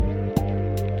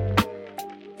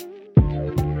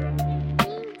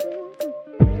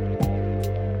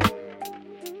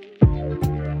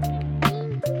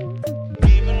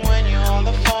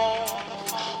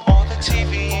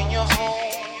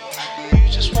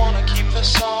the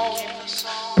song.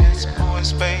 It's Pooh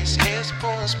Space, it's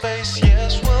Pooh Space,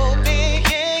 yes, we'll be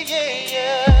here,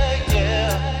 yeah.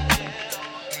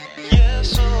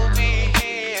 Yes, we'll be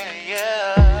here,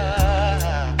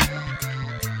 yeah.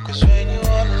 Cause when you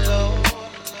all alone,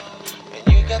 and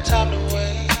you got time to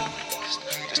waste,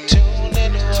 just tune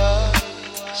into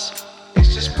us.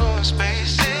 It's just Pooh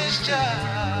Space, it's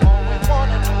just what we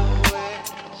wanna do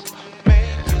is make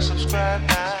you subscribe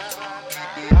now.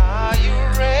 Are you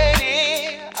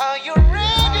ready? Are you ready?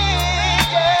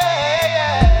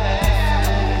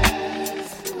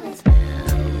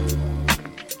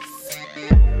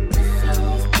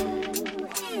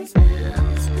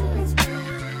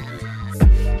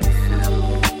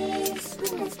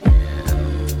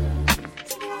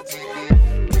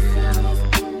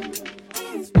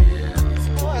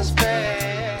 What's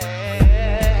best?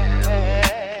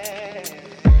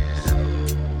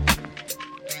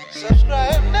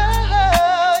 Subscribe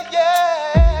now,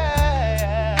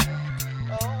 yeah.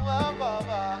 Oh.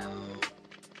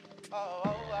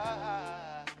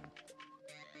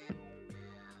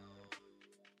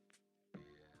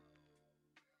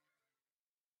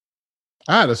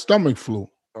 I had a stomach flu.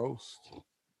 Toast.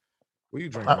 What are you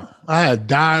drinking? I had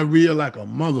diarrhea like a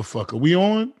motherfucker. We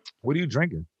on? What are you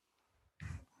drinking?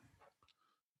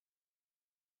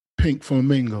 Pink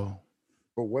Flamingo.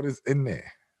 But what is in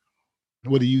there?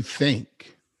 What do you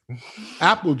think?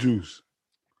 Apple juice.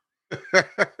 I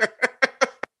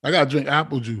gotta drink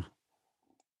apple juice.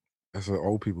 That's what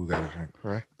old people gotta drink,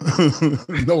 right?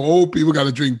 No, old people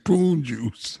gotta drink prune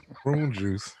juice. Prune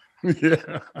juice.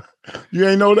 Yeah. You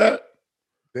ain't know that?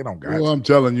 They don't got Well, you. I'm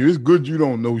telling you, it's good you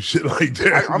don't know shit like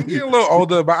that. I'm getting a little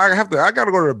older, but I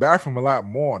gotta go to the bathroom a lot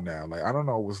more now. Like I don't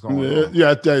know what's going on.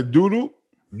 Yeah, that doodle.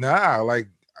 Nah, like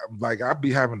I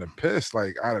be having to piss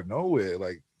like out of nowhere.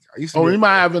 Like I used to. Oh, you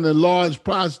might have an enlarged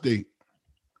prostate.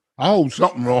 I hope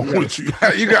something wrong with you.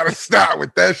 You gotta stop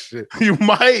with that shit. You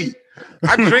might.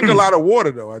 I drink a lot of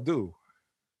water though. I do.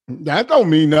 That don't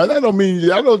mean nothing. That don't mean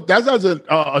that doesn't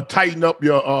tighten up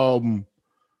your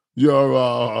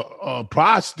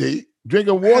prostate.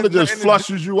 Drinking water just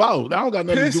flushes you out. That don't got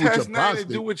nothing to do with your Piss has nothing prostate.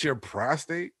 to do with your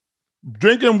prostate.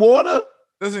 Drinking water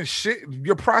doesn't shit.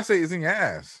 Your prostate is in your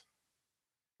ass,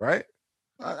 right?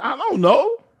 I don't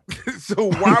know.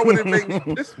 So why would it make you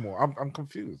piss more? I'm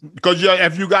confused. Because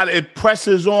if you got it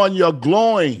presses on your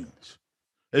groins.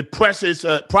 It presses.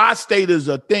 Prostate is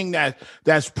a thing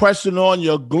that's pressing on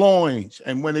your groins,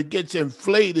 and when it gets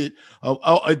inflated,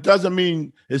 it doesn't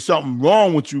mean there's something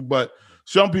wrong with you. But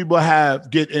some people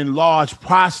get enlarged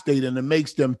prostate, and it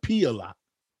makes them pee a lot.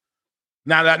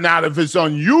 Now, if it's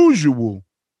unusual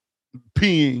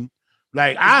peeing,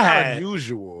 like it's I not had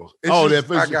unusual.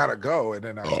 It's I gotta go, and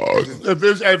then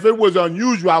if it was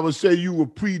unusual, I would say you were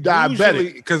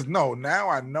pre-diabetic. Because now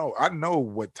I know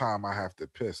what time I have to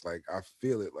piss. Like I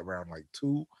feel it around like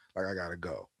 2. Like I gotta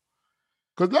go.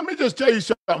 Because let me just tell you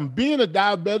something. Being a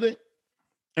diabetic,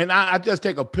 and I just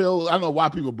take a pill. I don't know why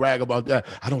people brag about that.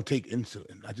 I don't take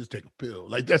insulin. I just take a pill.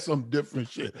 Like that's some different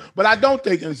shit. But I don't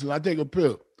take insulin. I take a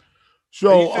pill.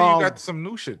 So you got some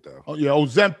new shit though. Oh yeah,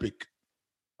 Ozempic.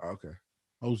 Okay.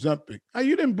 Ozempic. Hey,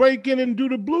 you didn't break in and do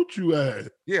the Bluetooth ad.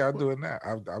 Yeah, I'll do it now.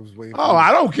 I was waiting. Oh,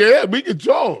 I don't care. We can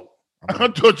talk. I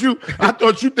thought you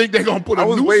think they're gonna put a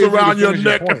noose around your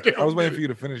neck. I was waiting for you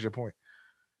to finish your point.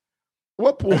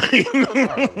 What point?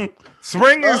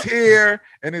 Spring is here,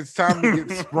 and it's time to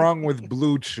get sprung with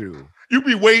Blue Chew. You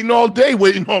be waiting all day,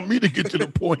 waiting on me to get to the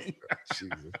point.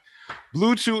 Jesus.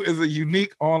 Blue Chew is a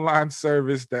unique online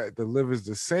service that delivers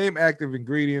the same active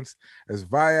ingredients as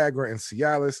Viagra and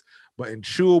Cialis, but in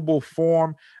chewable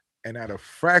form and at a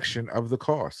fraction of the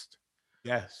cost.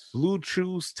 Yes. Blue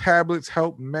Chew's tablets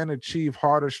help men achieve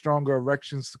harder, stronger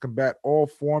erections to combat all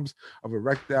forms of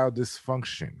erectile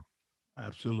dysfunction.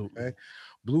 Absolutely. Okay?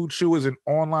 Blue Chew is an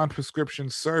online prescription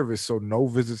service, so no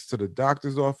visits to the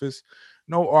doctor's office,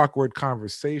 no awkward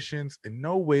conversations, and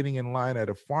no waiting in line at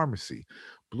a pharmacy.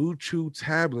 Blue Chew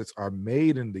tablets are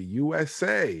made in the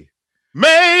USA.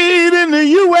 Made in the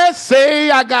USA.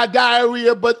 I got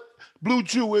diarrhea, but Blue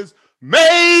Chew is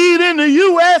made in the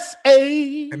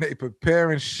USA. And they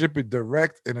prepare and ship it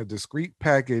direct in a discreet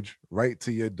package right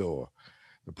to your door.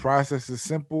 The process is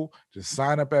simple. Just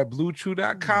sign up at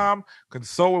BlueChew.com,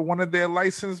 consult with one of their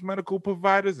licensed medical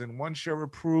providers, and once you're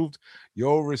approved,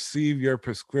 you'll receive your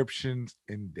prescriptions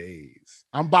in days.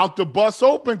 I'm about to bust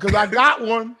open because I got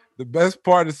one. The best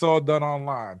part is all done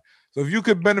online. So if you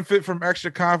could benefit from extra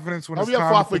confidence when it's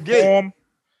time to perform,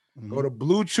 go to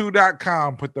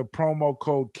BlueChew.com, put the promo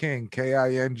code KING,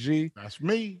 K-I-N-G. That's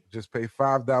me. Just pay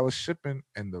 $5 shipping,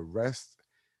 and the rest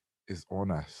is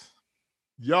on us.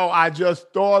 Yo, I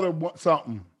just thought of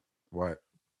something. What?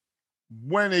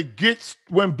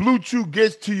 When Blue Chew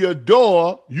gets to your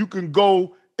door, you can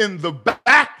go in the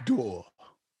back door.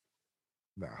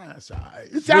 Nah. That's all right.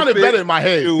 It sounded better in my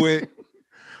head. Do it.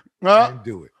 Huh? And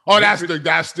do it. Oh, that's the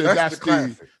classic.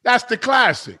 That's the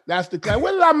classic.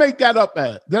 Where did I make that up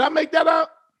at? Did I make that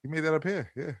up? You made that up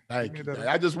here. Yeah. Thank you.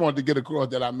 I just wanted to get across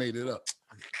that I made it up.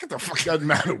 Get the fuck. Doesn't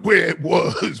matter where it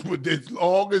was, but as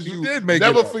long as you did make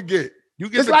never it up. forget. You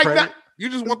get it's the like credit. that, you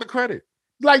just want the credit.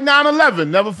 Like 9/11.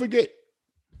 Never forget.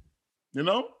 You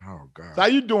know? Oh God. So how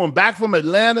you doing? Back from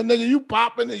Atlanta, nigga? You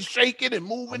popping and shaking and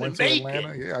moving and making.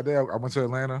 Atlanta. Yeah, I did. I went to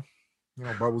Atlanta. You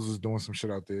know, Bubbles was doing some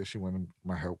shit out there. She wanted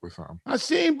my help with something. I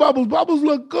seen Bubbles. Bubbles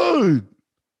look good.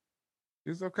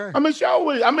 It's okay. I mean, she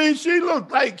looked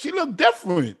different. She look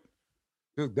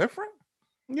different?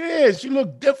 Yeah, she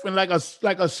looked different. Like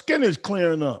her skin is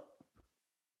clearing up.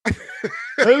 It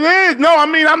is. No, I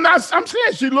mean, I'm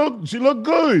saying she looked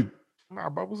good. Nah,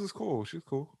 Bubbles is cool. She's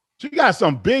cool. She got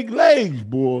some big legs,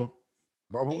 boy.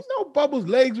 Bubbles? You know Bubbles'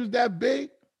 legs was that big?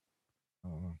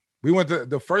 We went to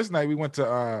the first night. We went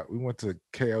to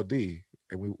KLD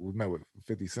and we met with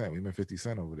 50 Cent. We met 50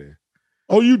 Cent over there.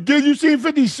 Oh, you did? You seen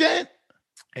 50 Cent?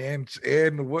 And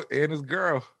his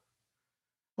girl.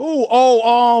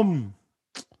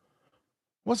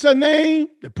 What's her name?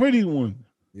 The pretty one.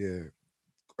 Yeah,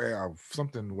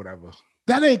 something whatever.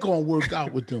 That ain't gonna work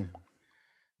out with them.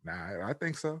 Nah, I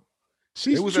think so.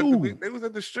 They was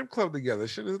at the strip club together.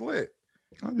 Shit is lit.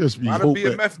 I'll just be a lot hoping.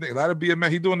 of BMF. A lot of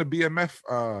BMF. He doing the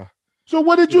BMF. So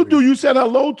what did you do? You said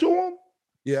hello to him?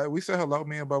 Yeah, we said hello.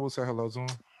 Me and Bubble said hello to him.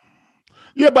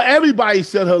 Yeah, but everybody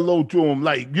said hello to him.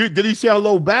 Like, did he say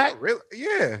hello back? Really?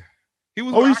 Yeah. He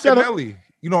was he said Akinelli.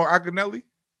 You know Akinelli?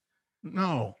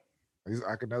 No. It's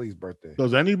Akinelli's birthday.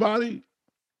 Does anybody?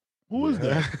 Who is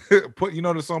that? Put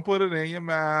the song "Put It in Your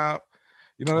Mouth."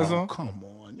 You know that song? Come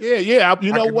on. Yeah.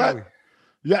 You know what?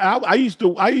 Yeah, I used to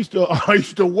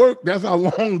work. That's how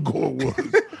long ago it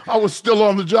was. I was still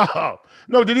on the job.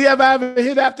 No, did he ever have a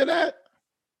hit after that?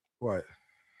 What?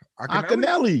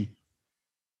 Akinelli.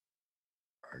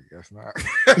 I guess not.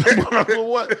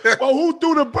 What? Well, who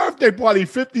threw the birthday party?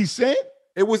 50 Cent?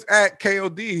 It was at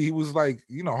KOD. He was like,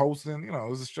 hosting. It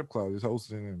was a strip club. He was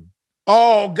hosting. And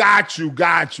oh, got you.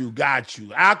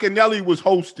 Akinelli was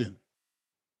hosting.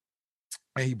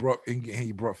 And he brought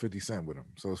 50 Cent with him.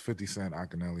 So it's 50 Cent,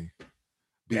 Akinelli.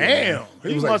 Damn.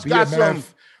 He was must like got BMF, some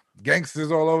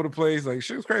gangsters all over the place. Like,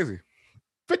 shit was crazy.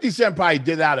 50 Cent probably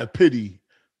did out of pity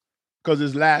because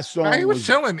his last song. He was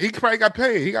chilling. He probably got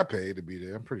paid. He got paid to be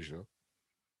there. I'm pretty sure.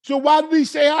 So why did he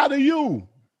say hi to you?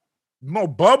 No,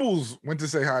 Bubbles went to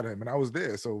say hi to him, and I was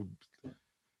there. So,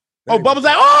 Bubbles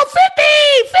like,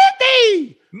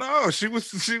 50. No, she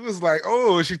was like,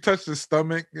 she touched his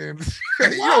stomach, and Bubbles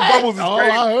is crazy.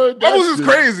 I heard that Bubbles is shit.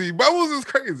 crazy. Bubbles is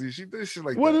crazy. She did shit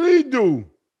like what that. What did he do?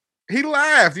 He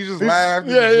laughed. He just laughed.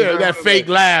 Yeah, that fake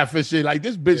laugh and shit. Like,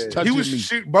 this bitch touching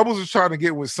me. Bubbles was trying to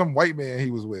get with some white man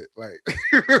he was with. Like,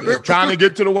 trying to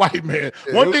get to the white man.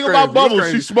 Yeah, One thing about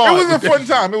Bubbles, she's smart. It was a fun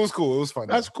time. It was cool. It was fun.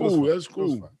 That's cool. That's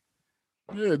cool.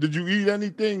 Yeah. Did you eat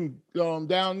anything down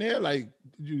there? Like,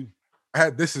 did you? I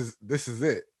had This Is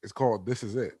It. It's called This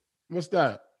Is It. What's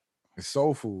that? It's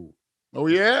soul food. Oh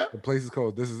yeah. The place is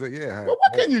called This Is It. Yeah. Well,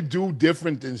 what can you do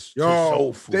different than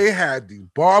soul food? They had these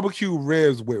barbecue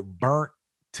ribs with burnt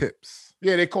tips.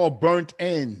 Yeah, they call burnt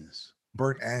ends.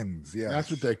 Burnt ends, yeah.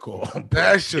 That's what they call them.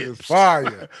 That shit is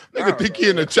fire. Nigga think he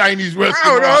in a Chinese restaurant. I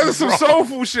don't know. There's some soul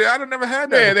food shit. I never had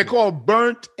that. Yeah, they call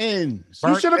burnt ends.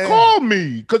 You should have called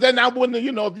me. Because then I wouldn't,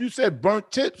 if you said burnt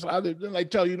tips, I'd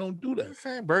like tell you don't do that.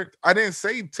 Saying burnt. I didn't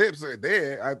say tips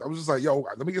there. I was just like, yo,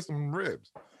 let me get some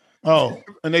ribs. Oh,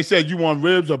 and they said you want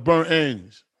ribs or burnt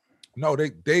ends? No,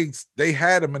 they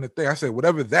had them in the thing. I said,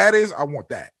 whatever that is, I want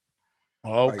that.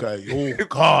 Okay. Oh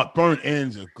God, burnt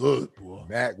ends are good, boy.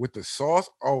 That with the sauce.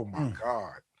 Oh my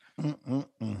God.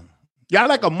 Yeah, I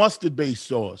like a mustard-based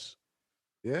sauce.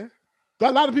 Yeah. But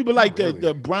a lot of people like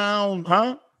the brown,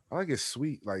 huh? I like it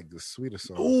sweet, like the sweeter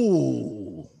sauce.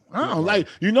 Ooh, I don't like.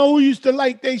 You know who used to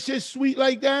like they shit sweet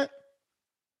like that?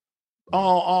 A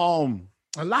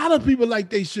lot of people like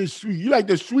they shit sweet. You like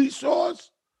the sweet sauce?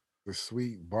 The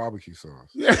sweet barbecue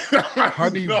sauce. Yeah.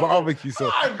 Honey barbecue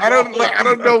sauce. I don't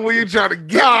know where you're trying to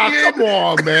get. Come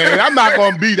on, man. I'm not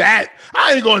gonna be that.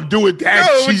 I ain't gonna do it that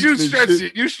cheap. But you stretch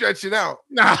it. You stretch it out.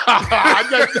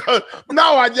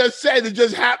 I just said it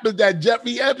just happened that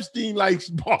Jeffrey Epstein likes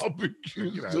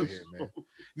barbecue. Get out of here, man.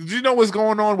 Did you know what's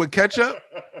going on with ketchup?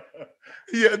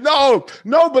 Yeah, no,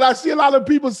 but I see a lot of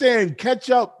people saying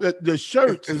ketchup, the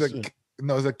shirts.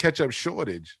 There's a ketchup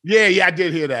shortage. Yeah, I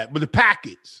did hear that. But the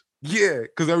packets. Yeah,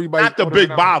 because everybody Not the big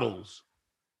bottles.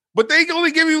 But they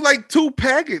only give you like 2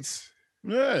 packets.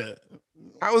 Yeah.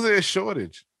 How is there a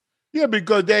shortage? Yeah,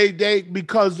 because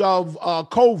because of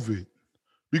COVID.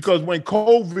 Because when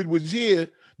COVID was here,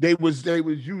 they was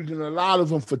using a lot of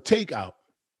them for takeout.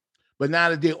 But now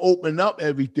that they open up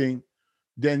everything,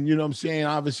 then you know what I'm saying.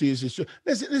 Obviously,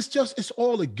 it's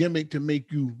all a gimmick to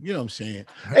make you. You know what I'm saying.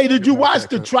 Hey, did you watch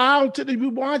the trial today? You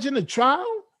watching the trial?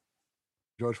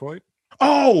 George Floyd.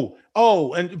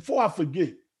 Oh, and before I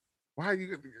forget, why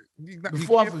you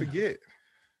can't forget?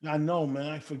 I know, man.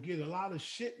 I forget a lot of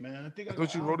shit, man. I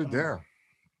thought you wrote it down.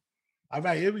 I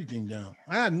write everything down.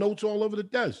 I had notes all over the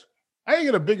desk. I ain't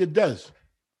get a bigger desk.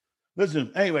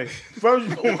 Listen, anyway, first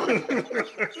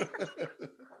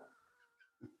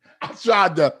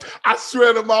I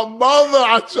swear to my mother,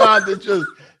 I tried to just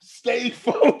stay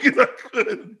focused. I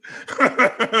couldn't.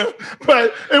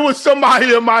 But it was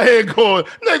somebody in my head going,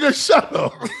 nigga, shut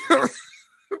up.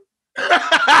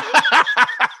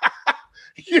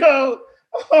 Yo,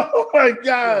 oh my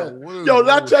God. Yo,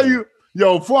 I tell you,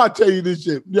 before I tell you this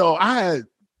shit, I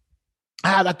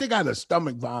think I had a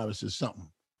stomach virus or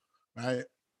something, right?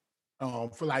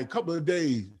 For like a couple of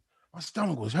days. My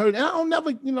stomach was hurting. I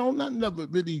nothing never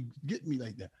really get me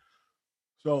like that.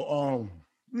 So,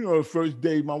 the first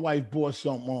day my wife bought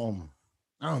some,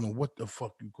 I don't know what the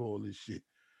fuck you call this shit.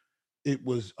 It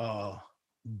was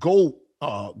goat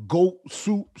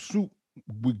soup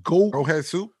with goat. Goat head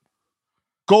soup?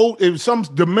 Goat, it was some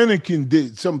Dominican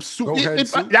did some soup.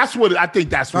 Soup? That's what I think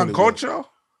that's what it was. Sancocho?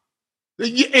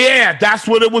 Yeah, that's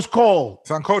what it was called.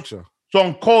 Sancocho.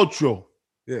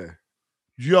 Yeah.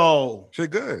 Yo.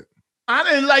 Shit good. I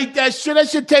didn't like that shit. That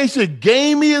shit tasted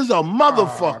gamey as a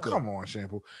motherfucker. Come on,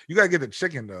 Shampoo. You gotta get the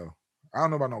chicken though. I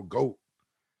don't know about no goat.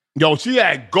 Yo, she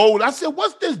had goat. I said,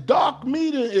 what's this dark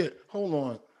meat in it? Hold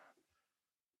on.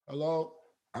 Hello?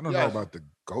 I don't know about the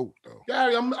goat though.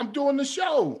 Gary, I'm doing the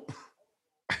show.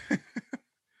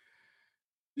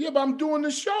 Yeah, but I'm doing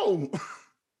the show.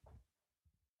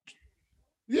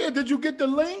 Yeah, did you get the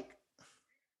link?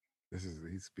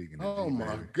 He's speaking. Oh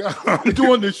my God. I'm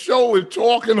doing the show and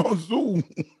talking on Zoom.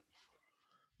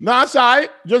 No, it's all right.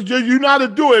 Just you know how to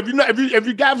do it. If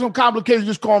you got some complications,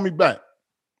 just call me back.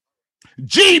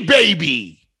 G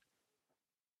baby.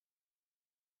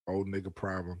 Old nigga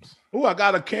problems. Oh, I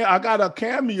got a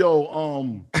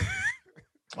cameo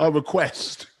a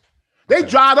request. They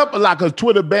dried up a lot because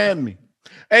Twitter banned me.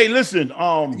 Hey, listen.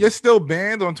 You're still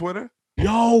banned on Twitter?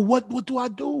 Yo, what do I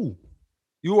do?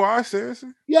 You are, seriously?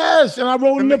 Yes, and I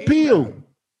wrote an appeal.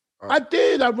 I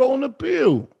did. I wrote an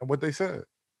appeal. And what they said?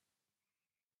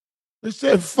 They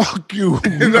said, fuck you.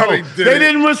 No, they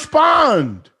didn't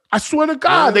respond. I swear to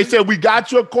God. Really? They said, we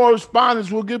got your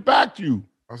correspondence. We'll get back to you.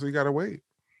 Oh, so you got to wait.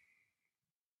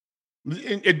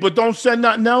 But don't send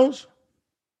nothing else?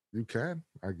 You can,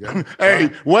 I guess.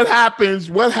 Hey, what happens?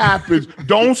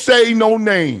 Don't say no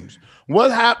names.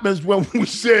 What happens when we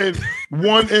send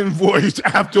one invoice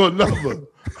after another?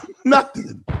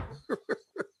 Nothing.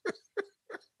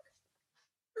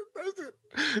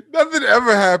 Nothing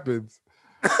ever happens.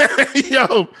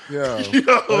 Yo,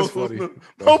 that's funny.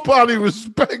 Nobody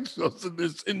respects us in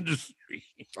this industry.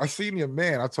 I seen your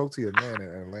man. I talked to your man in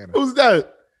Atlanta. Who's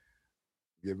that?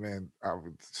 Your man,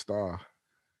 Star.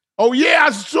 Oh yeah,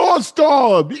 I saw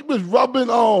Star. He was rubbing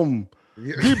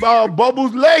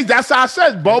Bubbles' legs. That's how I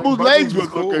said. Bubbles' legs was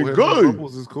cool. looking good.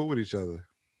 Bubbles is cool with each other.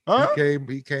 Huh?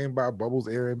 He came by Bubbles'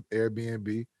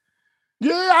 Airbnb.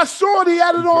 Yeah, I saw it. He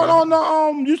had it on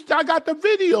the I got the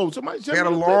video. Somebody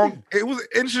sent me it was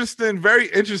interesting, very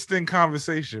interesting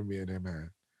conversation, me and him, man.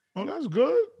 Oh, that's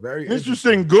good. Very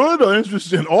interesting. Good or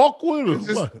interesting awkward?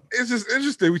 It's just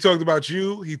interesting. We talked about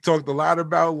you. He talked a lot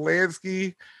about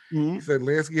Lansky. Mm-hmm. He said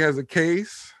Lansky has a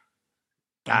case.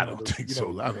 I don't think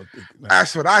so. I don't think. No.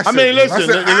 That's what I said. I mean, listen.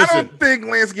 I don't think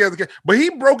Lansky has a case, but he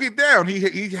broke it down.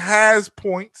 He has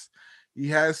points. He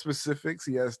has specifics.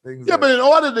 He has things. Yeah, but in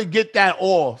order to get that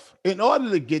off,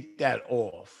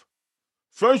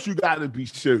 first you got to be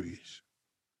serious.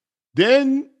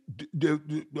 Then,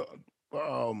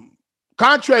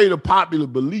 contrary to popular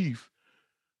belief,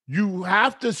 you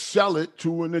have to sell it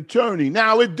to an attorney.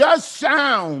 Now, it does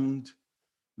sound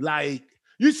like,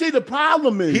 you see, the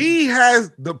problem is he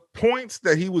has the points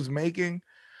that he was making.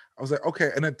 I was like,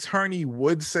 okay, an attorney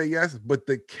would say yes, but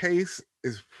the case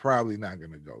is probably not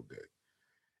going to go good.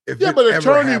 But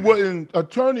attorney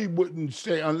wouldn't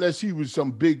say, unless he was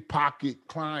some big pocket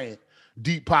client,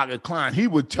 deep pocket client, he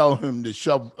would tell him to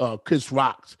shove Kiss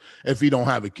Rocks if he don't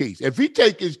have a case. If he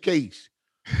take his case,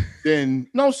 then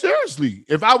no, seriously.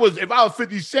 If I was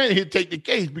 50 Cent, he'd take the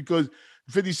case because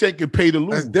 50 Cent could pay to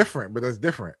lose. That's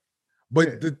different.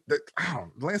 But Yeah.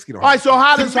 Lansky don't. All right, so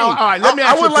how To does me, all right? Let me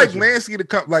ask I you would a like question. Lansky to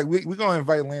come. Like we're gonna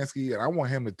invite Lansky, and I want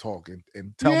him to talk and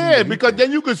tell me. Yeah, what he because thinks.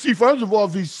 then you can see first of all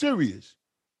if he's serious.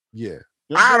 Yeah, You know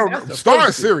what I'm I saying? don't That's know. the Star first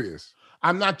is thing. serious.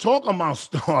 I'm not talking about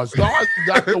Star. Star is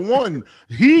not the one.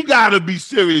 He got to be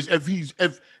serious if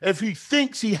he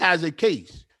thinks he has a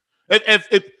case. If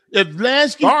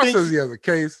Lansky Star thinks says he has a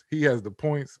case. He has the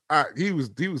points. He was.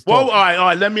 well, Talking. all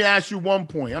right. Let me ask you one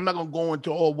point. I'm not gonna go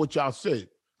into all what y'all said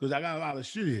because I got a lot of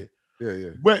shit here. Yeah.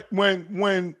 When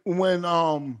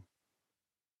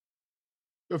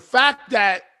the fact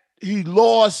that he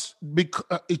lost because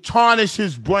it tarnished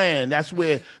his brand. That's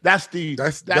the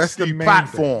the main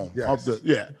platform thing. of Yes.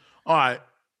 the All right.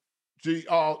 See,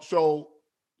 so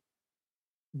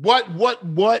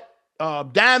what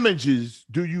damages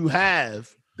do you have?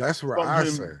 That's what From I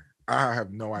him. say. I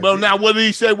have no idea. Well, now what did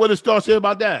he say? What did Star say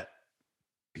about that?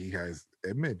 He has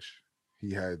image.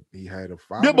 He had a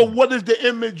following. Yeah, but what is the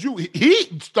image?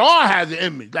 Star has an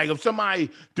image. Like if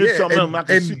somebody did something, I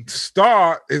can see.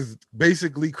 Star is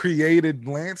basically created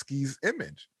Lansky's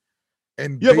image,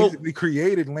 and basically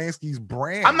created Lansky's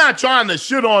brand. I'm not trying to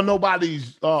shit on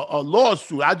nobody's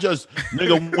lawsuit. I just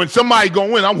nigga, when somebody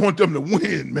go in, I want them to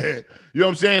win, man. You know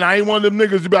what I'm saying? I ain't one of them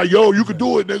niggas to be like, yo, you can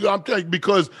do it, nigga. I'm telling you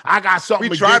because I got something.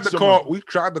 We tried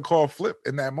to call Flip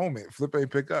in that moment. Flip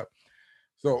ain't pick up.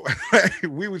 So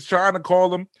we was trying to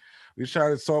call him. We was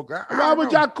trying to talk. Why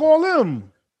would y'all call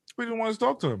him? We didn't want to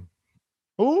talk to him.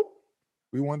 Who?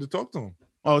 We wanted to talk to him.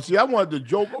 Oh, see, I wanted to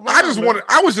joke around.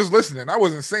 I was just listening. I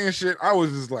wasn't saying shit. I was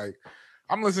just like,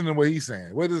 I'm listening to what he's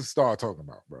saying. What is Star talking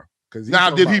about, bro? Because now,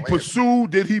 did he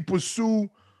pursue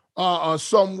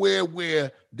somewhere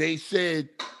where they said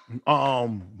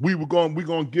we're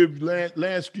gonna give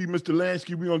Lansky, Mr.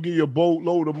 Lansky, we're gonna give you a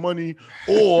boatload of money,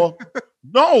 or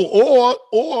no,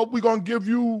 or we're gonna give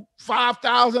you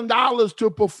 $5,000 to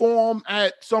perform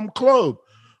at some club,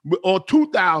 or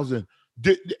 $2,000.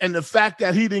 And the fact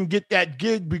that he didn't get that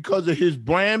gig because of his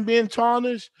brand being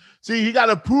tarnished, see, he got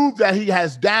to prove that he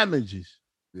has damages.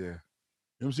 Yeah, you know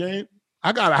what I'm saying?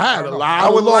 I gotta have a lot. I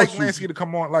would like lawsuits. Lansky to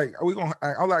come on. Like,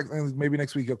 I'll like maybe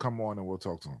next week he'll come on and we'll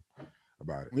talk to him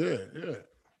about it. Yeah.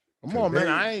 Come on, man.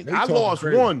 I lost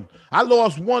crazy. one. I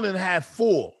lost one and had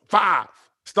 5.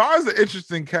 Star's an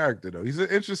interesting character though. He's an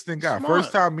interesting guy. Smart.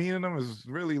 First time meeting him is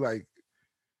really like,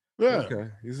 Yeah. okay,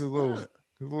 he's a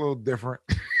little different.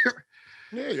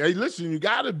 Yeah. Hey, listen, you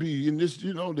gotta be in this,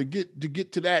 to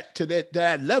get to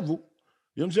that level.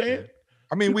 You know what I'm saying?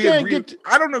 I mean, You we can't agree.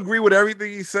 I don't agree with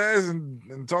everything he says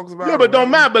and talks about. Yeah, but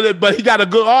don't matter. But he got a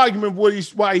good argument for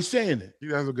why he's saying it. He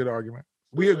has a good argument.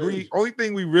 We agree. Only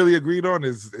thing we really agreed on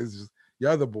is just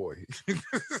your other boy.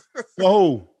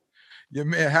 Oh, your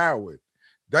man Howard.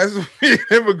 That's what me and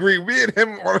him agree. Me and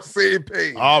him on the same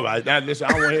page. All right. Now listen,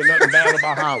 I don't want to hear nothing bad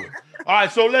about Howard. All right,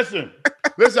 so listen.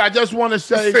 I just want to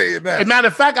say, as a matter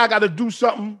of fact, I got to do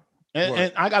something,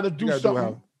 and I got to do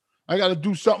something. I got to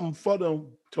do something for them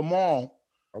tomorrow.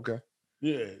 Okay.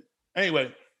 Yeah.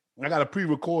 Anyway, I got to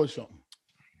pre-record something.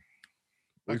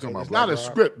 It's not a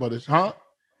script, but it's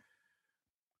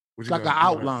It's like an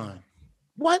outline.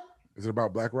 What? Is it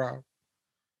about Black Rob?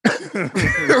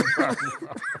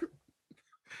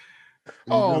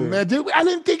 Oh man, I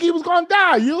didn't think he was gonna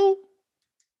die.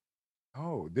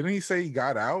 Oh, didn't he say he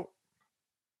got out?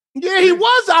 Yeah, he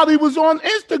was out. He was on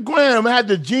Instagram. Had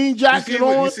the jean jacket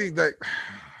on. You see that?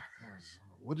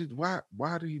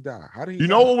 Why did he die? How did he? You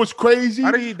know what was crazy?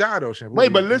 How did he die though, Shane?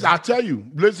 Wait, but listen, I'll tell you.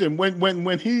 Listen,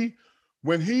 when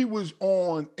he was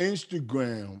on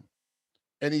Instagram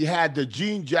and he had the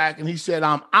jean jacket and he said,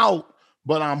 "I'm out,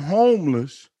 but I'm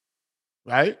homeless,"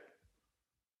 right?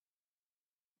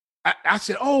 I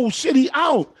said, "Oh shit, he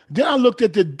out." Then I looked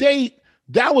at the date.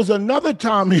 That was another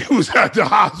time he was at the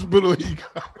hospital.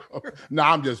 No,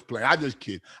 I'm just playing. I just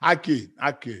kid. I kid.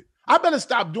 I better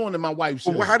stop doing it. My wife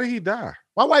said. Well, how did he die?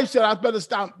 My wife said I better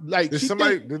stop. Like,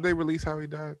 did they release how he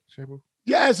died, Shabu?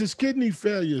 Yes, it's kidney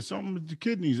failure. Something with the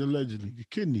kidneys, allegedly. The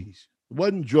kidneys. It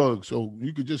wasn't drugs, so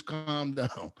you could just calm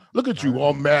down. Look at you,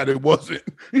 all mad it wasn't.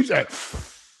 He said,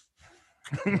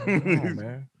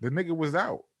 man. The nigga was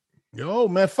out. Yo,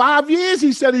 man, 5 years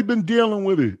he said he'd been dealing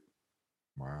with it.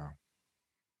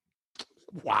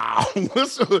 Wow.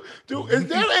 Dude, is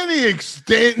there any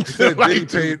extent to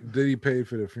did he pay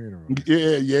for the funeral?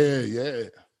 Yeah.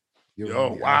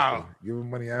 Wow. Give him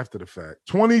money after the fact.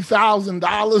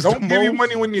 $20,000. Don't give you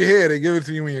money when you're here. They give it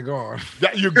to you when you're gone.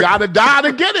 You gotta die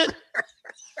to get it.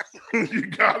 You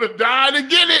gotta die to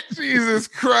get it. Jesus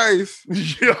Christ.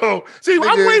 Yo. See,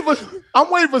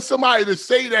 I'm waiting for somebody to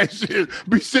say that shit.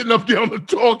 Be sitting up there on the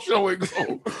talk show and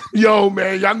go, yo,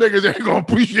 man, y'all niggas ain't gonna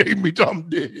appreciate me till I'm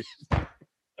dead.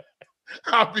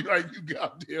 I'll be like, you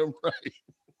goddamn right.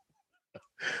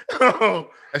 Oh,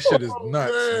 That shit is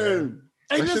nuts, man.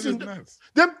 Hey, That shit is listen, nuts.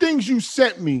 them things you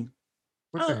sent me.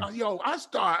 What thing? I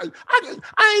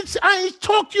ain't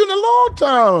talked to you in a long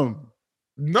time.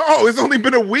 No, it's only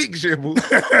been a week, Shampoo. It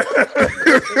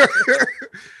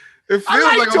feels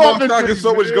like like talking I'm to talking you,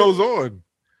 so much man. goes on.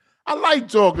 I like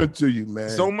talking to you, man.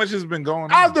 So much has been going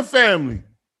How's on. the family?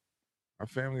 Our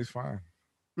family's fine.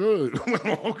 Good.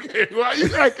 Okay. Why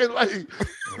you acting like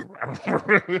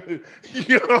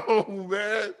yo,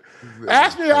 man?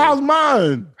 Ask me how's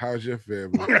mine. How's your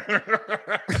family?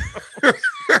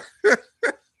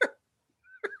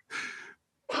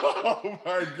 Oh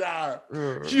my God.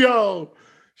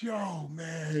 Yo,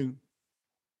 man.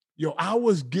 Yo, I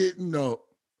was getting up.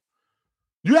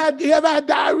 You ever had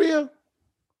diarrhea?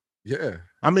 Yeah.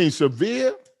 I mean,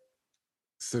 severe?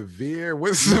 Severe?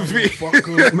 What's severe?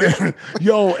 Man.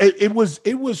 Yo, it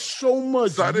was so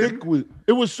much Sudden? liquid.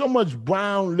 It was so much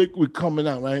brown liquid coming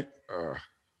out, right?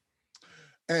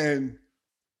 And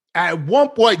at one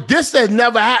point, this has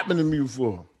never happened to me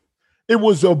before. It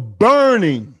was a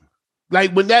burning.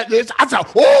 Like when I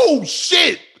thought, oh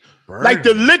shit. Burning. Like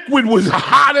the liquid was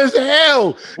hot as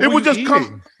hell. What it were would you just come.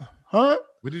 eating? Huh?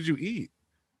 What did you eat?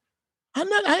 I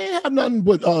ain't have nothing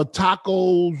but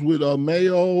tacos with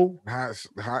mayo. Hot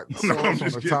No, I'm sauce on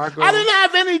just the kidding. taco. I didn't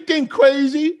have anything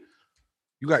crazy.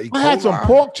 You got E. coli? I had some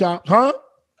pork chops, huh?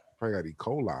 Probably got E.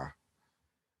 coli.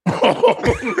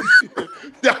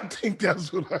 I think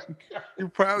that's what I got. You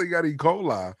probably got E.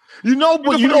 coli. You know,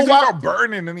 but you know what?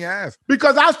 Burning in the ass.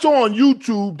 Because I saw on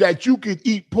YouTube that you could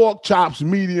eat pork chops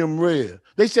medium rare.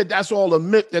 They said that's all a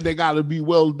myth, that they got to be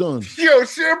well done. Yo,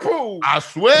 Shampoo. I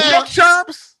swear. Pork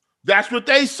chops? That's what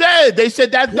they said. They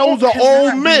said that those are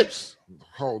old myths.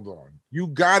 Hold on. You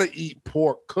got to eat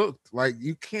pork cooked. Like,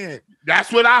 you can't.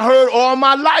 That's what I heard all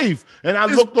my life. And I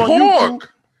looked on YouTube.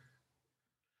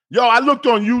 Yo, I looked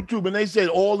on YouTube and they said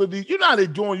all of these. You know how they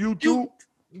do on YouTube?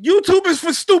 YouTube is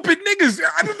for stupid niggas.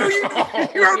 I don't know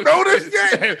you don't know this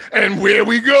yet. And where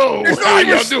we go? It's all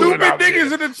your stupid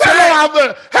niggas in the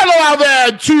chat. Hello out there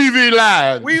at TV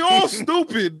Live. We all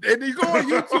stupid. And you go on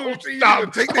YouTube, you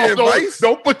gonna take their advice?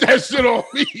 Don't put that shit on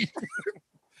me. You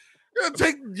gonna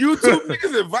take YouTube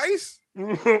niggas' advice?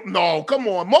 No, come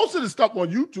on. Most of the stuff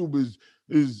on YouTube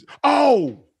is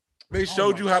they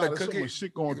showed you how to cook it.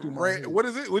 Shit going through my head. What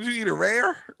is it? Would you eat it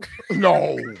rare?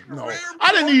 No. Rare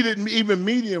I didn't eat it even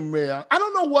medium rare. I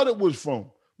don't know what it was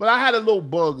from, but I had a little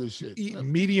bug and shit. Eat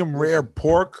medium rare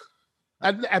pork?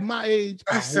 At my age,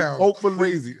 that sounds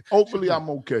crazy. Hopefully, I'm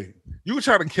okay. You were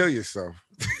trying to kill yourself.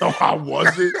 No, I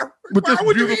wasn't. Why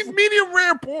would you eat medium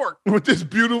rare pork? With this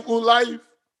beautiful life?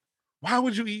 Why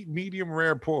would you eat medium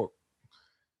rare pork?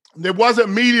 It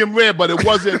wasn't medium rare, but it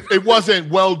wasn't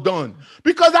well done.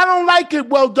 Because I don't like it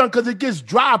well done because it gets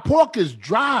dry. Pork is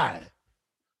dry.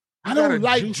 I don't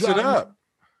like juice dry. it up.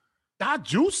 I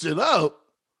juice it up.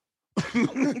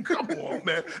 Come on,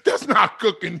 man. That's not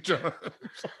cooking terms.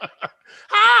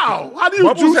 How do you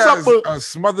Bubbles juice up a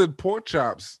smothered pork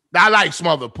chops? I like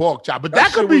smothered pork chop, but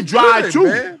that could be shit was dry good, too.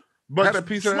 man. But Had a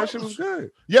piece of that shit was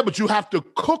good. Yeah, but you have to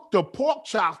cook the pork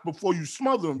chops before you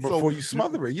smother them. Before you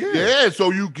smother it, yeah. Yeah,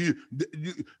 so you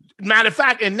matter of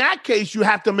fact, in that case, you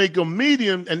have to make them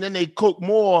medium and then they cook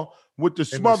more with the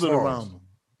smothered around them.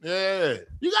 Yeah.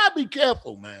 You gotta be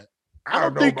careful, man. I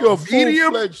don't think you're a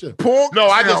full-fledged pork. No,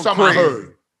 I just something crazy. I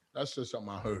heard. That's just something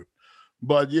I heard.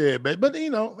 But yeah, but you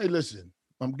know, hey, listen,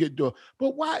 I'm getting to it.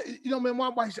 But why, you know, man, my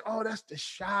wife said, oh, that's the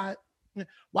shot.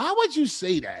 Why would you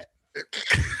say that?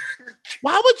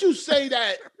 Why would you say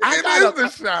that? It is the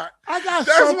shot.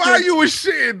 That's why you were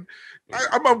shitting.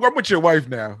 I'm with your wife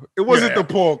now. It wasn't the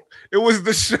pork. It was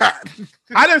the shot.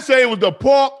 I didn't say it was the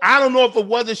pork. I don't know if it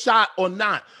was a shot or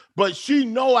not. But she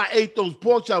know I ate those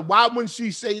pork chops. Why wouldn't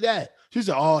she say that? She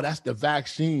said, oh, that's the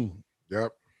vaccine.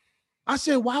 Yep. I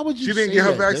said, why would you say that? She didn't get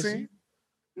her vaccine? Jesse?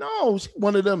 No, she's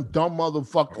one of them dumb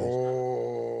motherfuckers.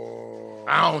 Oh.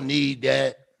 I don't need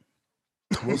that.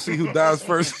 We'll see who dies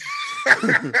first.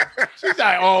 She's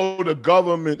like, oh, the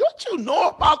government. Don't you know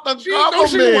about the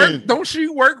government? Don't she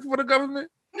work for the government?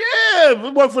 Yeah, we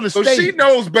work for the state. So she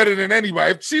knows better than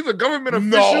anybody. If she's a government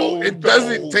official and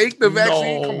doesn't take the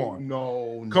vaccine, come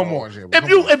on. Come on, Jim.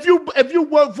 If you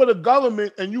work for the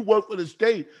government and you work for the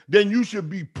state, then you should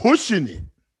be pushing it.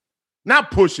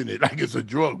 Not pushing it like it's a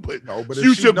drug, but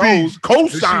you should be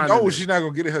co-signing. She knows she's not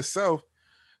gonna get it herself.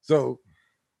 So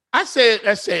let's say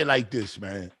it like this,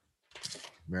 man.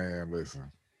 Man,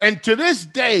 listen. And to this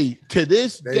day,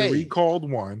 they recalled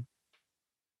one.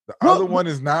 The other one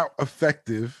is not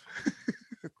effective.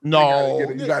 No,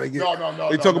 You gotta get. no.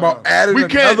 They talk about adding We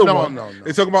can't. another No, one. no.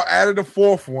 They talk about adding a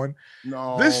fourth one.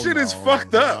 No, This shit is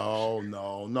fucked up.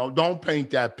 No. Don't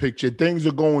paint that picture. Things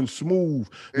are going smooth.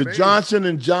 The It is. Johnson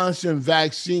and Johnson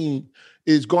vaccine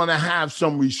is going to have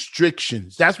some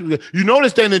restrictions. That's what you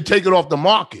notice. They didn't take it off the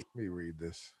market. Let me read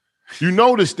this. You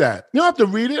notice that. You don't have to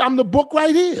read it. I'm the book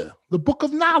right here. The book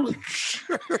of knowledge.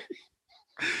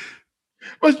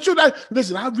 But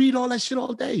listen, I read all that shit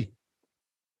all day.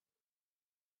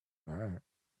 All right.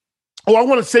 Oh, I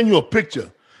want to send you a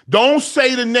picture. Don't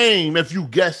say the name if you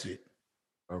guess it.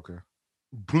 Okay.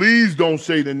 Please don't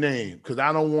say the name because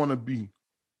I don't want to be, you know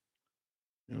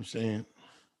what I'm saying?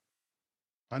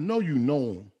 I know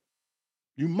him.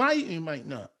 You might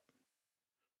not.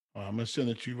 All right, I'm going to send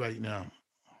it to you right now.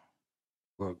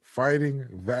 Look, fighting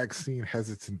vaccine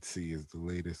hesitancy is the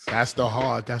latest. That's the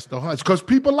hard. It's because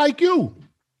people like you.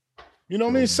 You know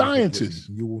what I mean? Scientists.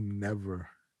 You will never.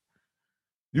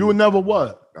 You would never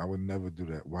what? I would never do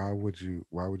that. Why would you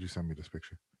send me this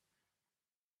picture?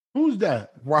 Who's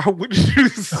that? Why would you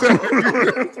send me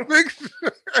this picture?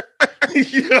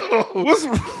 Yo. What's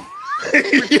wrong?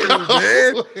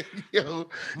 Yo.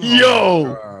 Oh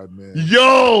God, man.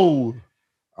 Yo.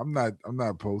 I'm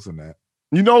not posting that.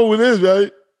 You know who it is,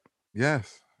 right?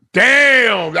 Yes.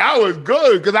 Damn, that was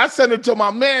good. Because I sent it to my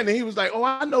man and he was like, oh,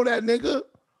 I know that nigga.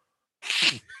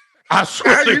 I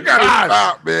swear to You gotta God.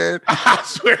 stop, man. I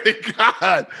swear to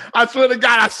God.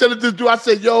 I sent it to dude. I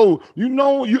said, yo,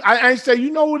 I ain't say,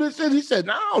 you know what this is? He said,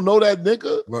 no, I don't know that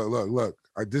nigga. Look.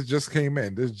 This just came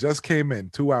in.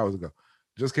 2 hours ago.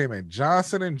 Just came in.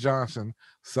 Johnson & Johnson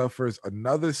suffers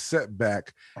another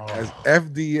setback as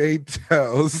FDA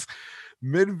tells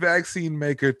mid-vaccine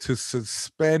maker to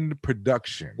suspend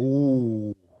production.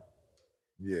 Ooh.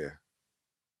 Yeah.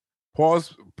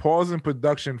 Pause in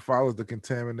production follows the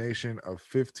contamination of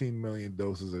 15 million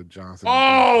doses of Johnson.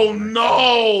 Oh,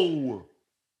 no.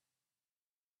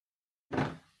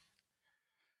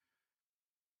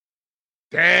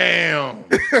 Damn.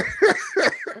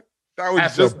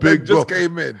 That just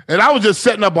came in. And I was just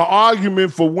setting up an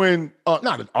argument for when,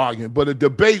 not an argument, but a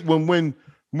debate when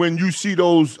you see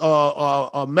those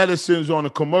medicines on the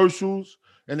commercials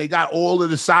and they got all of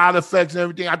the side effects and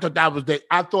everything. I thought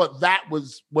that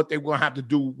was what they were gonna have to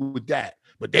do with that,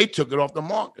 but they took it off the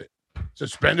market,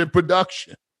 suspended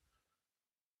production.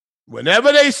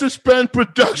 Whenever they suspend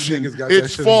production,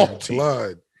 it's faulty.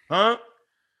 Blood, huh?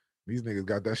 These niggas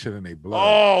got that shit in their blood.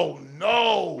 Oh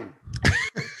no!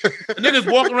 Niggas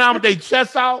walking around with their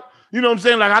chests out. You know what I'm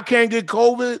saying? Like I can't get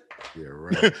COVID. Yeah,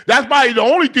 right. That's probably the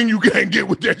only thing you can't get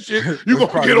with that shit. You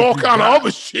gonna get all kind of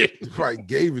other shit. He probably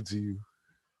gave it to you.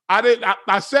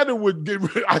 I said it would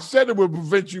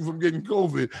prevent you from getting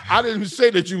COVID. I didn't say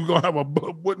that you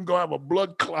wasn't gonna have a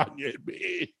blood clot yet,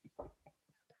 man.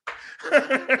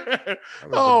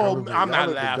 Oh, I'm not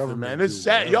laughing, man. It's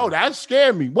sad. Yo, that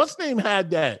scared me. What's name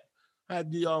had that?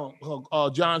 Had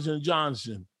the Johnson &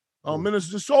 Johnson.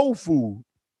 Minister Soul Food.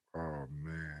 Oh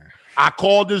man. I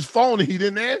called his phone and he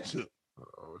didn't answer.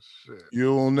 Oh shit.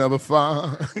 You'll never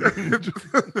find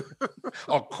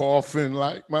a coffin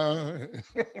like mine.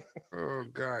 Oh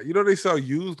God. You know they sell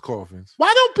used coffins.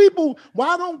 Why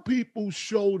don't people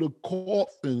show the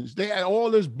coffins? They had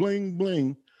all this bling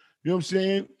bling. You know what I'm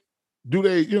saying? Do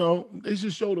they, they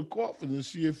should show the coffin and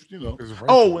see if,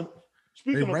 Oh, and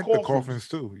speaking they of rent the coffins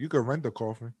too. You can rent the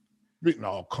coffin.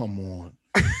 No, come on.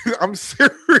 I'm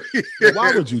serious.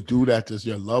 Why would you do that to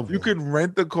your loved one? You can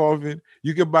rent the coffin.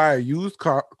 You can buy a used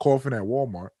coffin at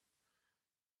Walmart.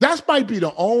 That might be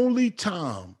the only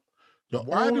time.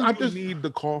 Why do you need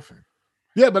the coffin?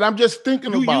 Yeah, but I'm just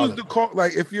thinking about it. You use the coffin,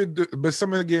 like if but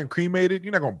someone getting cremated,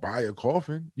 you're not gonna buy a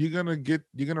coffin. You're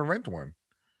gonna rent one.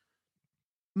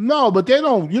 No, but you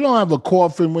don't have a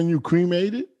coffin when you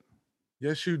cremated.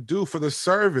 Yes, you do. For the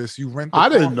service, you rent the I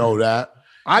coffin. Didn't know that.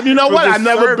 You know what? I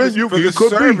never been. You could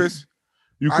service.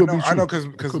 You could be. I know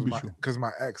because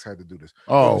my ex had to do this.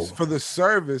 Oh, for the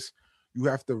service, you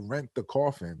have to rent the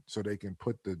coffin so they can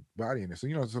put the body in it.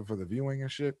 So for the viewing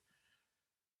and shit.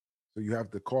 So you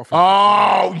have the coffin.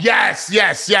 Oh yes. So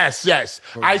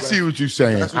I see what you're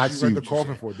saying. That's what I you see rent what the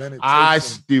coffin for. Then I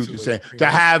see what you're saying. To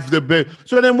have the bit.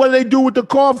 So then, what do they do with the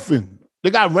coffin?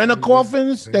 They got rent a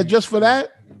coffins that just for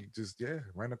that.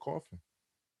 Rent a coffin.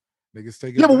 Niggas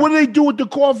take it. Yeah, but what do they do with the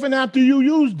coffin after you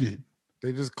used it?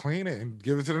 They just clean it and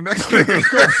give it to the next nigga.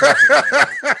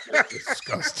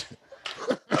 Disgusting.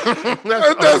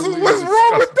 What's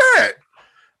wrong with that?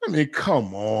 I mean,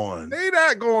 come on. They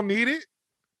not gonna need it.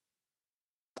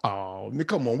 Oh,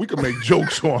 come on. We can make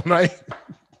jokes all night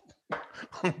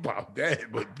about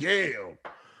that, but damn.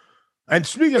 And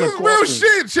speaking of real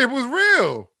shit was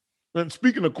real. And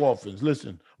speaking of coffins,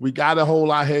 listen, we gotta hold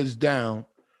our heads down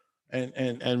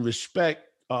and respect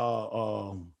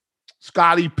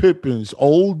Scottie Pippen's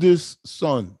oldest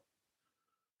son.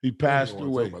 He passed I didn't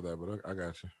away. want to talk about that, but I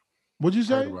got you. What'd you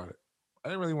Heard say? about it. I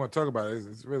didn't really want to talk about it.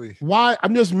 It's really Why?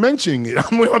 I'm just mentioning it. I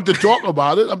don't have to talk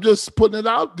about it. I'm just putting it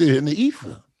out there in the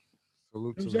ether.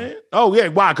 salute You know to what I'm him. saying? Oh yeah,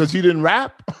 why? Because he didn't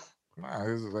rap. Nah,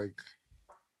 it's like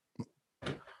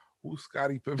who's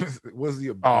Scottie Pippen? What does he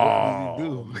Oh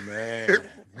do? man,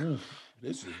 Oof,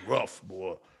 this is rough,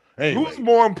 boy. Anyway, Who's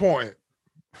more important,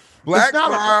 Black not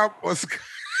a- Rob or Scottie?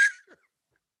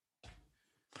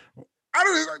 I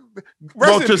don't.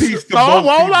 well, Rest in peace to hold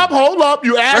both people. hold up.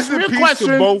 You asked Rest me in a peace question.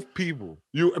 to both people.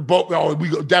 You both. Oh, we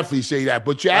could definitely say that.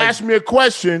 But you Like- asked me a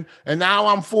question, and now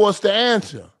I'm forced to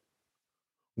answer.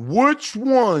 Which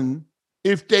one,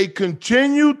 if they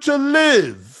continue to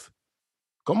live?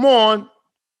 Come on,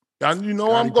 and you know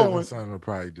Scottie I'm going. Pippen's son will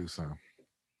probably do something.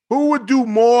 Who would do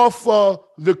more for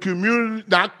the community,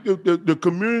 not the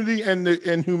community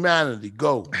and humanity?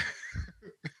 Go.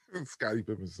 Scottie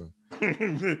Pippen's son.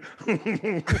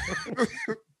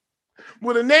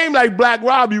 With a name like Black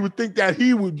Rob, you would think that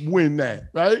he would win that,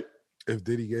 right? If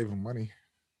Diddy gave him money,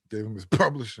 gave him his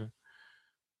publishing.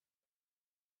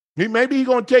 Maybe he's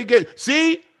gonna take it.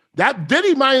 See, that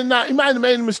Diddy might have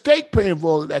made a mistake paying for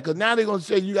all of that, because now they're gonna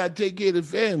say you gotta take care of the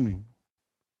family.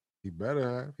 He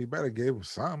better give him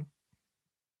some.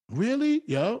 Really?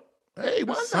 Yo. Hey,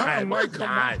 why Something, not? like, Why come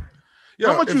not? on.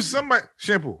 Yo, How much if you- somebody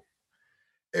simple,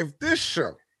 if this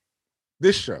show,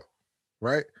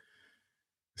 right?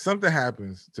 Something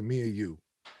happens to me and you,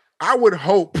 I would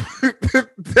hope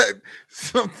that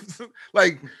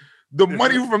like the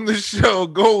money from the show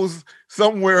goes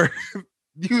somewhere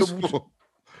useful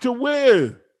To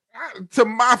where? to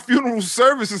my funeral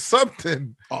service or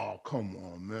something. Oh, come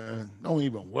on, man. Don't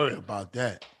even worry about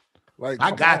that. Like I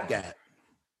come got on. that.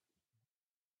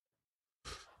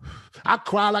 I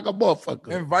cry like a motherfucker.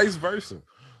 And vice versa.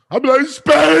 I'm like,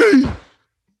 Spain.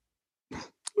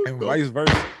 And vice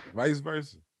versa. Vice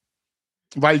versa.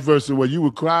 Vice versa, where you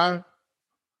would cry.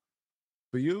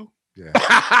 For you? Yeah.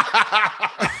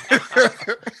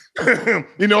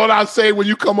 You know what I say when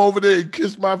you come over there and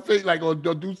kiss my face, like, or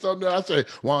do something? I say,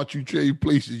 why don't you trade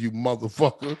places, you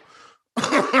motherfucker?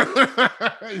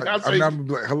 I say, I'm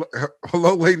not like,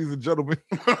 hello, ladies and gentlemen.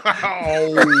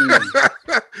 oh,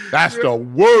 that's the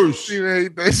worst. You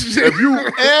hate that shit. If you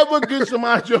ever get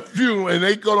somebody at your funeral and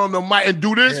they go on the mic and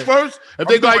do this Yeah. first, if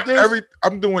they go like this,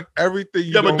 I'm doing everything.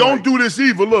 You yeah, but don't like. do this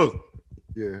either. Look,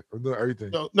 Yeah, I'm doing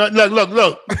everything. look.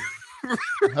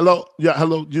 Hello, yeah,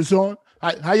 hello, just on.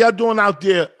 How y'all doing out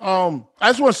there? I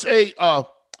just want to say,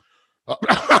 I'll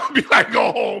be like,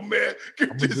 oh man,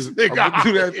 get this nigga I'm gonna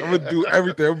do out that. I'm gonna do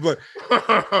everything. I'm like,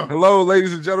 hello,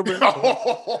 ladies and gentlemen.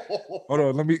 Hold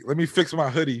on, let me fix my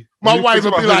hoodie. My Let me wife fix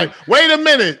would be my hoodie. like, wait a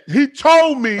minute. He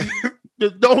told me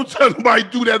that don't tell nobody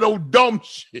do that old dumb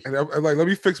shit. And I'm like, let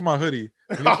me fix my hoodie.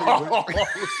 Oh,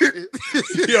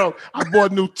 shit. Yo, I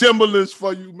bought new Timberlands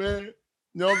for you, man. You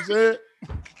know what I'm saying?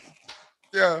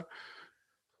 Yeah.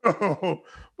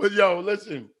 But yo,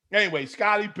 listen. Anyway,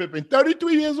 Scottie Pippen,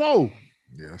 33 years old.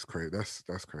 Yeah, that's crazy.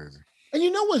 That's crazy. And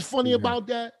you know what's funny Yeah. about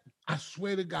that? I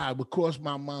swear to God, what crossed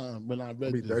my mind when I I'll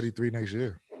read be this. 33 next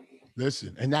year.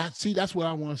 Listen, and that's what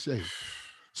I want to say.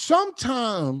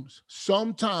 Sometimes,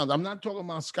 I'm not talking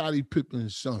about Scottie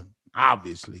Pippen's son,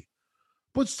 obviously,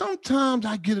 but sometimes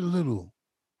I get a little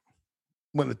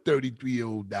when a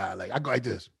 33-year-old die. Like I go like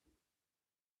this.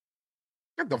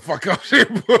 Get the fuck out here,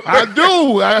 boy. I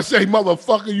do. I say,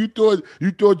 motherfucker, you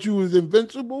thought you was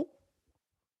invincible?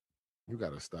 You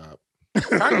gotta stop.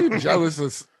 How you jealous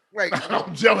of like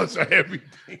I'm jealous of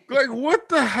everything. like what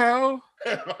the hell?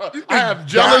 I have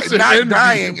jealous and not envy.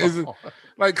 dying is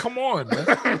like come on, man.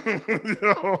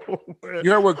 Yo, man.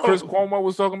 You heard what Chris Cuomo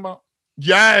was talking about?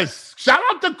 Yes. Shout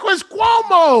out to Chris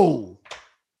Cuomo.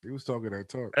 He was talking that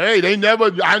talk. Hey, I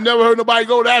never heard nobody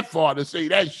go that far to say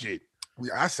that shit.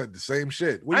 Yeah, I said the same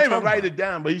shit. What I you didn't even talking write about? it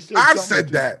down, but he said I something said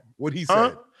to- that. What he Huh?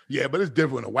 said. Yeah, but it's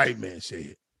different when a white man say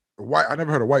it. I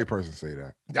never heard a white person say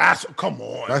that. Come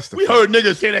on. That's the We fact. heard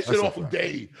niggas say that shit That's a off a fact.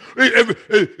 day.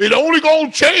 It only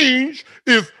gonna change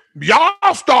if y'all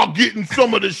start getting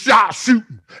some of the shots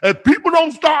shooting. If people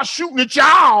don't start shooting at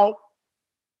y'all,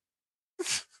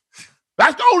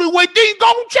 that's the only way things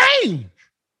gonna change.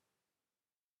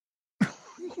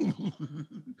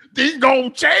 Things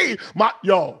gonna change.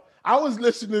 I was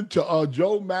listening to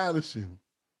Joe Madison.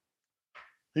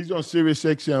 He's on Sirius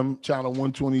XM channel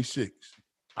 126.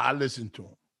 I listened to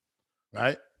him,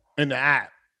 right? In the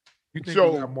app. You think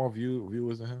So- he got more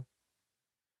viewers than him?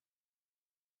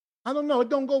 I don't know. It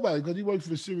don't go by because he works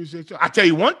for Sirius XM. I tell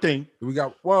you one thing. Do we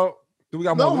got more?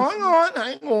 No, hang on.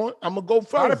 I ain't going. I'm gonna go A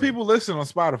further. lot of people listen on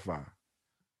Spotify.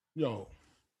 Yo,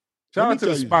 Shout out to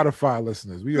the Spotify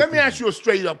listeners. Let me ask you a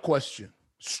straight up question.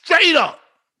 Straight up.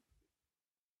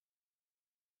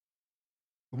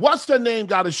 What's her name?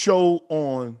 Got a show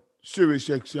on Sirius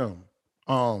XM.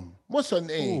 What's her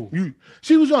name?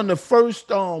 She was on the first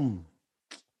show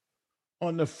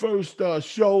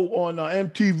on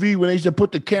MTV when they used to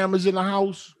put the cameras in the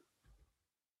house.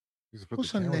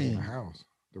 What's her name?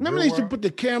 Remember they used to put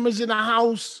the cameras in the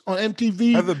house on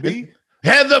MTV? Heather B.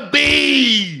 Heather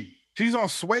B. She's on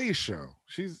Sway's show.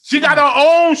 She got her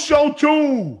own show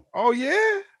too. Oh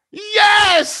yeah.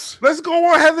 Yes. Let's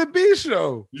go on Heather B's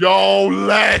show. Yo,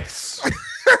 let's. I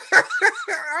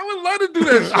would love to do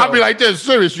that show. I'll be like this.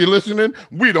 Serious, you listening?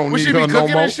 We don't need her no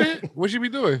more. Shit? What she be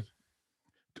doing?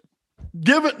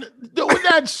 Doing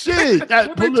that shit. What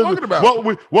are they talking about?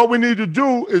 What we need to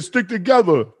do is stick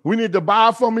together. We need to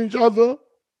buy from each other.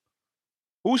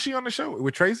 Who's she on the show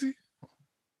with? Tracy?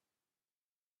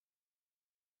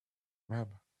 I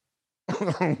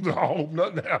hope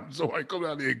nothing happens so I come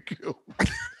out there and kill.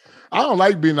 I don't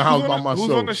like being in the house by myself.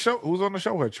 Who's on the show? Who's on the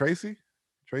show? Her Tracy?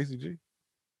 Tracy G.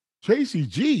 Tracy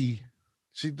G.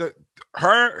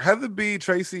 Heather B,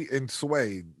 Tracy, and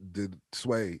Sway did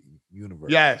Sway Universe.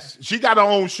 Yes, she got her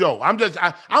own show. I don't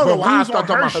know why I started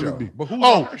talking about Heather B.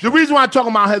 The reason why I'm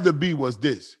talking about Heather B was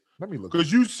this. Let me look.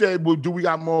 Because you said, well, do we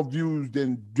got more views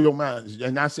than Joe Madison?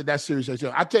 And I said, that's serious.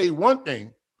 I tell you one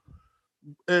thing.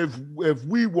 If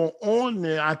we were on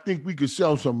there, I think we could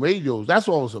sell some radios. That's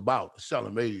all it's about,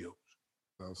 selling radios.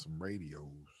 Sell some radios.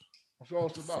 That's all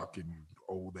it's about. Fucking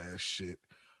old ass shit.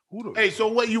 Hey, so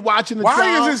what you watching?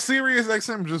 Why is it Sirius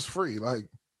XM just free? Like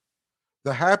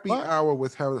the happy hour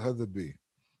with Heather B.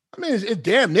 I mean, it's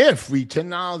damn near free,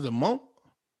 $10 a month.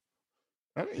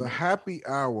 I mean, the happy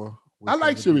hour. I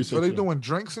like Sirius. So they doing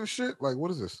drinks and shit? Like,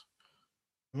 what is this?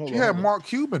 She had Mark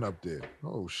Cuban up there.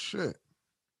 Oh shit.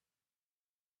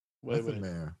 Wait.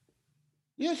 Man.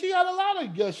 Yeah, she got a lot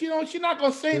of guests. She's not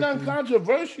gonna say nothing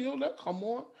controversial. Come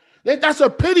on. That's a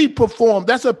pity perform.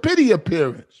 That's a pity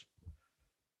appearance.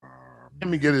 Let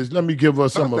me get this. Let me give her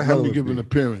some. Let me give an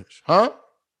appearance. Huh?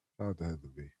 Shout out to Heather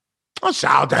B. Oh,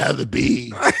 shout out to Heather B.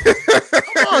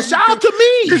 Shout out to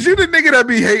me. Because you the nigga that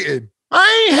be hating.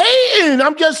 I ain't hating.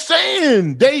 I'm just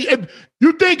saying.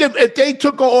 You think if they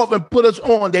took her off and put us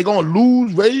on, they gonna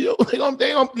lose radio?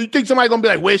 You think somebody gonna be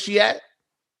like, where's she at?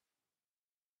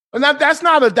 And that's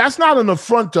not an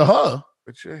affront to her.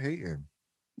 But you're hating.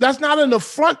 That's not an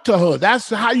affront to her. That's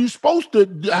how you supposed to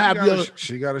have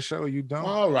She got a show. You don't.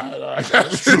 All right.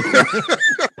 That's true.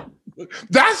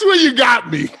 That's where you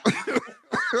got me.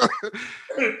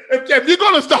 if you're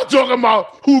gonna start talking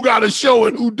about who got a show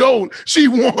and who don't, she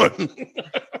won.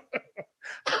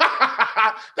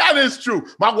 That is true.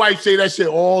 My wife say that shit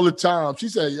all the time. She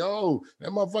said, "Yo, that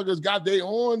motherfuckers got they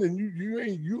on, and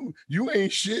you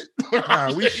ain't shit."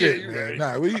 Nah, we shit, man.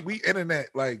 Nah, we internet.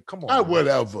 Like, come on.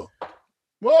 Whatever.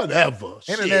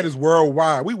 Internet is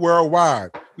worldwide. We worldwide.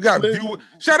 We got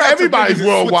shout out. Everybody's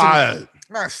worldwide.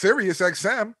 Not Sirius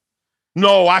XM.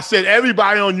 No, I said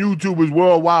everybody on YouTube is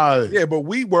worldwide. Yeah, but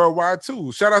we worldwide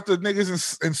too. Shout out to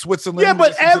niggas in Switzerland. Yeah,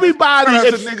 but everybody. Shout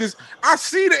out to niggas. I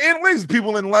see the analytics.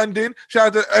 People in London.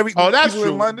 Shout out to people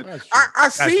true. in London.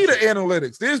 That's see true. the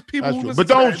analytics. There's people who listen but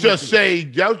don't just say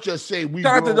we.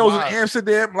 Shout out to those in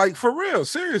Amsterdam. Like, for real,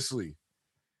 seriously.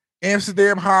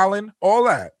 Amsterdam, Holland, all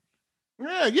that.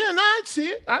 Yeah, no, I see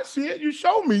it. You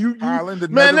showed me. You Holland,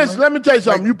 man, let me tell you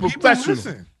something. Like, you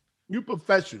professional. You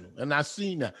professional, and I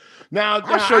seen that. Now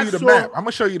I'll show you the map. I'm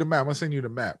gonna show you the map. I'm gonna send you the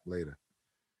map later.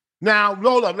 Now,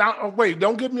 hold up. Now, wait,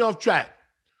 don't get me off track.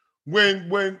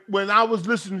 When I was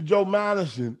listening to Joe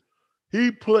Madison,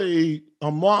 he played a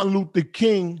Martin Luther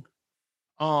King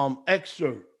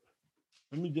excerpt.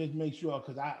 Let me just make sure,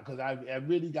 because I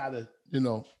really gotta,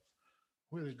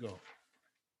 where'd it go?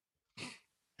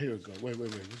 Here it go. Wait.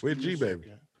 Where's G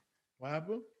Baby? What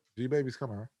happened? G Baby's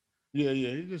coming, right? Yeah.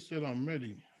 He just said I'm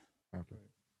ready. Okay.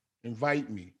 Invite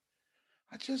me.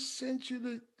 I just sent you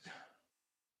this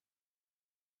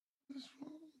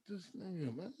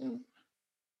nigga, man.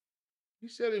 He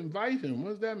said invite him. What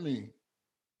does that mean?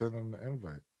 Send him the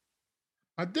invite.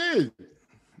 I did.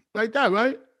 Like that,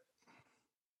 right?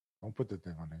 Don't put the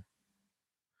thing on there.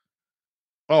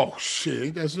 Oh, shit.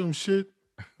 Ain't that some shit?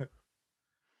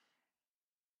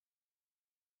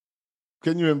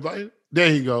 Can you invite him?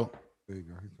 There you go. There you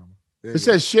go. He's coming. It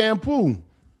says shampoo.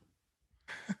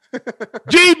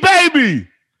 G Baby.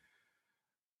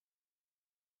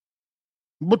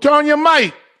 But turn your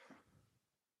mic.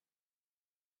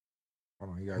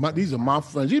 Hold on, These are my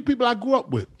friends. These are people I grew up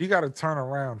with. You got to turn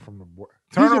around from the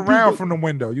These are people- from the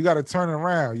window. You got to turn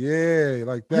around. Yeah,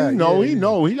 like that. He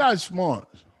know. Yeah. He got smart,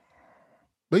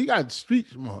 but he got street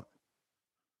smart.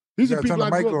 These You are gotta turn people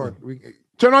the I mic grew on. up with.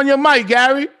 Turn on your mic,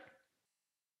 Gary.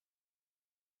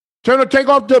 Take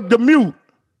off the mute.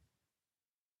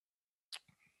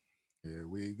 Here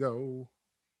we go.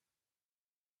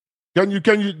 Can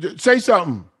you say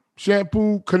something?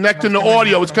 Shampoo connecting the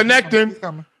audio. It's connecting.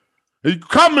 It's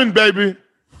coming, baby.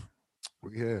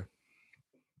 Yeah.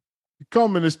 It's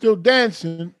coming. It's still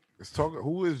dancing. Let's talk.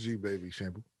 Who is G Baby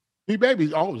Shampoo? G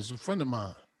Baby. Oh, it's a friend of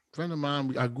mine.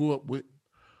 I grew up with.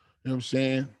 You know what I'm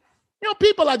saying? You know,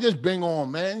 people I just bring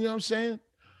on, man. You know what I'm saying?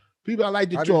 People I like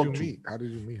to talk to. How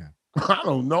did you meet him? I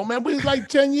don't know, man. We was like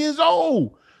 10 years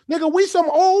old. Nigga, we some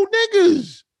old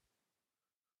niggas.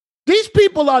 These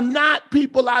people are not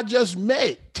people I just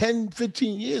met 10,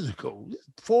 15 years ago,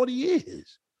 40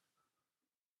 years.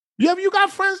 You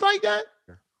got friends like that?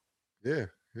 Yeah.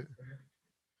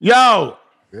 Yo.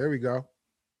 There we go.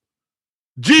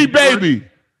 G Baby.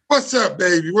 What's up,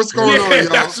 baby? What's going on, y'all?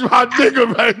 That's my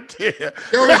nigga right there.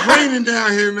 Yo, it's raining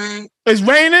down here, man. It's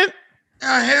raining?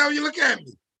 Hell, you look at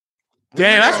me.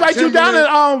 Damn, that's right. You down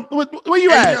at where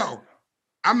you at? Yo,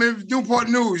 I'm in Newport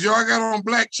News. Y'all got on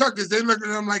black chuckers. They look at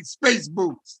them like space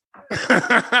boots.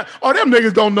 Oh, them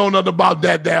niggas don't know nothing about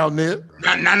that down there.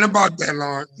 Nothing about that,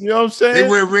 Lord. You know what I'm saying? They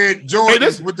wear red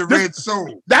Jordans with the red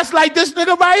sole. That's like this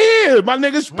nigga right here. My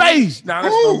nigga Space. Nah,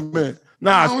 that's no man.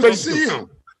 Nah, I don't Space. see him.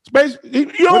 Space. You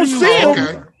don't see him.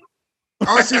 Okay.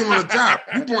 I see him on the top.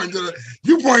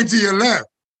 You point to your left.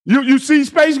 You see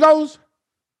Space Ghost?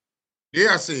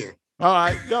 Yeah, I see him. All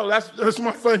right. Yo, that's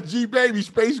my friend G Baby.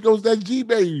 Space Ghost, that's G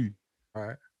Baby. All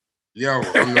right. Yo,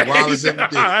 I'm the wildest ever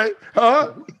did. All right.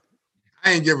 Huh?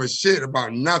 I ain't give a shit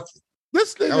about nothing.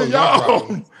 This That nigga, was my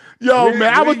problem. yo,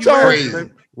 man, I was Crazy.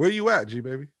 told. Where you at, G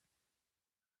Baby?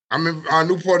 I'm in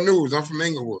Newport News. I'm from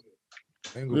Inglewood.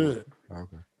 Inglewood.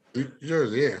 Okay. New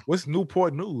Jersey, yeah. What's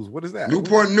Newport News? What is that?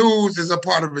 Newport News is a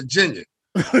part of Virginia.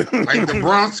 Like the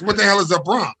Bronx. What the hell is the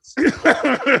Bronx?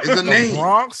 It's a name.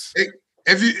 Bronx?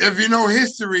 If you know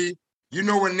history, you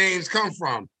know where names come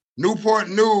from. Newport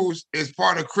News is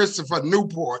part of Christopher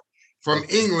Newport from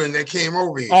England that came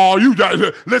over here. Oh, you got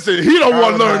listen. He don't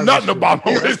want to learn nothing shit. about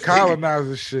no That's history.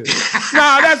 colonizer shit.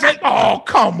 Nah, that's it. Oh,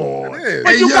 come on. Yeah.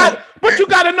 But Hey, you yo.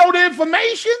 got to know the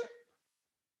information.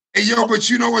 Hey, yo, but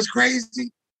you know what's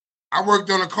crazy? I worked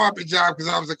on a carpet job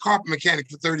because I was a carpet mechanic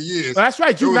for 30 years. Well, that's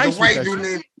right. There You was nice a white with that dude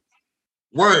shit. named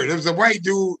Word. There was a white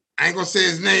dude. I ain't gonna say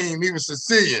his name. He was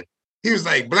Sicilian. He was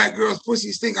like, "Black girls'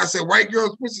 pussy stink." I said, "White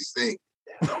girls' pussy stink."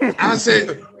 I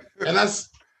said, and I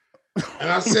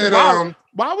said,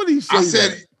 Why would he say I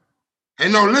said, that?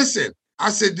 and no, listen. I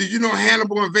said, "Do you know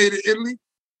Hannibal invaded Italy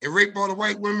and raped all the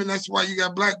white women? That's why you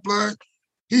got black blood."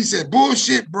 He said,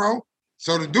 "Bullshit, bro."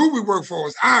 So the dude we work for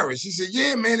was Irish. He said,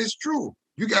 "Yeah, man, it's true.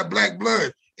 You got black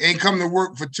blood." Ain't come to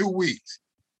work for 2 weeks.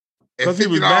 At 'Cause he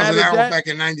was $50 mad an at hour that? back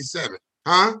in '97.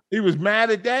 Huh? He was mad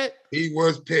at that. He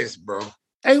was pissed, bro.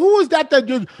 Hey, who is that?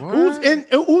 Just What?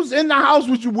 who's in the house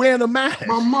with you wearing a mask?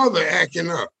 My mother acting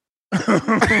up.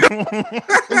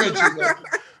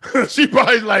 She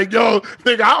probably like, yo,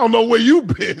 nigga, I don't know where you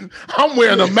been. I'm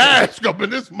wearing a mask up in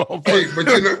this Hey, motherfucker. but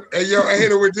you know, hey, yo, I hit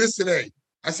her with this today.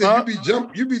 I said, Huh?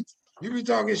 you be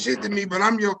talking shit to me, but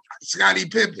I'm your Scottie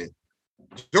Pippen.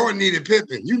 Jordan needed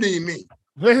Pippen. You need me.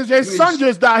 His son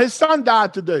just died. His son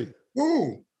died today.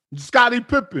 Who? Scottie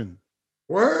Pippen.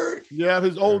 Word? Yeah,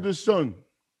 his oldest son.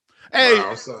 Hey,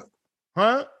 Wow, son.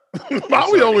 huh? Why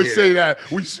sorry we to always hear say that?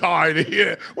 We sorry to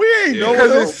hear. We ain't Yeah. know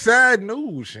Because him. it's sad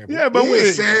news, Shampoo. Yeah, but Yeah, we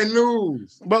ain't. sad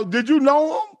news. But did you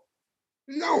know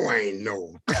him? No, I ain't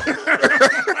know.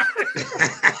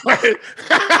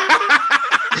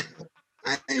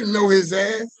 I ain't know his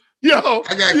ass. Yo,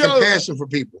 I got yo, compassion for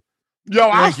people. yo,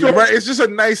 I Thank you. saw, Right? It's just a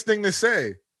nice thing to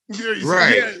say.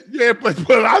 Right. Yeah, but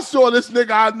I saw this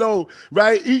nigga I know,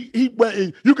 right? He went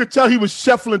and you could tell he was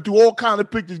shuffling through all kind of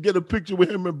pictures, get a picture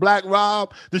with him and Black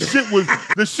Rob. The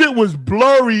shit was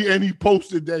blurry and he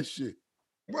posted that shit.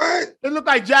 What? It looked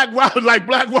like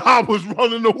Black Rob was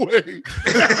running away.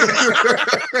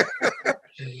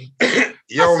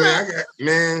 Yo,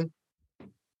 man,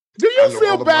 Do I you know feel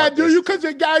all bad? about Do this. you?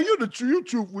 Because guy, you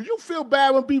truthful. You feel bad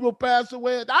when people pass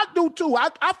away. I do too. I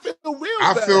feel real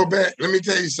I bad. feel bad. Let me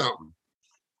tell you something.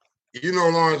 You know,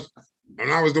 Lawrence, when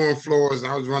I was doing floors,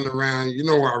 I was running around. You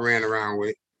know who I ran around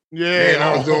with. Yeah, Man,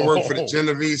 I was doing work for the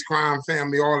Genovese crime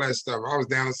family, all that stuff. I was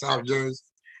down in South Jersey.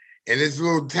 And this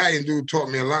little Italian dude taught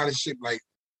me a lot of shit. Like,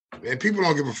 man, people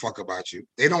don't give a fuck about you.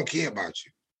 They don't care about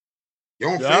you. Your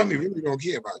own Yeah. family really don't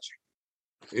care about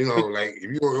you. You know, like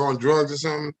if you're on drugs or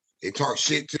something, they talk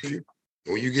shit to you.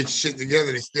 And when you get your shit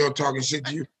together, they still talking shit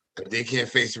to you, but they can't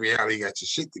face reality. You got your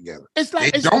shit together. It's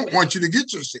like They don't want you to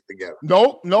get your shit together.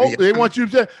 No, Yeah. they want you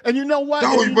to. And you know what?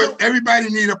 No, You but know- everybody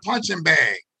need a punching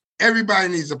bag. Everybody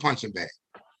needs a punching bag.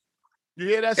 you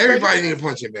hear that? Everybody need a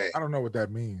punching bag. I don't know what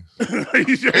that means.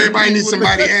 Everybody needs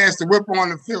somebody ass to whip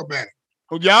on and feel better.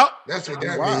 Yeah, That's what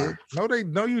that Why? means.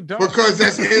 No, you don't. Because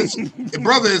that's the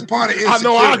brother is part of I insecurity.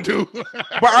 know I do.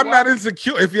 But I'm not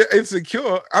insecure. If you're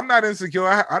insecure, I'm not insecure.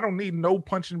 I don't need no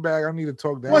punching bag. I need to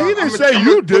talk down. Well, he didn't I'ma- say I'ma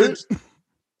you put did. it- I'm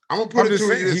gonna I'm put it just to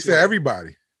saying, you he this said way.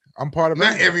 everybody. I'm part of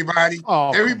Not everybody. everybody.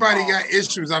 Oh, Everybody come on. got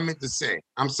issues. I meant to say.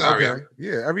 I'm sorry. Okay.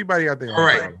 Yeah, everybody got their own All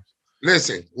right. problems.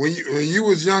 Listen, when you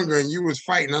was younger and you was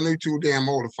fighting, I know you too damn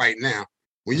old to fight now.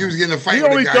 When you was getting a fight He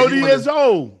with only a guy, 30 you wanna- years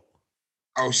old.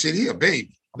 oh shit, he a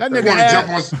baby. That You nigga want to had- jump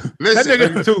on? That Listen,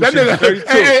 nigga, 32, that nigga, she's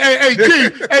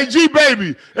 32. hey, G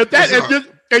baby. If What's up?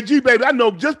 hey, G baby, I know.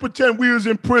 Just pretend we was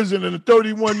in prison and a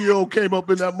 31-year-old came up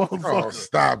in that Oh, motherfucker.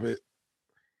 stop it.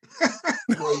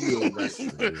 Well, you a mess.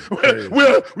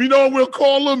 we'll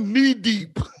call him knee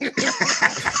deep.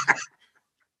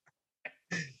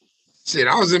 Shit,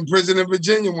 I was in prison in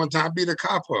Virginia one time. I beat a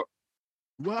cop up.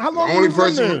 Well, how long only you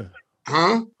was in person- there?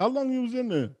 Huh? How long you was in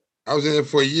there? I was in there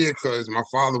for a year because my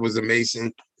father was a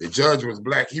Mason. The judge was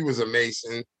black. He was a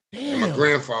Mason. And my Damn,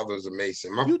 grandfather was a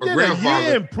Mason. My you did a grandfather,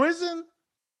 year in prison?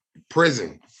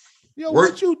 prison. Yo,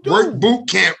 Work, what you do? work boot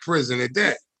camp prison at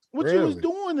that. What you was Really?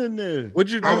 doing in there?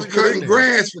 What'd you do? I was to get in cutting there?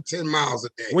 grass for 10 miles a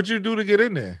day. What'd you do to get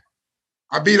in there?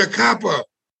 I beat a cop up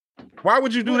Why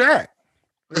would you do that?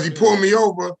 because he pulled me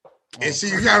over. Oh, And see,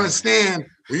 you gotta understand,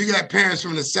 when you got parents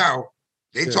from the South,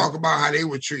 they Yeah. talk about how they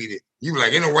were treated. You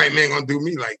like, ain't no white man gonna do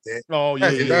me like that. Oh yeah,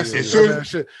 That's yeah, some yeah. As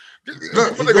shit. Look, What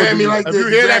you they gonna grab me do? like If this. you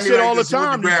hear grab that me shit like all the this, you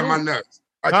time, you grab do. my nuts.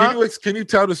 Huh? Can you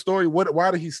tell the story?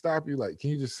 Why did he stop you? Like, can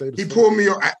you just say the He story? pulled me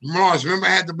over. Mars, remember I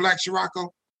had the black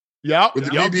Scirocco? Yep. With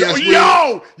the Yep.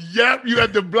 BBS Yep. You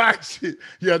had the black shit.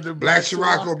 You had the Black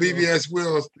Scirocco, BBS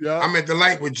wheels. Yeah. I'm at the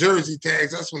light with jersey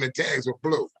tags. That's when the tags were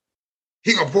blue.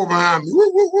 He gonna pull behind me.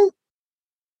 Woo, woo, woo.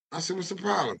 I said, what's the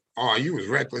problem? Oh, you was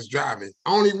reckless driving.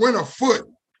 I only went a foot.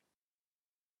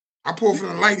 I pulled from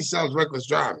the light. He said I was reckless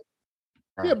driving.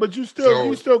 Yeah, but you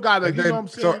still gotta. And You know what I'm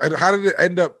then, saying? and how did it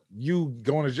end up you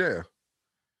going to jail?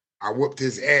 I whooped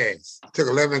his ass. Took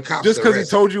 11 cops. Just to because he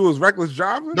arrest him. told you it was reckless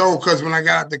driving? No, because when I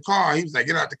got out the car, he was like,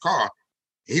 get out the car.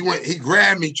 He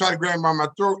grabbed me, tried to grab me by my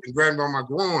throat and grabbed me by my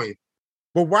groin.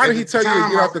 But why At did he the tell you to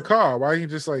time, get I- out the car? Why he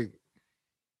just like,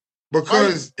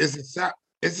 Because it's the South.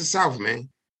 It's the South, man.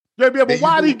 Yeah, but Then you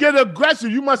why did he do- get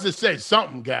aggressive? You must have said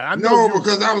something, guy. I know No, you.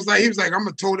 because I was like, he was like, I'm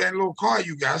gonna tow that little car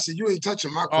you got. I said, you ain't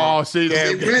touching my car. Oh, see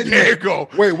They there, ready. there you go.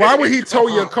 wait, why would he tow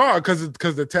your Uh-uh. car? Because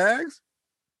the tags?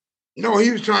 No,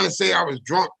 he was trying to say I was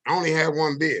drunk. I only had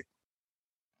one beer.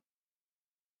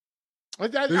 I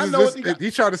This know is what this-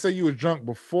 he tried to say you was drunk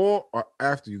before or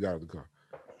after you got out of the car.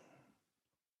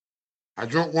 I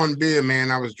drank one beer,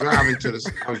 man. I was driving to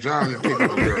pick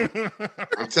up a girl.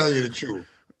 I'm telling you the truth.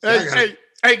 So I gotta-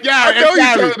 Hey, Gary. I know Hey, you're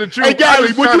Gary. telling the truth. Hey, Gary, I'm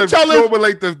would trying you to tell him?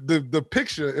 formulate the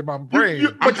picture in my brain.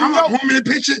 But you know, want me to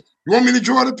picture? You want me to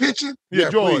draw the picture? yeah,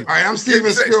 George. please. All right, I'm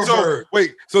Steven Spielberg. So,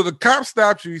 wait, so the cop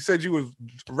stopped you. He said you was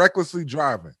recklessly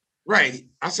driving. Right.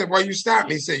 I said, why you stopped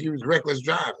me? He said you was reckless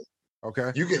driving.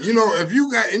 Okay. You can, if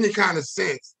you got any kind of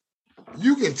sense,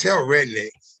 you can tell rednecks.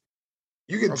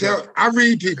 You can Okay. tell. I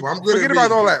read people. I'm good Forget at about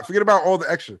reading all people. that. Forget about all the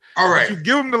extra. All Did right. you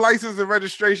give him the license and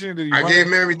registration? Did he I run gave it?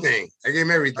 him everything. I gave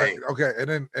him everything. Okay, and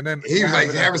then He was what like,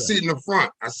 happened have a after seat in the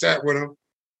front. I sat with him.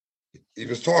 He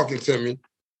was talking to me.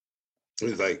 He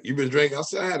was like, you been drinking? I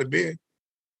said, I had a beer.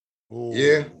 that?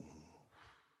 Yeah.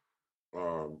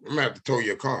 I'm gonna have to tow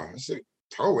your car. I said,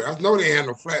 tow it. I know they had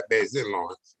no flatbeds in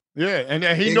Lawrence. Yeah, and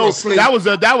then he Ain't knows gonna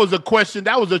that was a question.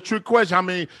 That was a trick question. How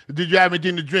many did you have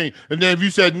anything to drink? And then if you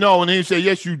said no, and then you said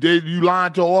yes, you did. You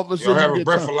lied to the officer. You'll have you a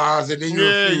get time. breathalyzer, then you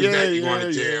refuse that, you're going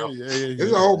to jail. Yeah.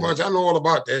 There's a whole bunch. I know all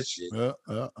about that shit.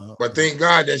 But thank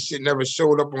God that shit never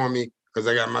showed up on me because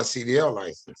I got my CDL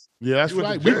license. Yeah, that's You went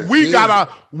right. to jail. We Yeah. got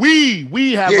our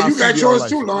we have. Yeah, our you got CDL yours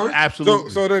license. too, Lawrence. Absolutely.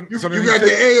 So then You, so then you got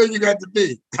the A or you got the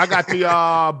B. I got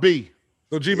the B.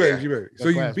 So G Yeah. baby. So That's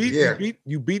you classic. beat Yeah.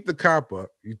 you beat the cop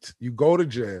up. You go to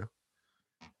jail.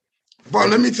 But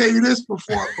let me tell you this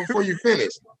before you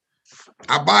finish.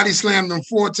 I body slammed them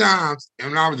 4 times, and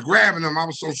when I was grabbing them, I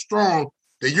was so strong,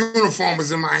 the uniform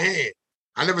was in my hand.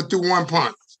 I never threw one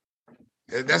punch.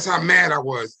 That's how mad I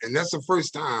was. And that's the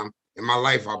first time in my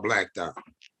life I blacked out.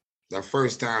 The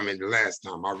first time and the last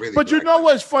time I really But you blacked know out.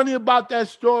 what's funny about that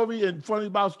story and funny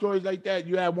about stories like that?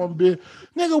 You had one beer.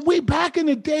 Nigga, we back in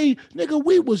the day, nigga,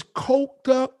 we was coked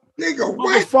up. Nigga,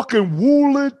 what? Motherfucking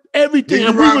Woolard, everything. Did you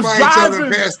And we ride was by each other and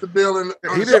driving. pass the bill? And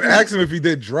He didn't ask him if he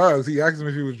did drugs. He asked him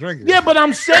if he was drinking. Yeah, but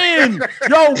I'm saying,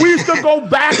 yo, we used to go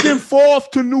back and forth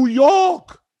to New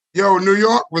York. Yo, New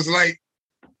York was like,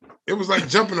 it was like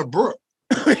jumping a brook.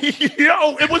 Yo,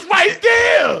 it was right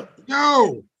there.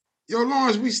 Yo,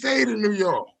 Lawrence, we stayed in New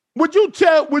York. Would you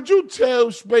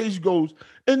tell Space Ghost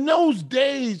in those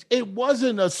days it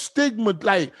wasn't a stigma,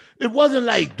 like it wasn't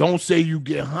like don't say you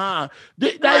get high.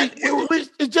 Like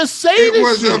it just say It this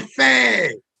was shit. a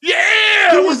fad.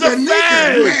 Yeah, You it was a a nigga.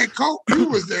 fad. You had coke. You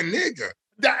was the nigga.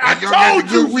 I Y'all got told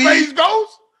the you, good weed? Space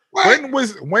Ghost. What?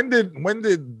 When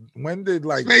did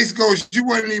like Space Ghost, you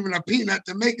wasn't even a peanut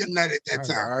to make a nut at that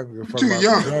time. I don't give a fuck Too about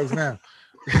young. drugs now.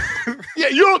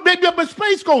 Yeah, but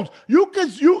Space Ghost,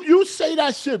 you say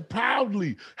that shit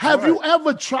proudly. Have you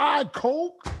ever tried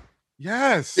coke?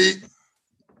 Yes. See,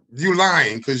 you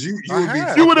lying because you I would be.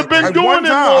 have. You would have been At doing one it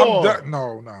time,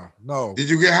 more. No. Did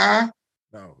you get high?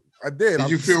 No, I did. Did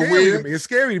you It's feel scary weird? to me. It's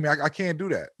scary to me. I can't do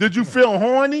that. Did you feel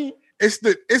horny?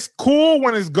 It's cool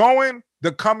when it's going.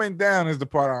 The coming down is the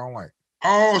part I don't like.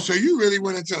 Oh, so you really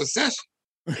went into a session?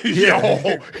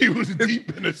 Yo, he was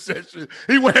deep in the session.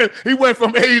 He went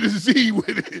from A to Z with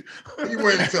it. You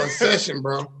went into a session,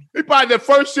 bro. He probably the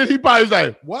first shit he probably was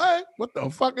like, "What? What the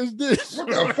fuck is this? What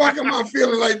the fuck am I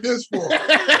feeling like this for?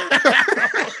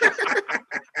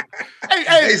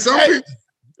 Hey, some people.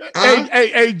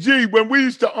 Hey, G, when we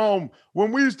used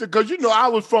to, cause you know I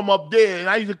was from up there and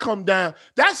I used to come down.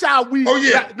 That's how we. Oh,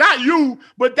 yeah. Not you,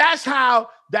 but that's how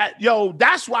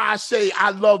that's why I say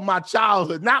I love my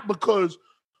childhood, not because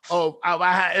of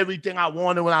I had everything I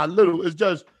wanted when I was little. It's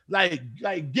just like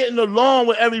getting along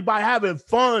with everybody, having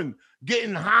fun,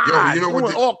 getting high, you know what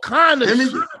doing all kind of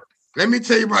shit. Let me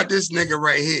tell you about this nigga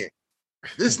right here.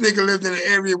 This nigga lived in an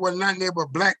area where not there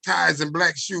but black ties and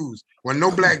black shoes, where no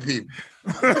black people.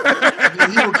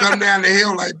 And he would come down the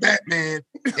hill like Batman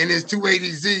in his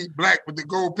 280Z, black with the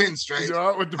gold pinstripes.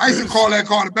 Yeah, with the I used to pins. call that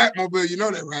car the Batmobile. You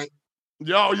know that, right?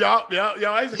 Yo.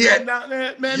 I used to Yeah. come down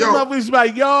there, man. Yo. The motherfuckers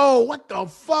like, yo, what the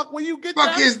fuck? Where you get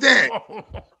Fuck that? is that? from?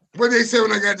 What they say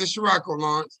when I got the Scirocco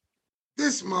launch?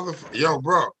 This motherfucker, yo,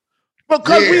 bro,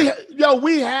 Because Yeah.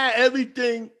 we had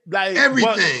everything, like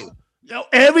everything.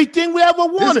 everything we ever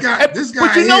wanted. this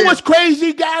But guy you know here- what's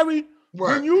crazy, Gary?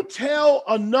 What? When you tell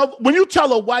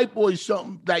a white boy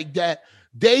something like that,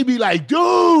 they be like,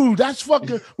 dude, that's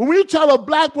fucking. When you tell a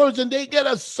black person, they get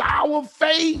a sour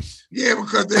face. Yeah,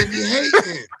 because they be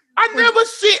hating. I never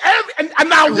see and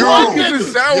not Yo. one It's a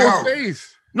nigga. sour Yo.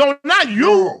 face. No, not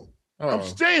you. Yo, I'm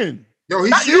saying. yo,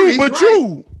 he's Not serious, you, but right.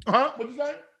 you. Huh? What you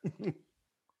say?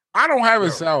 I don't have a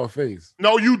Yo. sour face.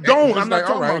 No, you don't. it's I'm not like,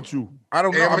 talking all right. about you. I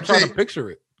don't Hey, know. I'ma I'm trying tell to you. picture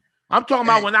it. I'm talking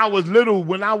about Hey. when I was little,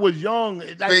 when I was young. Like,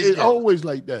 Space it's Ghost. always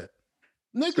like that.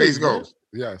 Niggas, Face man. goes.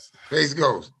 Yes. Face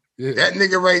goes. Yeah. That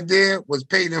nigga right there was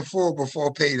paid in full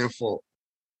before paid in full.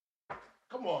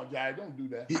 Come on, Jay, don't do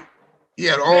that. He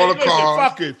had all the Listen,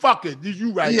 cars. Fuck it. Did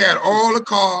you right? He had all the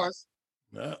cars.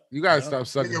 Yeah. You gotta Yeah. stop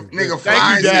sucking. Nigga, his dick. nigga Thank you,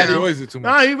 flies Daddy. in. Enjoys it too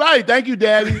much. Nah, he right. Thank you,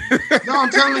 Daddy. No, I'm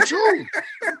telling the truth.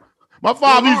 My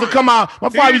father used to come out. My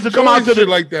father used to come out to shit the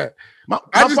like that. My,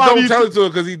 I my just father don't used tell to- it to her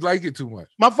because he'd like it too much.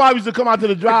 My father used to come out to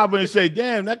the driveway and say,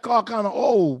 "Damn, that car kind of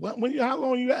old. How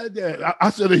long you had that?" I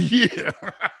said a year.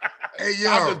 Hey,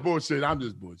 I'm yo. just bullshit. I'm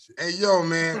just bullshit. Hey, yo,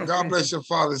 man. God bless your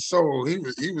father's soul. He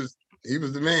was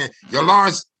the man. Yo,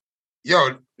 Lawrence, yo,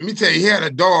 let me tell you, he had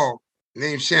a dog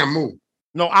named Shamu.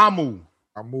 No, Amu.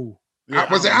 I move.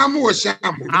 Was it Amu or Shamu?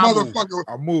 The Amu. motherfucker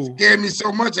I move. scared me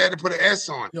so much I had to put an S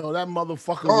on it. Yo, that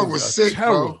motherfucker Oh, it was was a sick,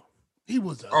 terror. bro. He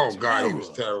was a Oh, God, terror. it was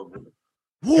terrible.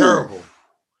 Woo. Terrible.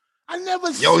 I never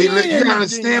Yo, seen you anything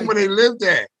understand like where they lived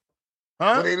at?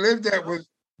 Huh? Where they lived at was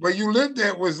where you lived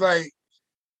at was like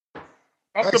Up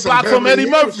like the some block from Beverly Eddie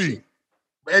Hills Murphy. shit.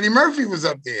 Eddie Murphy was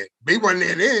up there. He wasn't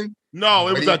there then. No,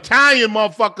 it But was he- an Italian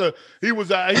motherfucker. He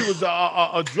was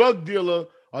a drug dealer,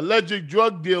 alleged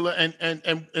drug dealer, and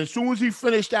as soon as he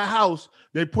finished that house,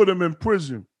 they put him in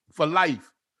prison for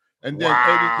life. And then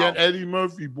Wow. Eddie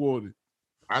Murphy bought it.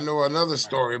 I know another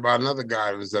story about another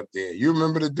guy who was up there. You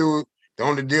remember the dude that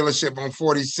owned the dealership on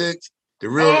 46? The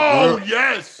real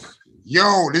Yes.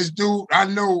 yo, this dude I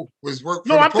know was working.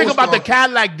 No, I'm thinking about the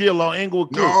Cadillac dealer on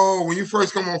Englewood Cliff. No, when you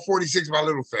first come on 46 by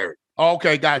Little Ferry. Oh,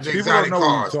 okay, got you. The People don't exotic know what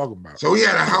cars. you're talking about. So he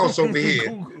had a house over here.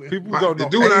 Google it. People My- don't the know.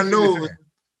 dude I anything know you're was- saying.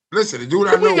 Listen, the dude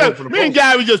I know worked for the Me and post.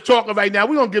 Gary just talking right now.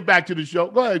 We're gonna get back to the show.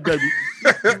 Go ahead, baby.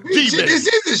 G, Shit, baby. this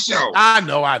is the show. I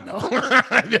know.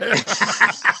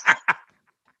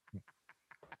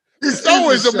 This It's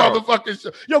always is a the show. motherfucking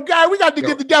show. Yo, Gary, we got to Yo.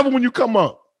 get together when you come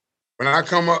up. When I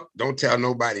come up, don't tell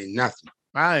nobody nothing.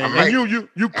 I ain't. might- And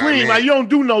you clean, man. like you don't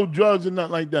do no drugs or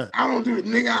nothing like that. I don't do it,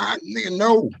 nigga. Nigga,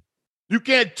 no. You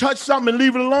can't touch something and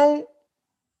leave it alone.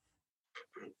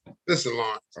 Listen,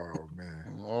 Lawrence. Oh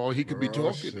man. Oh, he could be Oh,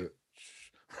 talking. shit.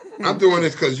 I'm doing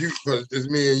this because it's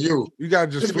me and you. You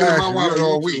gotta just It's been in flash my me wallet on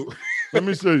all YouTube. week. Let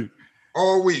me see.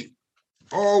 All week.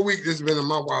 All week, this has been in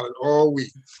my wallet all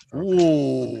week.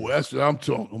 Ooh, that's what I'm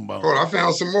talking about. Hold on, I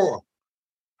found some more.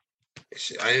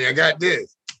 Shit, I got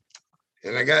this.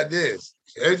 And I got this.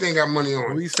 Everything got money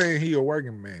on it. We saying he a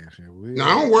working man. Shit. No,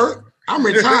 I don't work. I'm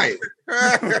retired.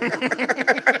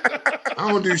 I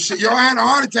don't do shit. Yo, I had a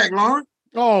heart attack, Lauren.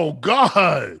 Oh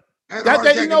God. I had a That, heart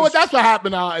you attack know in what? the- That's what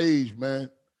happened our age, man.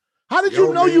 How did Yo,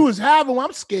 you know man. you was having one?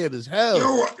 I'm scared as hell.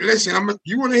 Yo, listen,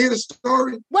 you want to hear the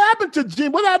story? What happened to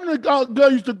Jim? What happened to the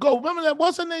girl used to go? Remember that?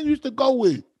 What's her name used to go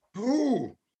with?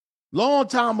 Who? Long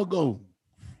time ago.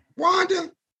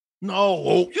 Wanda?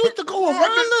 No, you used to go with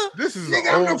Wanda? This is Nigga,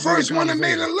 an I'm the old first man one that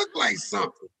made conversation. her look like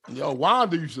something. Yo,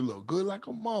 Wanda used to look good like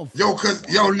a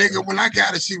motherfucker. Yo, nigga, when I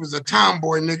got her, she was a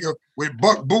tomboy nigga with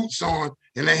buck boots on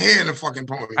and her hair in the fucking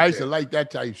pony. I used to like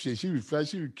that type of shit. She was fresh.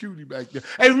 She was cutie back there.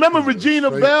 Hey, remember This is a Regina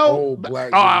straight Bell? old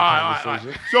black All dude right.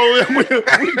 conversation. So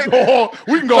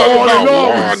we can go Talk on and about on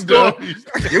with Wanda. stories.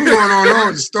 You going on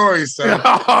with the story, son.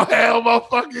 Oh, hell,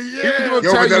 motherfucker, He was yeah. gonna Yo,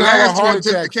 tell but the you how a last heart one took the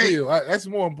attack cake. feel. That's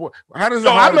more important. How does So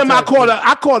a I heart remember attack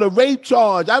I caught a rape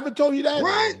charge. I ever told you that?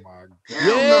 What? feel? Oh, my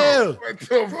Hell Yeah. no. What the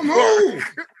From who?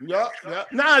 Yeah.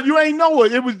 Nah, you ain't know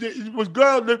it. It was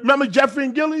girl. Remember Jeffrey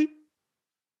and Gilly?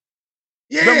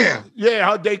 Yeah. Remember?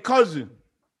 Yeah, they cousin.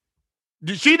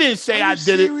 She didn't say Are I you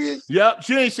did it. serious? Yep,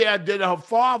 she didn't say I did it. Her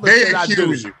father They said I did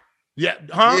accused it. you. Yeah,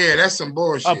 huh? Yeah, that's some Her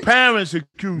bullshit. parents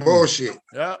accused me. Bullshit.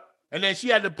 Yep. And then she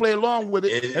had to play along with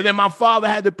it. Yeah. And then my father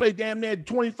had to pay damn near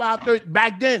 25, 30,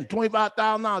 back then,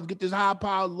 $25,000 to get this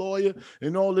high-powered lawyer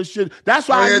and all this shit. That's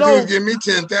All why you I had to do know. is give me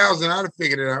 10,000. I'd have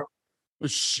figured it out.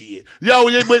 Shit. Yo,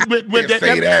 with Can't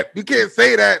say that. You can't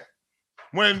say that.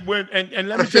 and let I'd me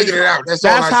have tell figured you, it out. That's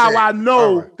all that's I how said. I know.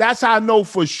 All right. That's how I know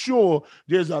for sure.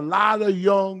 There's a lot of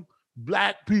young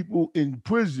black people in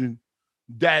prison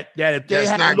that if they That's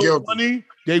had not a little guilty.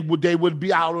 money, they would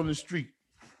be out on the street.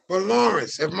 But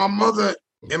Lawrence, if my mother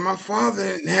and my father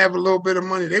didn't have a little bit of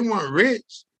money, they weren't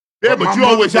rich. Yeah, But but my you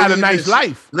always mother had a believed nice this.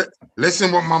 life.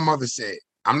 Listen what my mother said.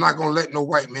 I'm not gonna let no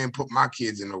white man put my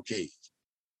kids in no cage.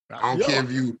 I don't Yo, care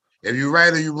if you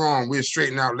right or you wrong. We'll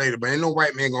straighten out later. But ain't no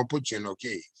white man gonna put you in no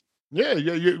cage. Yeah,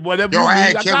 whatever. Yo, you I need,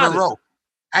 had got Kevin it. Rowe.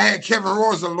 I had Kevin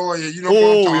Rowe as a lawyer. You know what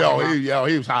Oh, I'm talking about.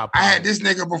 he was high powered. I had this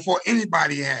nigga before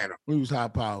anybody had him. He was high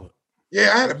powered.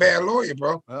 Yeah, I had a bad lawyer,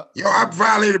 bro. Yo, I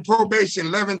violated probation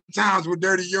 11 times with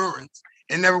dirty urines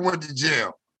and never went to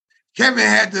jail. Kevin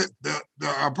had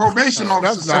the probation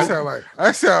officer.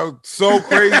 That sounds so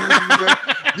crazy.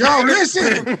 Yo,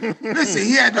 listen.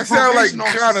 He had the That sound like probation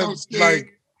officer kind so of scared.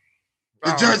 like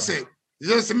The judge said,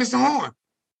 Mr. Horn,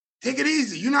 take it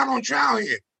easy. You're not on trial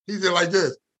here. He did like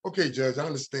this. Okay, Judge, I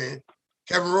understand.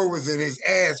 Kevin Rowe was in his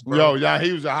ass, bro. Yo, yeah,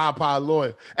 he was a high powered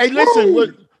lawyer. Hey, listen,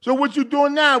 Woo! so what you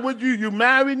doing now? You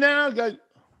married now?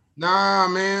 Nah,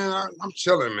 man, I'm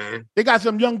chilling, man. They got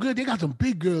some young good. They got some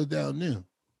big girls down there.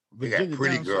 They got Virginia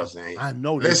pretty down girls, south. ain't I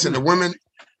know. they Listen, do.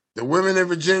 the women in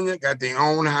Virginia got their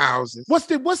own houses. What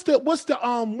you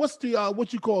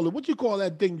call it? What you call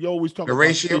that thing you always talk The about?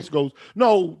 ratio? Space goes.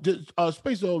 No,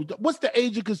 space goes. What's the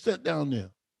age of consent down there?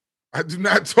 I do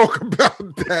not talk about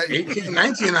that. 18,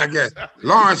 19, I guess.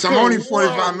 Lawrence, I'm only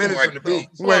 45 minutes from the beach.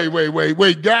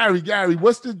 Wait, Gary,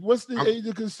 what's the age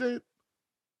of consent?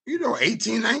 You know,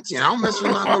 18, 19. I don't mess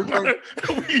with my little.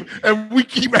 And we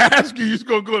keep asking you,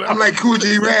 gonna go. I'm like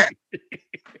Coogee Rat.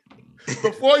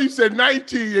 Before you said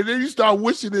 19, and then you start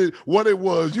wishing it what it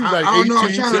was. You was like I don't 18. know.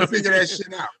 I'm trying to figure that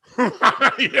shit out.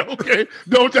 Yeah, okay.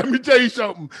 Don't let me tell you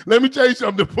something.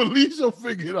 The police will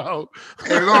figure it out.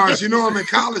 Hey, Lawrence, you know I'm in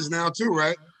college now too,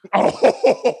 right?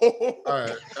 Oh, All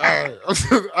right.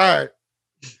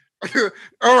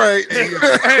 All right.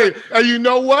 hey, and you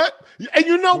know what? And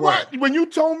you know what? When you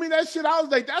told me that shit, I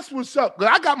was like, "That's what's up." 'Cause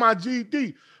I got my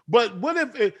GED. But what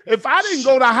if I didn't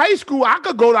go to high school? I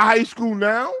could go to high school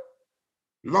now.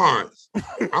 Lawrence,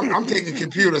 I'm taking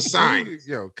computer science.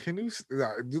 Yo, can you?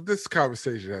 This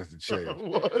conversation has to change.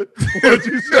 What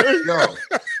you say?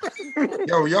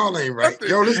 Yo, y'all ain't right.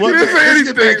 Yo, let's What-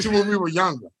 get back to when we were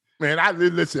younger. Man, I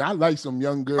like some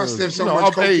young I girls. said so you know,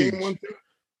 much of age. cocaine one day.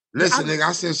 Listen, nigga,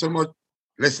 I said so much.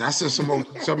 Listen, I said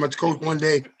so much coke one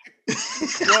day.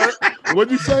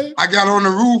 What'd you say? I got on the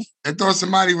roof and thought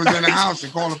somebody was in the house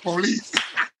and called the police.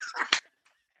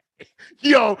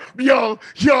 Yo, Gary,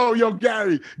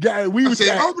 we I was said,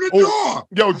 at, open the door.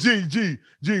 Yo, G,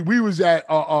 we was at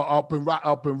up in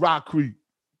Rock Creek,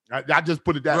 I just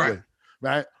put it that Right. way,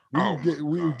 right? We Oh,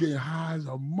 were getting high as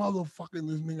a motherfucker in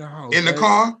this nigga house. In the right?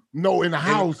 car? No, in the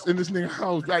house, in this nigga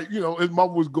house. Like, you know, his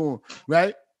mother was going,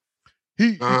 right?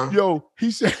 He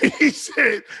said,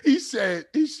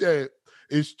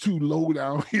 it's too low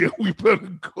down here. We better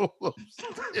go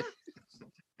upstairs.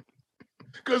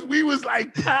 Cause we was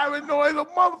like paranoid, a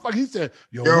motherfucker. He said,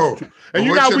 "Yo," and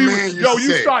you know how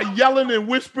you start yelling and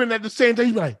whispering at the same time.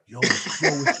 You be like, "Yo, it's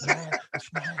mad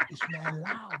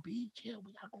loud, B. Chill,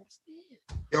 we gotta go upstairs."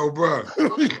 Yo, bro.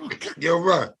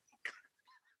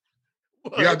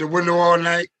 You out the window all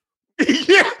night?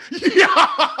 yeah.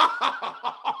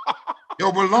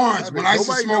 Yo, but Lawrence, when I used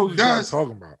to smoke dust,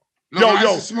 talking about. I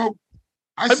used to smoke.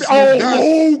 I used to smoke dust.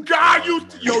 Oh God, you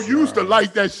used to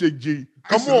like that shit, G.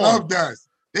 I used to love dust.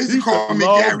 They used to call me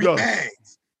Gary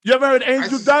Bags. You ever heard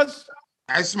Angel Dust?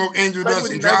 I smoke Angel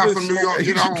Dust and drive from New York,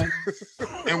 get home,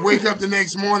 and wake up the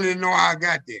next morning and know how I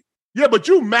got there. Yeah, but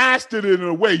you mastered it in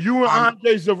a way. You and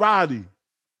Andre Zarate.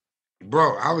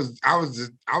 Bro, I was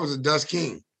a dust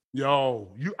king.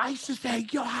 Yo, I used to say,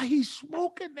 yo, how he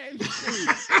smoking that shit?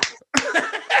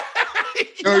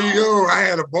 yo, I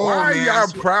had a ball. Why are man. y'all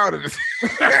proud of this?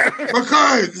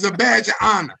 Because it's a badge of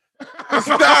honor. It's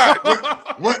not.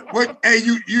 What? Hey,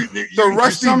 you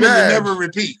rusty badge. Never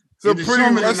repeat. It's a pretty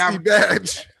rusty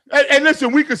badge. And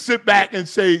listen, we could sit back and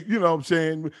say, you know what I'm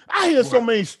saying? I hear so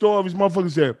many stories,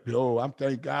 motherfuckers say, yo,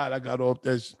 thank God I got off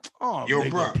that. Oh, yo, nigga,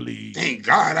 bro, please. Thank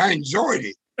God I enjoyed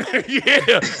it.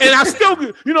 Yeah, and I still,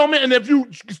 you know, man. And if you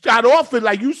start off it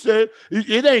like you said,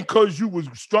 it ain't because you was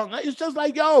strong. It's just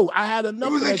like, yo, I had enough.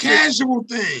 It was a casual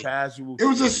thing. It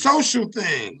was a social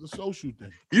thing. It was a social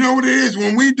thing. You know what it is?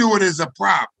 When we do it, it's a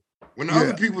problem. When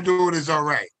other people do it, it's all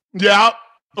right. Yeah.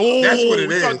 Oh, that's what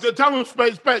it is. Tell them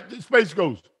Space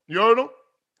Ghost. You heard them?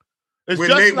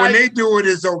 When they do it,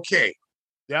 it's okay.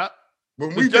 Yeah.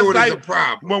 When we do it, it's a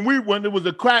problem. When there was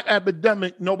a crack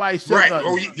epidemic, nobody said nothing.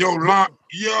 Oh,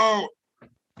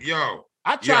 yo.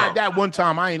 I tried that one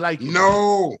time. I ain't like it.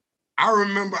 No. I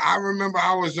remember I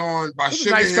was on by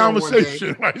Sugar nice Hill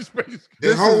conversation. One day.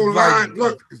 The whole line,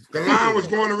 look, the line was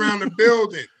going around the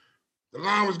building. The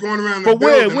line was going around the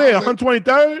building. But where?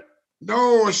 123rd?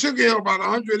 No, Sugar Hill about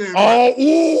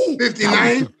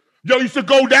 159. Yo, you used to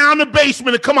go down the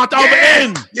basement and come out the other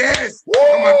end. Yes.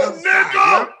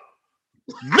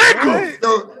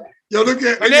 Nigga. Yo, look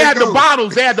at. And they had the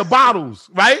bottles. They had the bottles,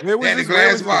 right? They had the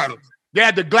glass bottles. They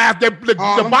had the glass.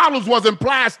 The bottles wasn't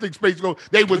plastic. Space Ghost.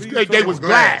 They was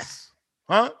glass.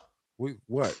 Huh?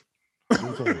 What?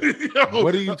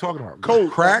 What are you talking about?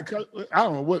 Coke. Crack? I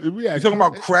don't know what we had. You talking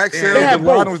about crack sales? The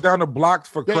line was down the blocks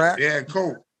for crack. Yeah,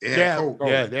 Coke. Coke.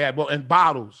 Yeah, they had and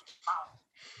bottles.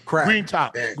 Crack. Green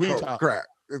tops. Yeah, green Coke. tops. Crack.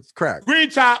 It's crack. Green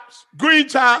tops. Green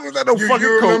tops. Is that no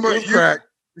fucking Coke? It's crack.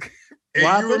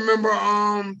 And you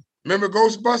remember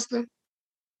Ghostbuster?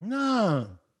 Nah.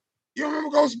 You don't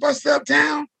remember Ghostbuster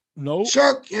Uptown? No.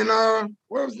 Chuck and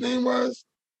what his name was?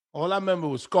 All I remember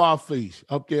was Scarface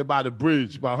up there by the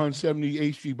bridge, by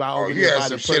 178th Street.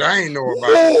 Some shit I ain't know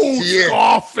about.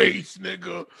 Scarface,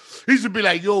 nigga. He used to be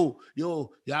like, yo,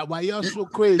 why y'all so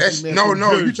crazy, man?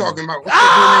 No, you talking about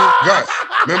Gus.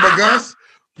 Remember Gus?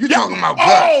 You talking about Gus.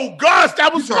 Oh, Gus,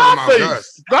 that was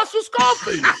Scarface. Gus was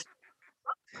Scarface.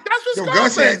 That's what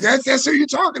Gus. That's who you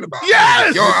talking about.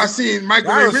 Yes. Yo, I seen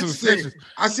Michael Ray Richardson.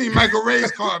 I seen Michael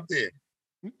Ray's car up there.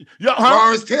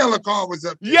 Lawrence Taylor car was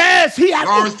up there. Yes, he had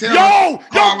Lawrence Taylor. Yo,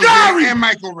 Gary and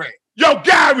Michael Ray. Yo,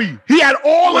 Gary, he had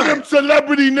all of them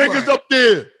celebrity niggas up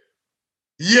there.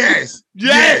 Yes.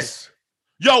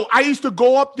 Yo, I used to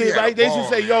go up there, right? They used to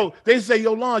say,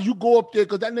 yo, Lon, you go up there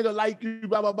because that nigga like you,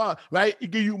 blah, blah, blah, right? He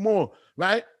give you more,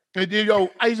 right? And then,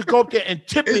 I used to go up there and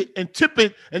tip it, and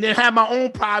then have my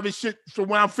own private shit. So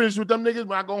when I'm finished with them niggas,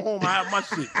 when I go home, I have my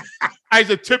shit. I used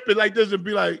to tip it like this and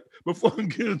be like, before I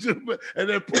get into it, and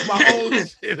then put my own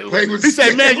shit. He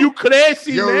said, man, you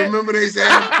crazy, man. Yo, remember they used to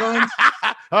have guns?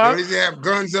 They used to have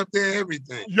guns up there,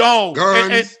 everything. Yo,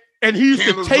 guns. And he used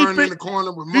to tape it in the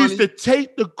corner with money. He used to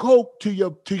tape the coke to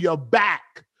your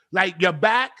back, like your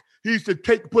back. He used to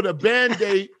put a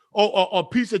Band-Aid or a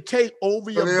piece of tape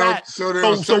over your back.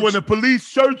 So when the police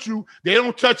search you, they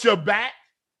don't touch your back.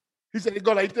 He said they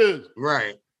go like this.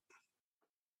 Right.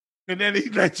 And then he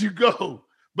let you go.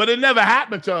 But it never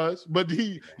happened to us. But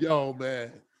man.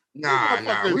 Nah.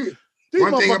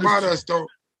 One thing about us, though.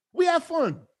 We have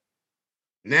fun.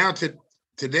 Now,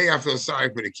 today, I feel sorry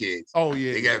for the kids. Oh,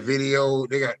 yeah. They got video.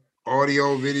 They got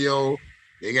audio, video.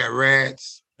 They got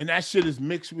rats. And that shit is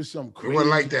mixed with some crazy It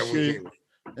wasn't like that shit. when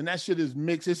And that shit is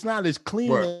mixed. It's not as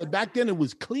clean. Back then, it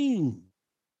was clean.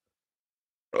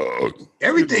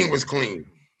 Everything was clean.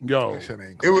 Yo.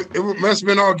 It must have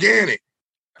been organic.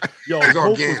 Yo, It's Coke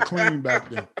was organic. clean back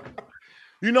then.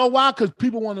 You know why? Because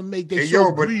people want to make they Hey, so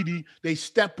yo, but- greedy, they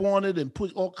step on it and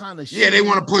put all kind of shit. Yeah, they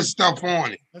want to put stuff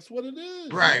on it. That's what it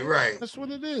is. Right, man. right. That's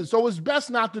what it is. So it's best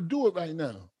not to do it right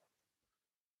now.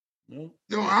 You know?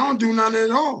 No, I don't do nothing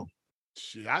at all.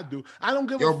 Shit, I do. I don't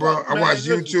give Yo, a bro, fuck. I man. watch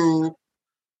Listen. YouTube.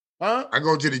 Huh? I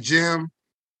go to the gym.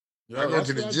 Yo, I go that's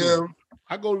to the what I do. gym.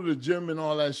 I go to the gym and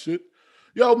all that shit.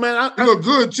 Yo, man, You look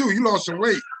good too. You lost some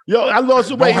weight. I lost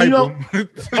some Don't weight. You hype know, him.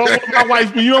 my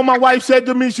wife. You know, my wife said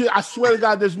to me, I swear to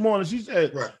God, this morning, she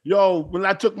said, Right. "Yo, when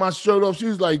I took my shirt off, she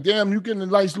was like, damn, you getting a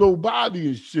nice little body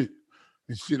and shit."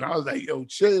 And shit, I was like, "Yo,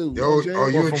 chill." Yo, you know are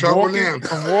what you I'm in From trouble walking? now?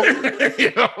 From walking?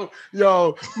 saying?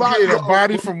 yo, my You getting a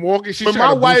body from walking? She's when trying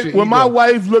my to boost wife, your when my ego.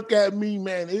 wife look at me,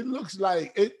 man, it looks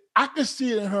like it. I can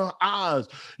see it in her eyes.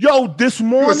 Yo, this You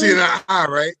morning, can see in the eye,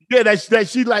 right? yeah, that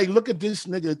she like, look at this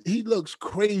nigga. He looks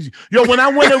crazy. Yo, when I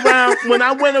went around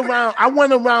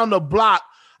the block.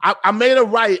 I made a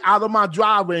right out of my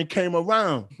driveway and came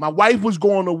around. My wife was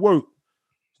going to work.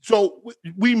 So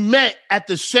we met at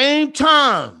the same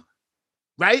time,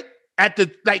 right? At the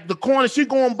corner. She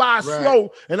going by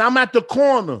slow, and I'm at the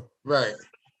corner. Right.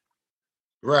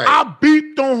 Right. I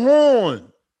beeped the horn.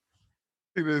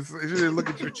 She didn't look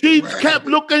at you. She Right. kept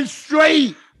looking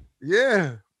straight.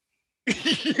 Yeah. Yo.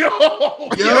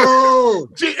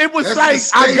 It was That's like, the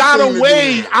safe I got thing to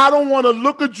away. do. I don't want to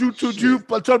look at you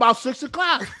till about 6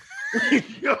 o'clock.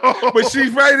 Yo. But she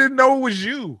probably didn't know it was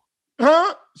you.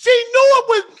 Huh? She knew it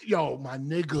was, yo, my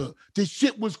nigga. This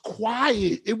shit was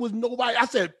quiet. It was nobody. I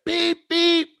said, beep,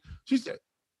 beep. She said,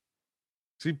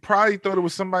 She probably thought it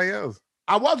was somebody else.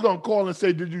 I was going to call and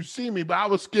say, did you see me? But I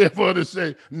was scared for her to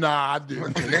say, nah, I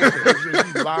didn't.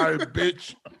 You lying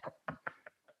bitch.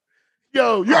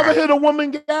 Yo, you ever hit a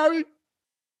woman, Gary?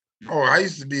 Oh, I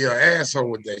used to be an asshole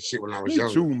with that shit when I was Me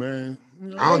younger. too, man. You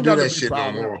know, I don't ain't do gotta that be shit no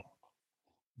proud of more.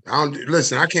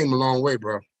 Listen, I came a long way,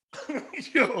 bro.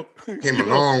 it. Yo, Came a yo.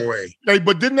 long way. Hey,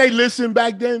 but didn't they listen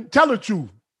back then? Tell the truth.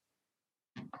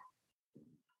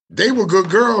 They were good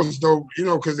girls though, you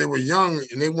know, because they were young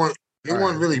and they weren't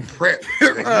really prepped.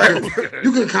 Like,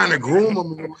 you can kind of groom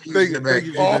them. Thank you, thank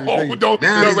you. Oh, Thank you. don't,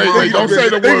 Now no, these wait, don't say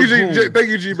the Thank word you, G. groom. Thank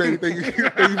you, G, baby. Thank you.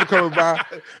 Thank you for coming by.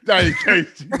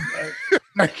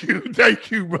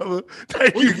 Thank you, brother.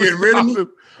 Thank What, you. you getting rid of me?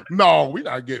 stopping. No, we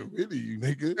not getting rid of you,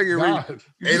 nigga. Get rid of God.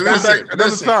 Hey, Just come listen, back another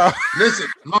listen. time. Listen,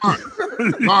 Lawrence,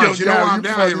 Yo, Lawrence, you know Gary, why I'm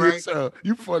down funny here, right? as hell.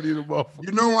 You funny the motherfucker.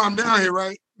 You know why I'm down here,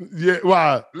 right? Yeah,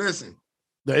 why? Listen,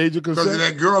 The age of because of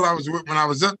consent? that girl I was with when I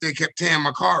was up there kept tearing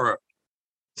my car up.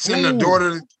 Sending Ooh. her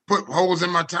daughter to put holes in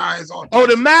my tires. All Oh, the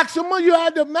types of- Maxima? You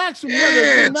had the Maxima.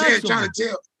 yeah, the Maxima. trying to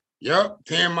tell. Yup,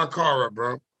 tearing my car up,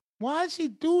 bro. Why'd she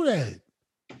do that?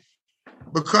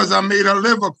 Because I made her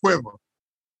liver quiver.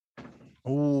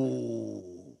 Oh,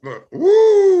 Look,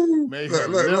 woo! made Look, her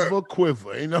look, liver look.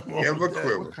 quiver. Ain't no more. Liver with that.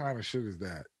 quiver. What kind of shit is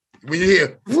that? When you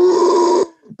hear, woo!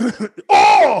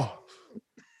 Oh!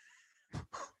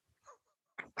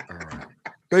 All right.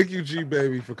 Thank you, G,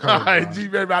 baby, for All coming. right, by. G,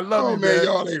 baby, I love Oh you, man, man.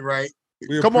 y'all ain't right.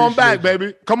 We Come on back, appreciate you.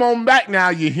 baby. Come on back now.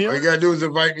 You All hear? you gotta do is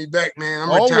invite me back, man. I'm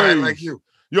Always. retired like you.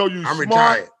 Yo, you I'm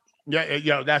smart. retired.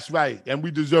 Yeah, that's right. And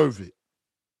we deserve it.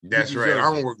 That's right. deserve I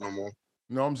it. don't work no more.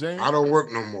 You know what I'm saying? I don't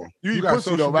work no more. You eat got pussy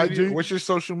social though, right, media? G? What's your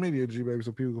social media, G, baby,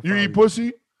 so people can You follow eat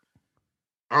pussy?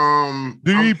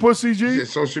 Do you I'm- eat pussy, is G? it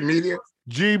social media?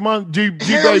 G Hell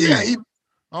baby. yeah,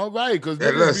 All right, because Hey,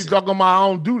 niggas be listen. talking about I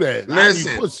don't do that. I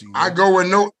Listen, eat pussy. I man.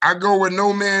 go where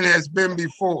no man has been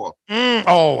before.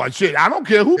 Oh shit! I don't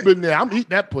care who been there. I'm eating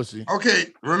that pussy. Okay,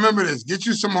 remember this. Get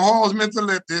you some Hall's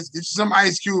Mentholyptus. Get you some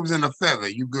ice cubes and a feather.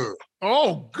 You good?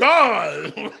 Oh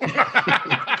God!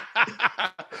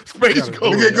 Space You Ghost.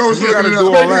 Look at Ghost You looking gotta it do up.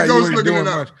 all Look that. at You Ghost ain't looking doing it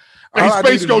up. much. Hey, All I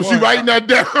Space need Ghost, is she one. writing that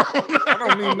down.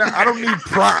 I don't need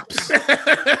props.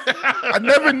 I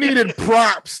never needed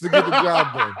props to get the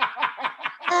job done.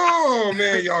 Oh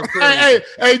man, y'all crazy.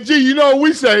 hey, G, you know what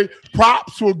we say?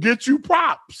 Props will get you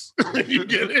props. You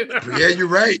get it? Yeah, you're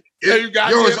right. Yeah, you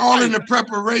got Yo, it's that all right. in the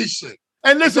preparation.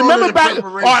 And listen, all in remember the back. All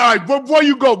preparation. right, before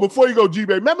you go, G,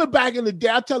 baby. Remember back in the day,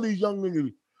 I tell these young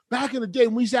niggas, back in the day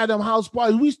when we used to have them house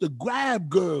parties, we used to grab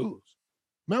girls.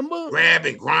 Remember? Grab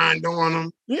and grind on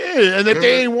them. Yeah, and if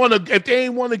they ain't want to get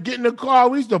in the car,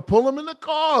 we used to pull them in the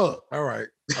car. All right.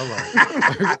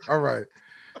 All right.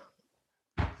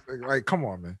 Like, come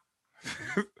on, man.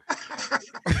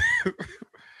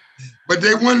 But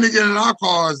they wanted to get in our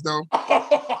cars though.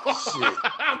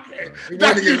 Okay. They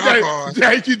wanted to get in our cars.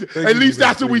 Thank you. At least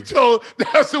that's what we told.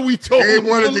 That's what we told. They the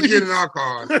wanted to get in police. our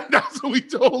cars. That's what we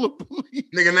told the police.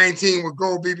 Nigga 19 with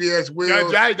gold BBS wheels.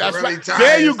 That's right. That's Pirelli right. tires.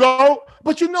 There you go.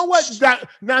 But you know what?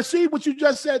 Now see what you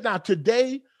just said. Now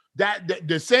today,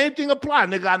 the same thing apply.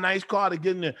 Nigga got a nice car to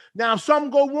get in there. Now, if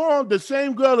something go wrong, the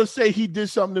same girl will say he did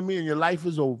something to me and your life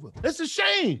is over. It's a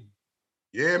shame.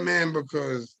 Yeah, man,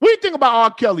 because What do you think about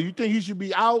R. Kelly? You think he should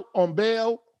be out on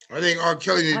bail? I think R.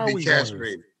 Kelly needs How to we be doing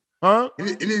castrated. Huh? He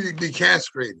needs to be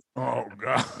castrated. Oh,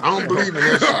 God. I don't believe in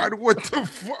that shit. God, what the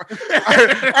fuck?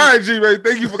 All right, G-Man,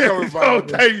 thank you for coming by. Yo, man.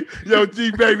 thank you. Yo,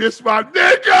 G-Baby, it's my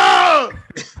nigga. All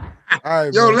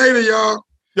right, Yo, man. later, y'all.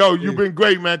 Yo, you've been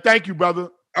great, man. Thank you, brother.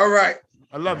 All right.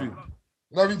 I love you.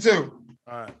 Love you too.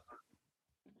 All right.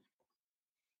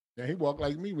 Yeah, he walk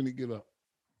like me when he get up.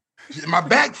 My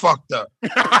back fucked up.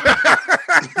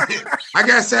 I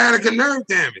got sciatica nerve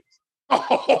damage.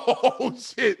 Oh,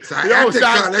 shit. Sciatica,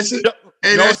 that shit.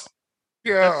 Hey, that's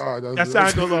Yeah, That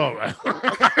sounds all right.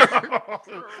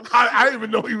 I didn't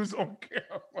even know he was on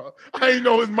camera. I didn't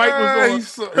know his mic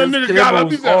was on. That nigga got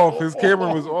up. He said, off. His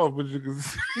camera was off, but you can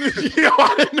see. Yo,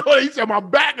 I didn't know. He said my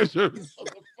back is hurting.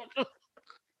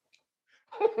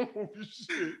 Oh,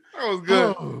 shit. That was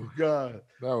good. Oh, God.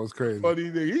 That was crazy. Funny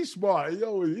nigga. He's smart.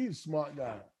 Yo, he's a smart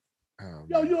guy. Oh,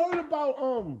 Yo, man. you heard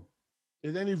about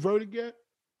is any verdict yet?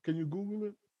 Can you Google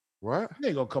it? What? It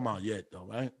ain't gonna come out yet though,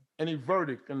 right? Any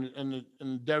verdict in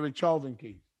the Derek Chauvin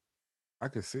case? I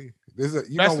could see. There's a.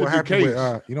 You That's know what the happened with.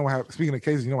 case. You know what happened. Speaking of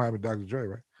cases, you know what happened with Dr. Dre,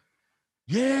 right?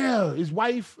 Yeah, his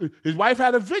wife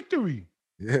had a victory.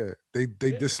 Yeah, they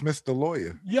Yeah. dismissed the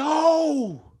lawyer.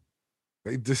 Yo,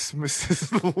 They dismissed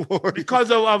his lawyer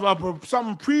because of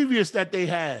something previous that they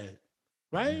had,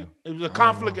 right? Yeah. It was a don't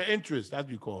conflict know. of interest, as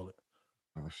you call it.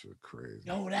 Oh shit, crazy.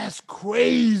 Yo, that's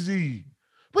crazy.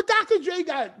 But Dr. Dre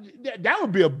that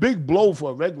would be a big blow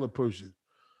for a regular person.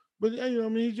 But you know, I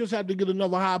mean, he just had to get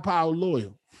another high-powered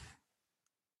lawyer.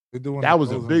 They're doing That the was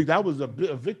closing-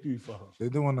 a victory for her. They're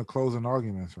doing the closing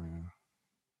arguments right now.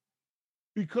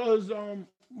 Because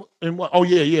and what? Oh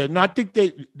yeah. No, I think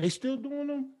they still doing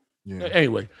them. Yeah.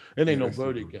 Anyway, it Yeah, ain't no they still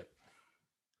verdict do. yet.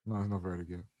 No, it's no verdict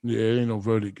yet. Yeah, it ain't no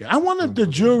verdict yet. I wonder if Still the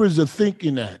no jurors are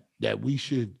thinking that we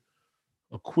should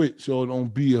acquit so it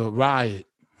don't be a riot.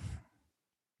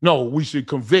 No, we should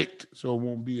convict so it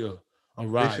won't be a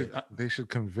riot. They should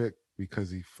convict because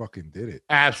he fucking did it.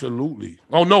 Absolutely.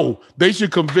 Oh no, they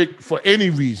should convict for any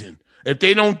reason. If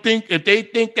they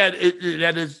think that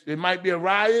it might be a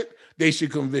riot, they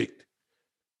should convict.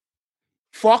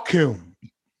 Fuck him.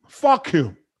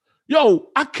 Yo,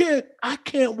 I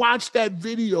can't watch that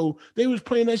video. They was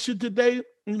playing that shit today,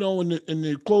 you know, in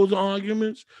the closing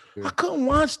arguments. Yeah. I couldn't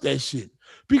watch that shit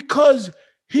because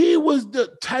he was the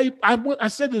type. I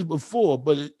said this before,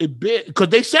 but it because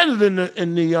they said it in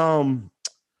the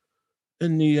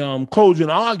closing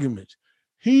arguments.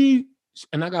 And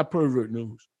I got pervert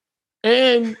news,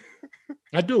 and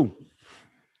I do,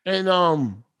 and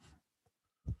I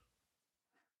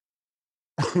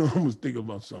was thinking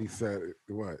about He something. said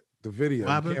what? The video. What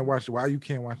You happened? can't watch. Why you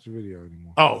can't watch the video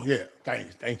anymore? Oh yeah,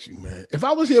 thanks you, man. If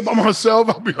I was here by myself,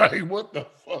 I'd be like, what the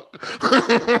fuck?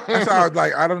 That's how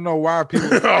like I don't know why people.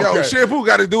 Yo, Okay. Shampoo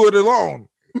got to do it alone.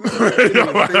 All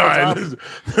right, listen,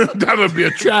 that would be a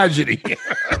tragedy.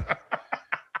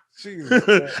 Jesus,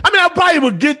 I mean, I probably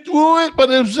would get through it, but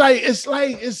it's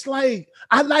like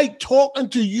I like talking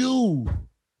to you.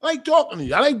 I like talking to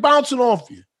you. I like bouncing off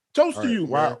you. Toast All to right, you,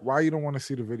 why man. why you don't want to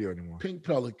see the video anymore? Pink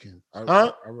Pelican. I'm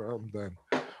done.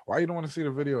 Why you don't want to see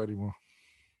the video anymore?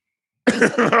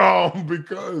 Oh,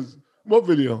 because what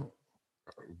video?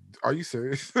 Are you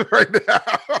serious right now?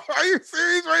 Are you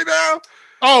serious right now?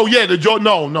 Oh yeah, the George.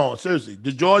 No, seriously,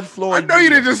 the George I Floyd. know you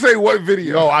video. didn't just say what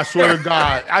video. No, I swear to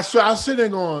God, I was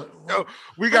sitting on. Yo,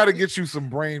 we got to get you some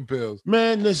brain pills.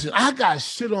 Man, listen, I got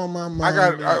shit on my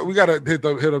mind. We got to hit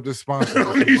up this sponsor.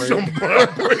 I need some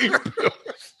brain pills.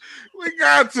 We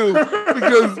got to,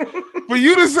 because for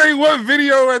you to say what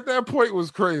video at that point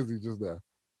was crazy just now.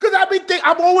 Because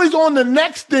I'm always on the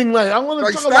next thing. Like I want to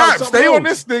Like talk about stop, something stay on else.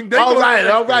 this thing. then All go to the right,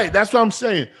 next all thing. right. That's what I'm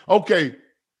saying. Okay,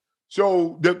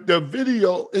 so the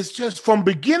video is just from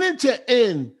beginning to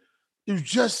end.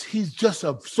 He's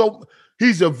a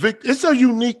victim. It's a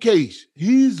unique case.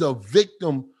 He's a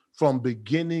victim from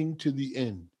beginning to the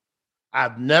end.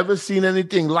 I've never seen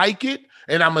anything like it.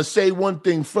 And I'm gonna say one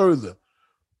thing further.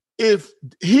 If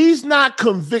he's not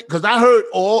convicted, because I heard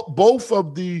both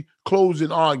of the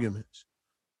closing arguments.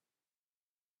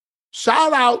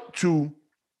 Shout out to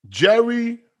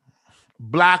Jerry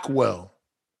Blackwell,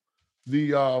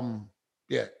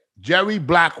 Jerry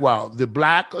Blackwell, the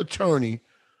black attorney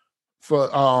for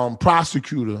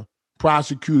prosecuting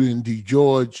the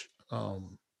George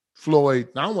Floyd.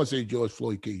 I don't want to say George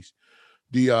Floyd case,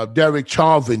 the Derek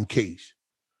Chauvin case.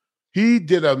 He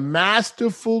did a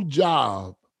masterful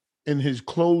job in his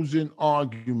closing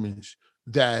arguments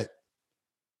that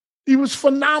He was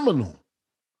phenomenal.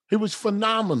 He was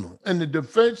phenomenal. And the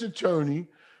defense attorney,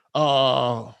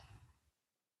 I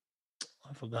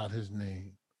forgot his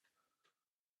name.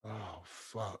 Oh,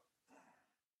 fuck.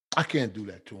 I can't do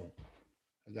that to him.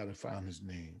 I got to find his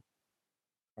name.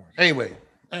 Anyway,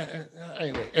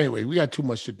 we got too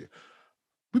much to do.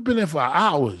 We've been there for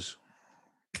hours.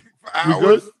 We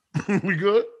good? We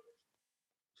good?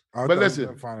 But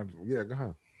listen. Yeah, go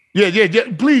ahead. Yeah.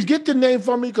 Please get the name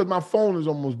for me because my phone is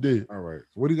almost dead. All right.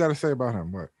 What do you got to say about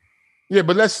him? What? Yeah,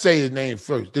 but let's say his name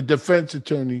first. The defense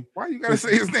attorney. Why you got to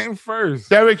say his name first?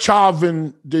 Derek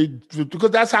Chauvin,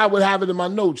 because that's how I would have it in my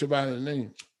notes about his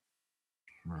name.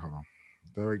 Hold on.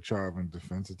 Derek Chauvin,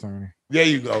 defense attorney. There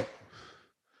you go.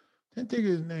 Can't think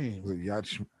of his name. Was it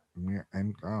Yach?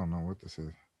 And I don't know what this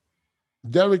is.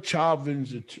 Derek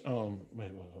Chauvin's. Wait, hold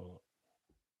on.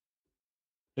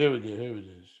 Here it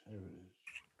is.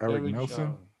 Eric Nelson.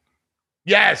 Chauvin.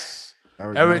 Yes,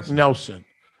 Eric Nelson.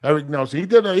 Eric Nelson. He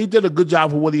did a good job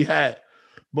for what he had,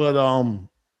 but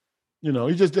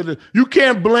he just did it. You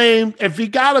can't blame if he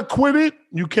got acquitted.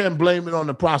 You can't blame it on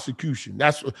the prosecution.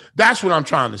 That's what I'm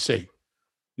trying to say.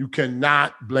 You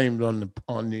cannot blame it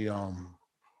on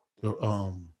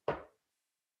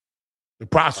the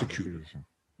prosecutor.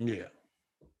 Yeah.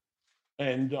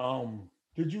 And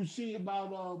did you hear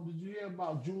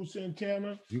about Jules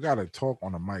Santana? You gotta talk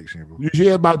on the mic, Shampoo. You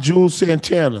hear about Jules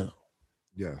Santana?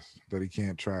 Yes, that he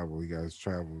can't travel. He got his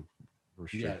travel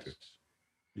restricted.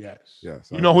 Yes.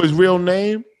 You know his real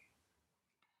name?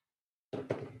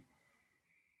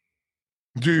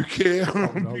 Do you care? I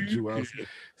don't know Jules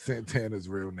Santana's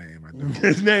real name. I don't.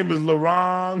 His name is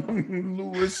LeRon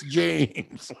Lewis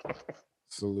James.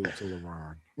 Salute to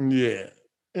LeRon. Yeah.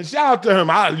 And shout out to him.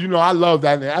 I love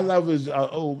that name. I love his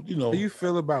How do you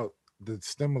feel about the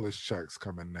stimulus checks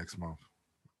coming next month?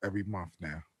 Every month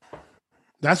now.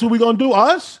 That's what we're gonna do,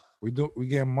 us? We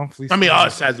get monthly. I mean,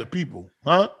 us as a people,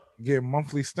 huh? We get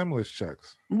monthly stimulus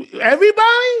checks.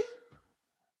 Everybody?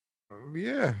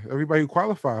 Yeah, everybody who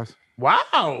qualifies.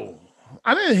 Wow.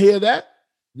 I didn't hear that.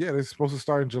 Yeah, they're supposed to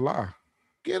start in July.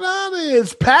 Get out of here.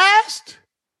 It's passed?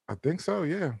 I think so,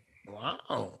 yeah.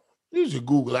 Wow. You should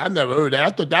Google it. I never heard that. I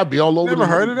thought that'd be all over. Never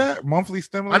heard of that? Monthly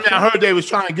stimulus? I heard they was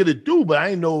trying to get it through, but I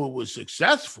didn't know it was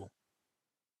successful.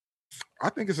 I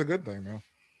think it's a good thing, man.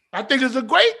 I think it's a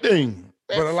great thing.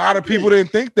 But a lot of people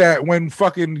didn't think that when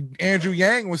fucking Andrew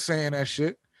Yang was saying that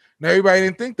shit. Now everybody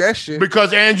didn't think that shit.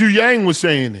 Because Andrew Yang was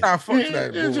saying it. Nah, fuck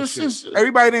that bullshit.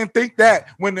 Everybody didn't think that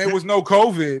when there was no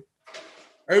COVID.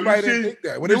 Everybody didn't think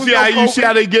that. When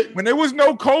there was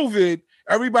no COVID,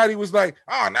 everybody was like,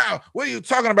 oh, now, what are you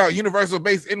talking about? Universal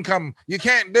base income. You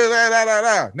can't do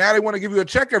that. Now they want to give you a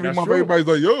check every month. True. Everybody's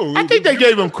like, yo. I think they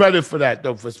gave him credit for that,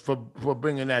 though, for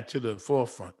bringing that to the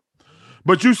forefront.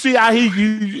 But you see how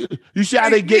you see how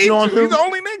they getting on him? He's the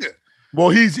only nigga. Well,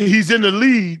 he's in the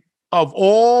lead of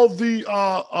all the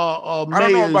I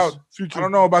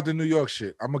don't know about the New York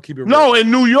shit. I'm gonna keep it real. No,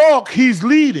 in New York, he's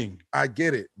leading. I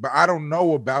get it, but I don't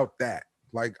know about that.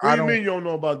 Like, what do you mean you don't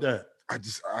know about that? I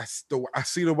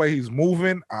see the way he's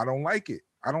moving. I don't like it.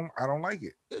 I don't like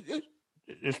it.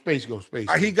 Space goes.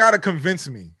 He gotta convince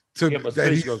me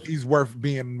that he's worth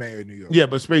being mayor of New York. Yeah,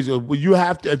 but Space goes. Well, you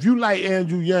have to, if you like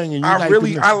Andrew Yang and I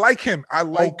like him.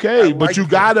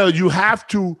 You have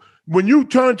to. When you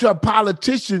turn to a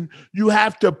politician, you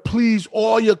have to please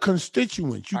all your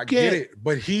constituents. I get it,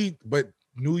 but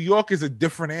New York is a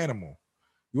different animal.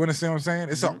 You understand what I'm saying?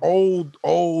 It's an old.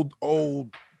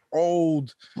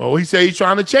 Well, he said he's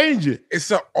trying to change it.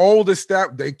 It's an old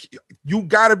established. You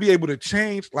got to be able to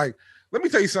change. Like, let me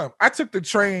tell you something. I took the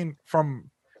train because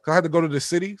I had to go to the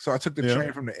city, so I took the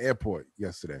train from the airport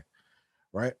yesterday.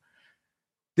 Right?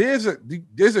 There's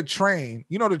a train.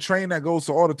 You know the train that goes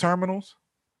to all the terminals.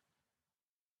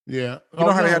 Yeah, you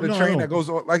know how they have the train that goes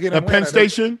like in Penn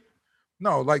Station.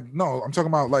 No, I'm talking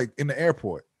about like in the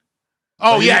airport.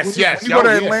 Oh, like, yes. You go to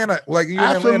Atlanta, like you in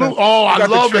Atlanta. Oh, I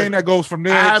love the train that goes from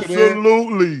there.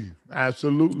 Absolutely. To there.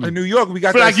 Absolutely. In New York, we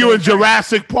got like you in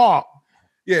Jurassic Park.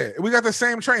 Yeah, we got the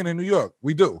same train in New York.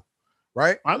 We do,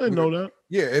 right? I didn't know that.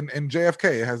 Yeah, and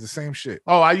JFK, it has the same shit.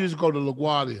 Oh, I used to go to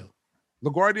LaGuardia.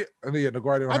 LaGuardia? Yeah,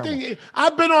 LaGuardia. I think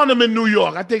I've been on them in New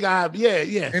York. I think I have. Yeah.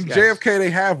 In JFK,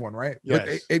 they have one, right?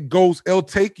 Yes. But it'll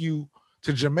take you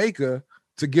to Jamaica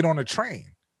to get on a train.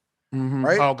 Mm-hmm.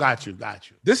 Right? Oh, got you.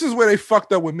 This is where they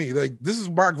fucked up with me. Like, this is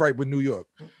my gripe with New York.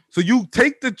 So you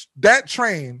take that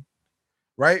train,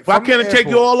 right? Why can't it take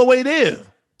you all the way there?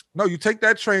 No, you take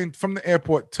that train from the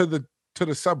airport to the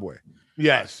subway.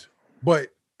 Yes. But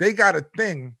they got a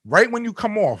thing right when you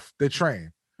come off the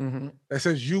train that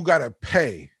says you gotta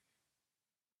pay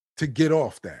to get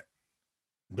off that.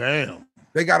 Damn.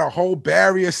 They got a whole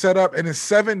barrier set up, and it's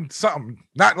 7 something,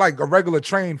 not like a regular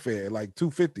train fare, like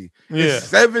 $250. Yeah. It's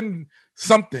 7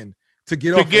 something to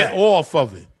get off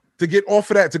of it. To get off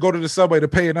of that, to go to the subway, to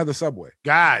pay another subway.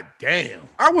 God damn.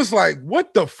 I was like,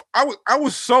 what the I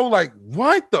was so like,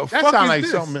 what the fuck That sounds is like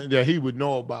this? something that he would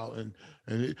know about.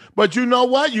 But you know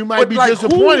what? You might be like,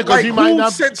 disappointed because he might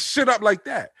not set shit up like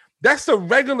that. That's the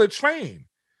regular train.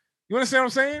 You understand what I'm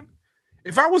saying?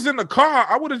 If I was in the car,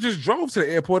 I would have just drove to the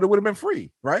airport. It would have been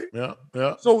free, right? Yeah,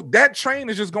 yeah. So that train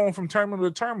is just going from terminal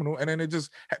to terminal, and then it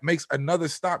just makes another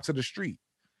stop to the street.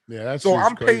 Yeah, that's so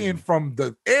I'm crazy. paying from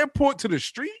the airport to the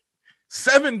street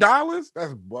 $7.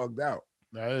 That's bugged out.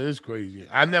 That is crazy.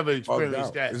 I never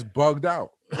experienced that. It's bugged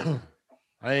out.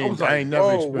 I ain't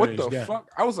never experienced what the that. fuck?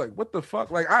 I was like, what the fuck?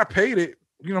 Like, I paid it.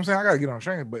 You know what I'm saying? I gotta get on a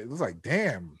train, but it was like,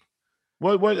 damn.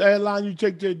 What airline you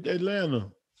take to Atlanta?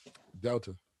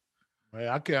 Delta. Man,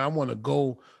 I can't. I want to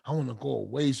go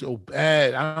away so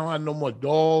bad. I don't have no more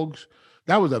dogs.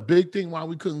 That was a big thing why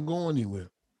we couldn't go anywhere.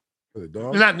 For the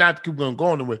dogs? Not keep going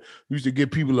anywhere. We used to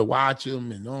get people to watch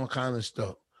them and all kind of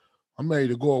stuff. I'm ready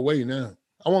to go away now.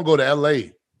 I want to go to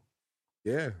LA.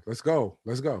 Yeah, let's go.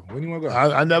 Let's go. When you want to go?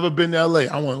 I never been to LA.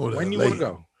 I want to go to when LA. You want to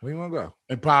go? When you want to go?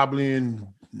 And probably in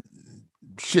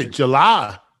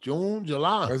July.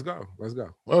 Let's go. Let's go.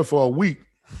 Well, for a week.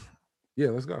 Yeah,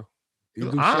 let's go. You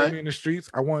do All Shammy in the streets.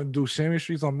 I want to do Shammy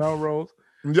streets on Melrose.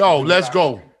 Yo, let's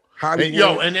go.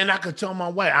 Hollywood. And then I could tell my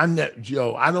wife, I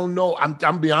don't know.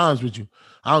 I'm be honest with you.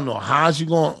 I don't know how she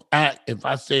gonna act if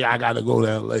I say I gotta go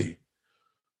to LA.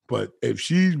 But if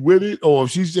she's with it, or if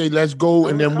she say let's go,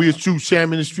 and then we'll shoot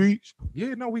Sham in the streets.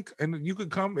 Yeah, no, and you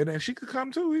could come, and then she could come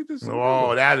too.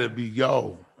 That'd be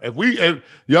If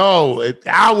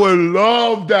I would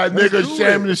love that nigga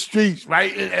Sham in the streets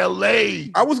right in LA.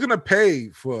 I was gonna pay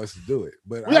for us to do it,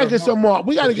 but we gotta get some more.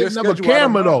 We gotta get another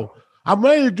camera though. I'm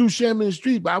ready to do Sham in the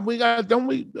street, but I don't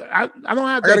have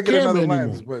that gotta get camera another anymore.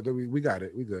 lens, but we got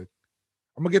it. We good.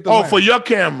 I'm gonna get the lens. lens. For your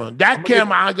camera. That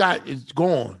camera I got is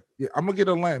gone. Yeah, I'm gonna get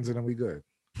a lens and then we good.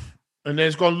 And then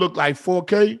it's gonna look like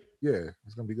 4K. Yeah,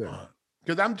 it's gonna be good.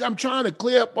 Because I'm trying to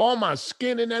clear up all my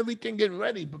skin and everything, getting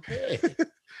ready, prepared.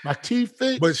 My teeth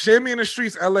fixed. But Shammy in the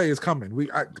Streets, LA is coming.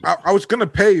 I was gonna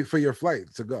pay for your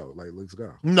flight to go. Like, let's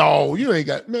go. No, you ain't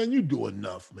got, man. You do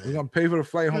enough, man. You're gonna pay for the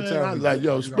flight, hotel. I like,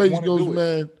 yo, Space Ghost,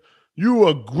 man. You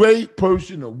a great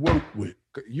person to work with.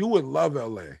 You would love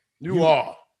LA. You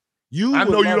are. I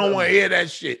know you don't want to hear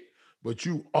that shit, but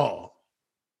you are.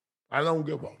 I don't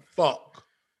give a fuck.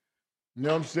 You know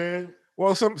what I'm saying?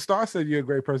 Well, some Star said you're a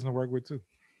great person to work with too.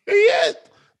 Yeah,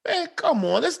 man, come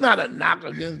on. That's not a knock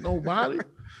against nobody.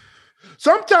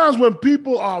 Sometimes when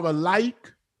people are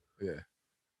alike, yeah, you know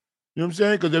what I'm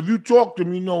saying? Because if you talk to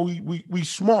them, you know we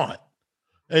smart,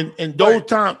 and those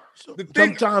times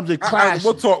sometimes it clashes.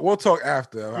 We'll talk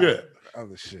after.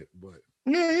 Other shit, but.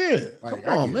 Yeah. Like,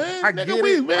 come on, man. I get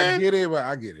it. But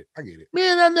I get it. Me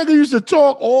and that nigga used to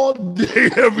talk all day,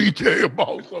 every day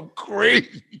about some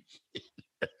crazy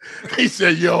shit. He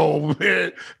said, yo,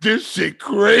 man, this shit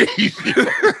crazy.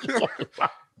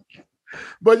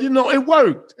 But, it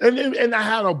worked. And I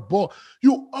had a ball.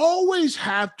 You always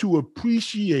have to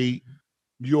appreciate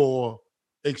your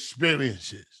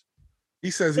experiences. He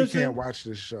says he can't watch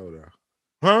this show, though.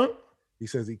 Huh? He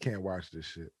says he can't watch this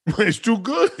shit. It's too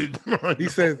good. He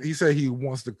said he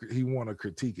want to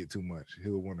critique it too much.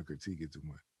 He'll want to critique it too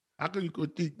much. How can you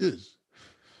critique this?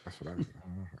 That's what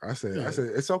I said. I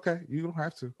said it's okay. You don't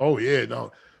have to. Oh yeah,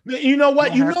 no. You know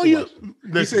what?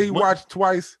 He said he watched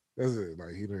twice. That's it.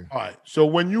 Like he didn't. All right. So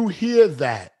when you hear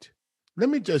that, let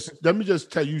me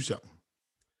just tell you something.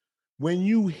 When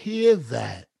you hear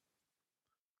that,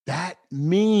 that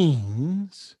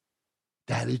means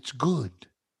that it's good.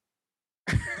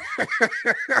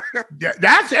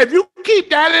 That's if you keep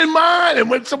that in mind, and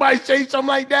when somebody says something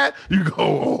like that, you go,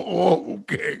 "Oh,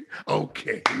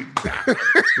 okay,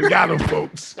 we got them,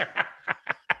 folks."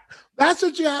 That's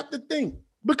what you have to think,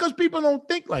 because people don't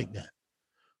think like that.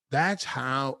 That's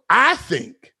how I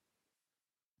think.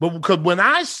 But because when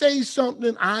I say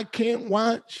something I can't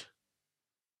watch,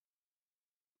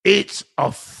 it's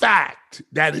a fact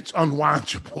that it's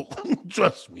unwatchable.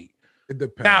 Trust me. It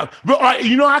depends. Now, but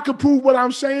I can prove what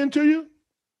I'm saying to you.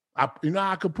 I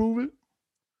can prove it.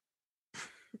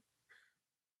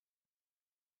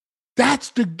 That's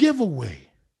the giveaway.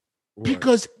 What?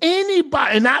 Because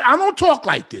anybody, and I don't talk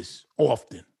like this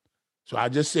often, so I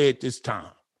just say it this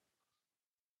time.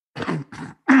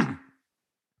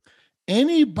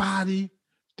 Anybody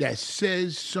that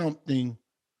says something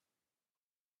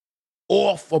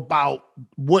off about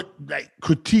what, like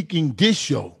critiquing this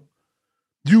show,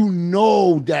 you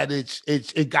know that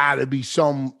it gotta be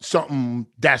something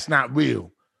that's not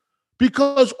real.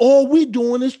 Because all we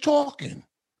doing is talking.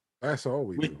 That's all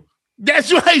we do.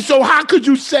 That's right. So how could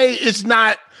you say it's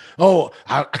not? Oh,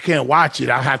 I can't watch it.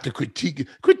 I have to critique it.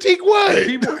 Critique what?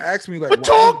 People ask me like, we're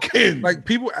talking. Like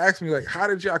people ask me like, how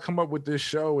did y'all come up with this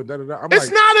show? And da da da. It's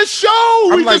not a show.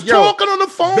 I'm We like, just talking on the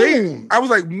phone. I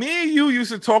was like, me and you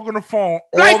used to talk on the phone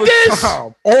all like the this.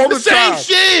 time, all the same time.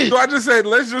 shit. So I just said,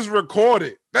 let's just record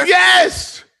it.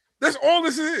 Yes, that's all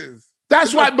this is.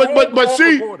 That's why.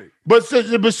 But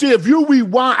see, if you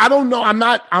rewind, I don't know. I'm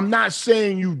not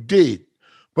saying you did,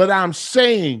 but I'm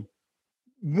saying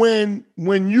when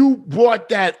you brought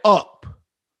that up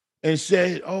and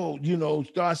said, oh,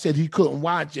 Star said he couldn't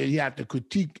watch it, he had to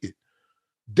critique it.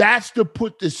 That's to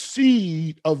put the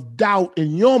seed of doubt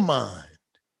in your mind.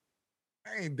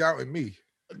 I ain't doubting me.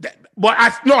 But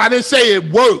I didn't say it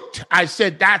worked. I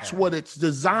said that's what it's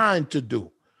designed to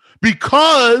do.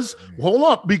 Because, hold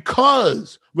up,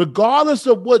 because regardless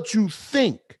of what you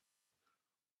think,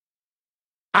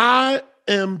 I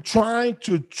am trying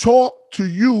to talk to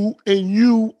you and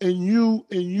you and you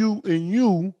and you and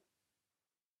you.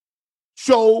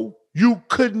 So you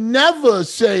could never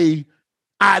say,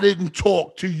 I didn't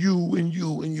talk to you and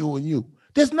you and you and you.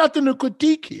 There's nothing to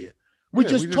critique here. We're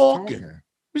just talking.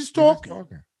 We're just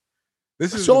talking.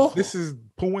 This is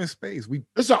Pooh in Space.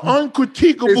 It's an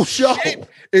uncritiquable show.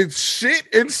 It's shit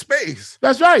in space.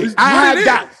 That's right.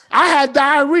 I had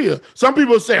diarrhea. Some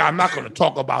people say I'm not going to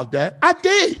talk about that. I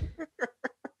did.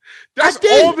 That's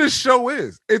all this show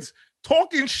is. It's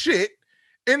talking shit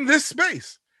in this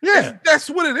space. Yeah, that's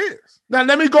what it is. Now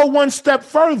let me go one step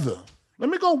further. The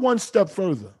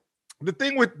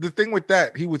thing with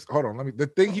that, he was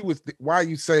why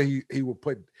you say he would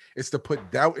put it's to put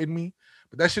doubt in me.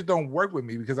 But that shit don't work with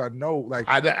me because I know, like,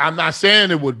 I'm not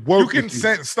saying it would work. You can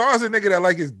send Star's a nigga that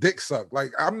like his dick sucked.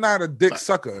 Like, I'm not a dick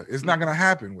sucker. It's not gonna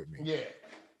happen with me. Yeah,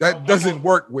 that doesn't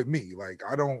work with me. Like,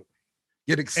 I don't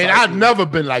get excited. And I've never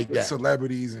been like that.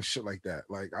 Celebrities and shit like that.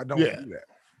 Like, I don't do that.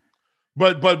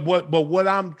 But what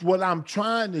I'm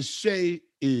trying to say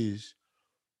is,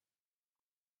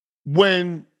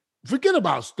 when forget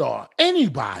about Star,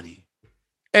 anybody,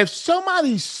 if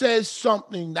somebody says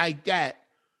something like that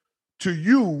to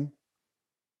you,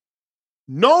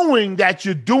 knowing that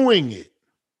you're doing it,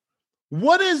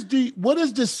 what is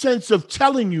the sense of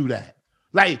telling you that?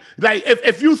 Like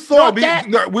if you thought we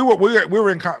were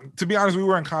in to be honest, we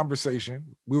were in conversation.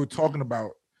 We were talking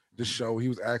about the show. He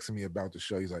was asking me about the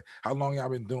show. He's like, "How long y'all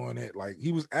been doing it?" Like,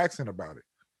 he was asking about it.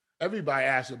 Everybody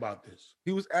asked about this.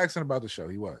 He was asking about the show.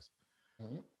 He was.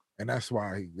 Mm-hmm. And that's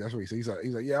what he said.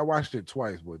 He's like, yeah, I watched it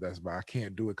twice, but that's why I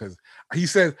can't do it because he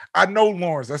says, I know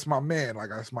Lawrence, that's my man, like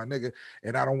that's my nigga,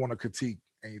 and I don't want to critique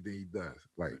anything he does.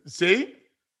 Like, see?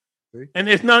 And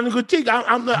there's nothing to critique.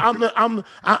 I'm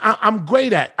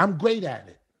great at. I'm great at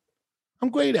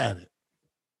it.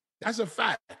 That's a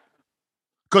fact.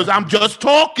 Because I'm just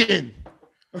talking.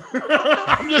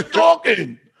 I'm just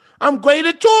talking. I'm great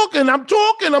at talking. I'm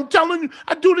telling you,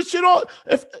 I do this shit all.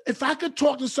 If I could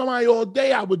talk to somebody all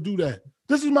day, I would do that.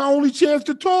 This is my only chance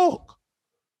to talk.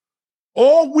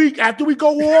 All week after we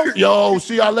go off, yo,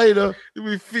 see y'all later. You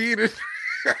be feeding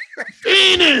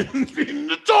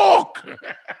the talk.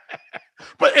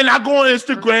 And I go on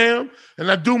Instagram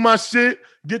and I do my shit,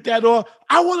 get that off.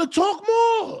 I want to talk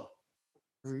more.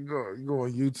 You go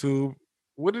on YouTube.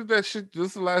 What is that shit? This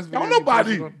is the last video.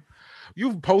 Nobody.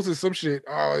 You've posted some shit.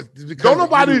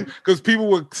 Because people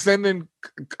were sending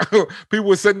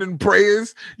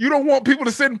prayers. You don't want people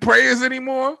to send prayers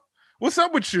anymore. What's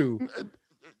up with you?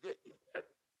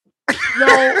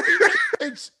 No,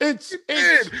 it's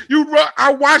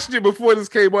I watched it before this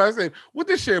came on. I said, "What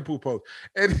this shampoo post?"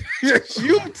 And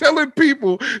you telling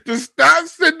people to stop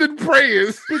sending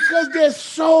prayers because they're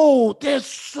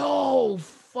so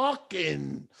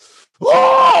fucking.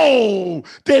 Oh,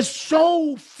 they're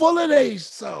so full of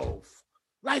themselves.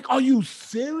 Like, are you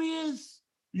serious?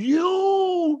 This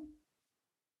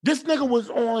nigga was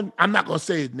on, I'm not going to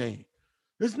say his name.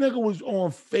 This nigga was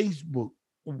on Facebook.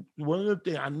 One of the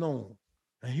things I know.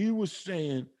 And he was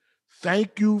saying,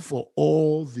 thank you for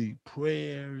all the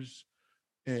prayers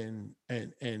and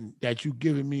that you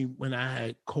given me when I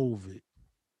had COVID.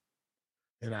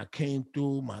 And I came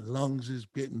through, my lungs is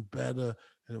getting better.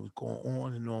 And it was going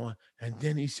on and on. And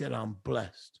then he said, I'm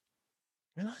blessed.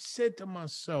 And I said to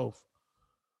myself,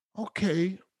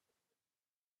 okay,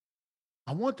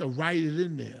 I want to write it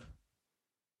in there.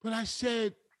 But I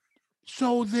said,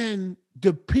 so then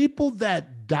the people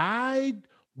that died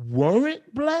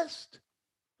weren't blessed?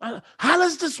 How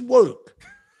does this work?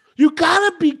 You got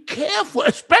to be careful,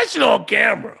 especially on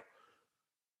camera.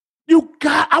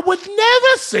 I would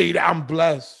never say that I'm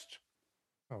blessed.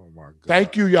 Oh my God.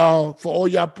 Thank you, y'all, for all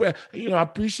y'all prayer. I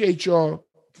appreciate y'all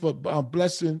for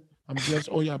blessing. I'm blessed,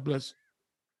 all y'all blessing.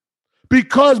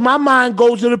 Because my mind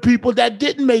goes to the people that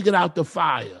didn't make it out the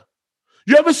fire.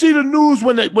 You ever see the news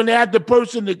when they had the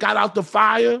person that got out the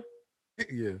fire?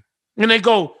 Yeah. And they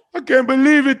go, I can't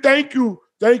believe it. Thank you.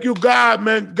 Thank you, God,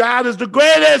 man. God is the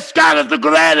greatest. God is the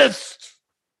greatest.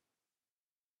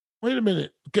 Wait a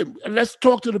minute. Okay, let's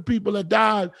talk to the people that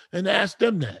died and ask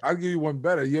them that. I'll give you one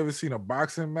better. You ever seen a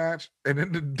boxing match and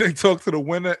then they talk to the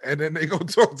winner and then they go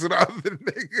talk to the other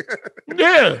nigga?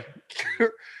 Yeah.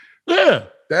 Yeah.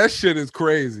 That shit is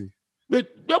crazy. They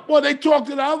talk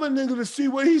to the other nigga to see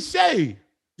what he say.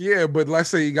 Yeah, but let's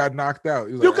say he got knocked out.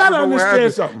 He's You like, gotta "I don't know what understand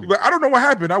happened." something. He's like, I don't know what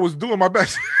happened. I was doing my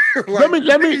best. Like, let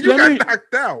me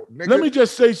knocked out. Nigga. Let me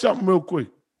just say something real quick.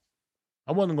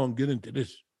 I wasn't gonna get into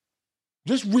this.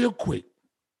 Just real quick.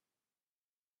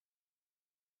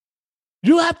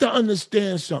 You have to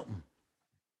understand something.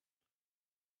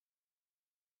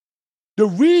 The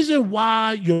reason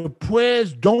why your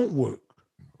prayers don't work,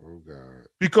 oh God,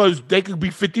 because they could be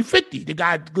 50-50. The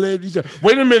guy gladly said,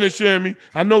 wait a minute, Shammy.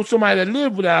 I know somebody that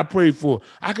lived that I prayed for.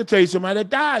 I could tell you somebody that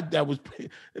died that was.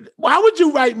 Why would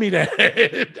you write me that?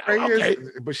 Okay.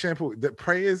 But Shampoo, the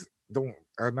prayers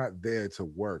are not there to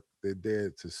work. They're there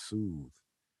to soothe.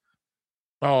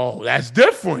 Oh, that's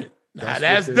different.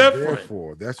 That's different.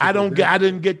 For. That's I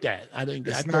didn't get that. I didn't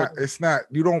get. It's not.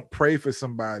 You don't pray for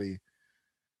somebody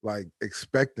like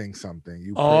expecting something.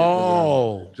 You pray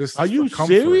for them just. Are you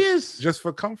serious? Just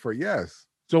for comfort, yes.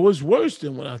 So it's worse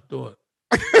than what I thought.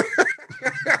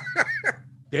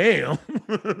 Damn,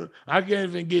 I can't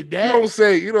even get that.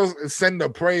 You don't send a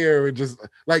prayer and just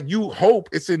like you hope.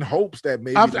 It's in hopes that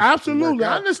maybe absolutely.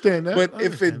 I understand that. But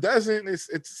if it doesn't, it's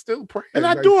still prayer. And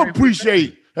I do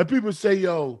appreciate that people say,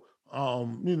 "Yo,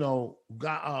 God, man,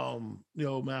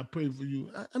 I pray for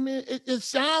you." I mean, it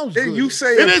sounds good. You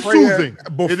say it is soothing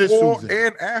before it is soothing.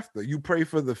 And after. You pray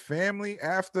for the family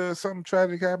after something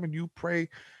tragic happened. You pray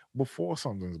before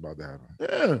something's about to happen.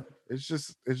 Yeah. It's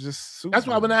just soothing. That's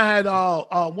why when I had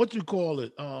what you call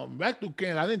it, rectal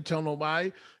cancer, I didn't tell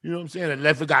nobody. You know what I'm saying?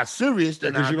 Unless it got serious,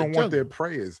 then because you don't want their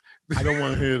prayers. I don't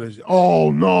want to hear this.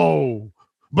 Oh no!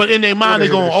 But in their mind, they're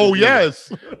going, "Oh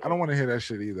yes." I don't want to hear that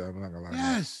shit either. I'm not gonna lie.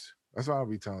 Yes, that's why I'll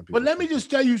be telling people. But let me just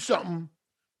tell you something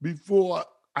before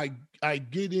I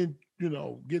get in.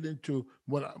 Get into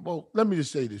what. Let me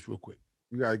just say this real quick.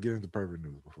 You gotta get into perfect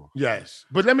news before. Yes,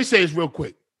 but let me say this real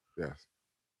quick. Yes.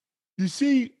 You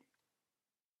see.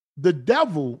 The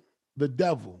devil, the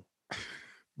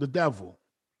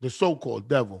so-called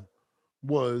devil,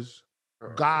 was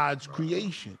God's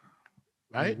creation,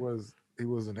 right? He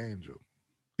was an angel.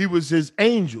 He was his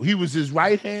angel. He was his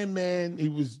right-hand man.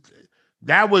 The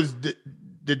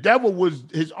devil was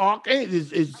his archangel.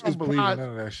 I don't believe in none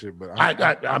of that shit, but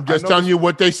I'm just telling you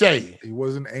what they say. He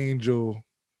was an angel.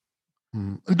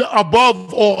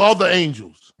 Above all other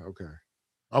angels.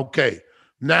 Okay.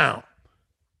 Now,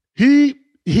 his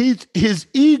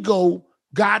ego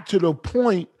got to the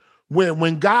point where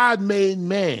when God made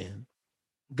man,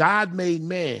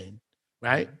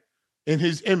 right, in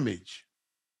his image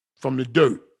from the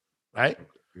dirt, right?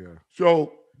 Yeah.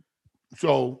 So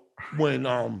when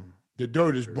the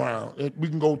dirt is brown, we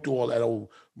can go through all that old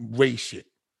race shit,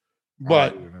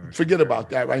 but forget about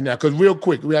that right now. Because real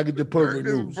quick, we gotta get the perfect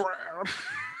news.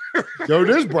 Dirt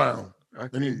is brown.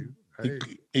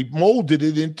 He molded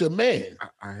it into man.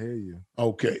 I hear you.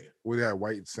 Okay. With that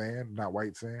white sand, not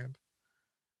white sand.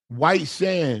 White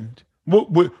sand.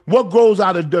 What grows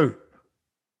out of dirt?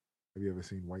 Have you ever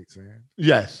seen white sand?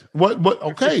 Yes. What?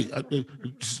 Okay.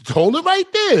 Just hold it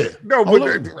right there. No, but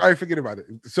I forget about it.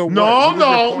 So no.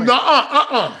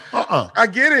 I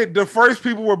get it. The first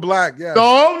people were black. Yeah.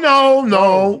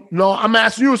 No. I'm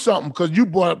asking you something because you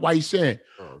brought up white sand.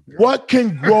 Oh, what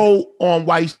can grow on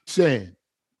white sand?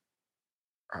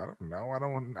 I don't know.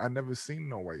 I never seen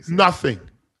no white sand. Nothing.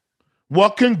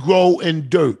 What can grow in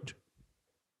dirt?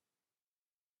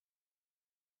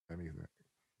 Anything.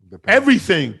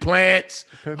 Everything. Plants.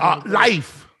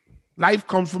 Life. Life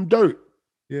comes from dirt.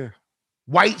 Yeah.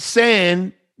 White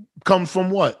sand comes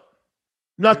from what?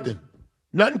 Nothing.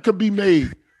 Nothing could be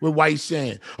made with white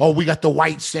sand. Oh, we got the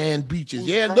white sand beaches.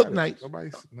 Yeah, it look nice.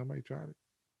 Nobody tried it.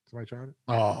 Somebody tried it?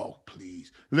 Oh,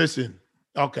 please. Listen.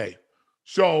 Okay.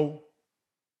 So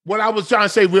what I was trying to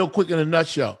say real quick in a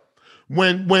nutshell,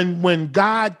 when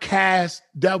God cast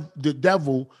the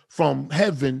devil from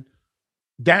heaven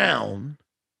down,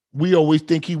 we always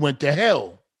think he went to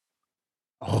hell.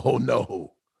 Oh,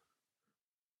 no.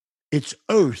 It's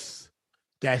earth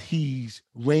that he's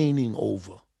reigning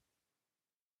over.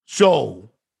 So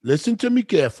listen to me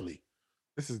carefully.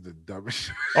 This is the dumbest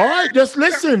shit. All right, just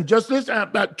listen. Just listen.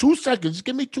 About 2 seconds. Just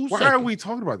give me 2 Why seconds. are we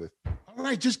talking about this? All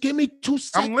right, just give me 2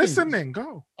 seconds. I'm listening.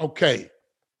 Go. Okay.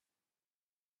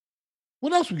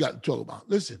 What else we got to talk about?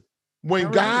 Listen, when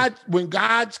All right.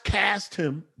 God's cast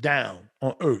him down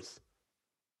on earth,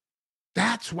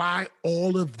 that's why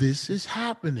all of this is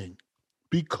happening.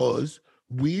 Because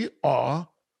the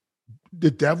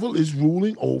devil is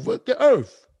ruling over the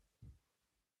earth.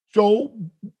 So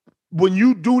when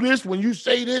you do this, when you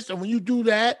say this, and when you do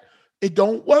that, it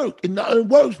don't work. It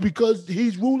works because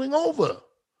he's ruling over.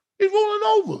 He's ruling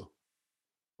over. Okay.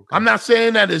 I'm not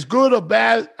saying that it's good or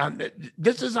bad.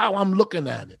 This is how I'm looking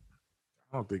at it.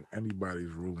 I don't think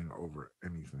anybody's ruling over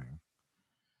anything.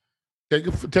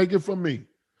 Take it from me.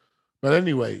 But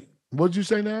anyway, what'd you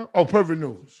say now? Oh, Pervert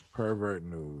News. Pervert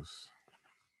news.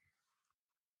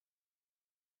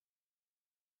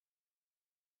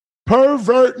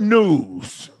 Pervert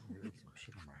News.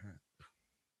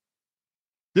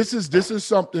 This is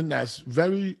something that's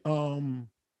very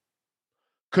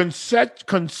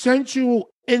consensual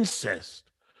incest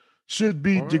should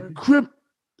be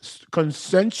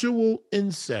consensual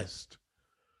incest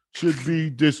should be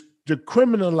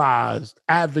decriminalized,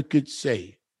 advocates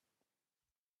say.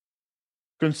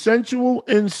 Consensual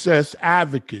incest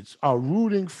advocates are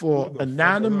rooting for Who the fuck are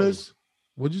anonymous.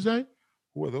 What'd you say?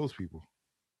 Who are those people?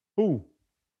 Who?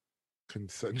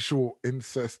 Consensual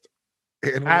incest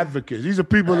animals? Advocates. These are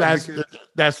people Advocates.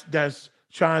 that's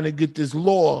trying to get this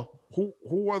law.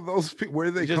 Who are those people? Where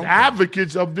do they Just come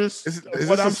advocates of this. from? Is Is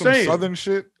what this I'm some saying. southern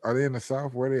shit? Are they in the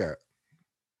South? Where they at?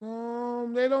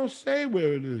 They don't say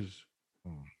where it is.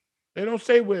 Hmm. They don't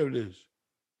say where it is.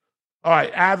 All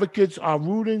right, advocates are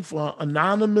rooting for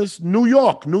anonymous New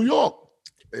York. It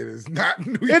is not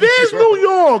New York. It is New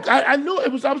York. I knew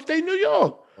it was upstate New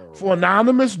York. Oh, For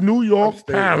anonymous New York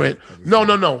Upstate, parent. I just No.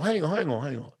 said. Hang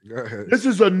on. Go ahead. This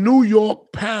is a New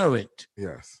York parent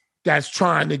Yes. that's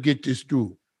trying to get this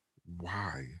through.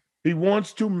 Why? He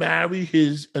wants to marry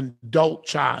his adult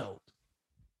child.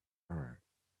 All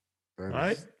right.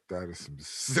 Right. That is some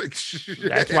sick shit.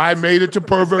 That's why I made it to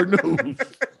Pervert News.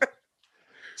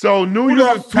 So New Who's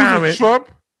York it, parent Trump?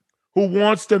 who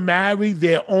wants to marry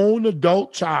their own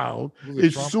adult child Who's it,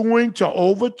 is Trump? suing to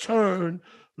overturn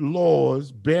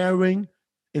laws bearing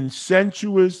the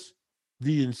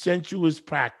incestuous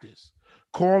practice,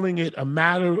 calling it a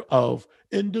matter of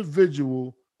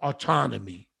individual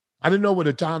autonomy. I didn't know what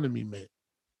autonomy meant.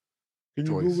 Can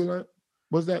you Choice. Google that?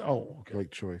 What's that? Oh, okay.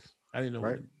 Like choice. I didn't know.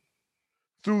 Right. What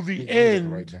through the He's doing it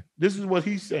end, right now. this is what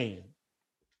he's saying.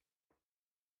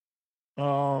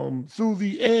 Through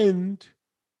the end,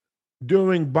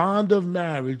 during bond of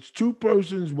marriage, two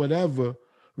persons, whatever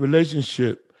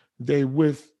relationship they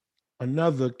with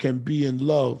another, can be in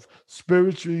love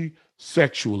spiritually,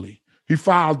 sexually. He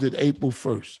filed it April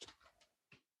 1st.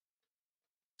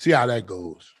 See how that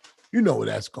goes. You know where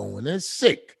that's going. It's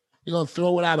sick. You're going to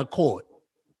throw it out of court.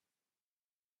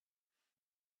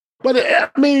 But I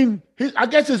mean, I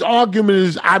guess his argument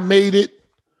is, I made it,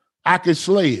 I could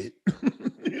slay it.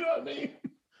 You know what I mean?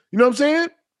 You know what I'm saying?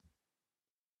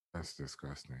 That's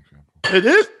disgusting. It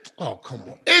is? Oh, come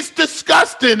on. It's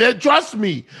disgusting. Trust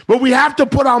me. But we have to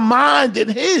put our mind in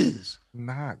his.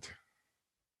 Not.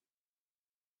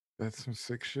 That's some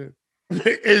sick shit.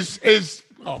 It's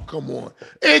oh, come on.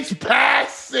 It's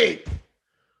past sick.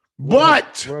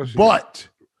 But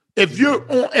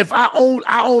if I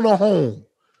own a home,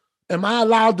 am I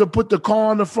allowed to put the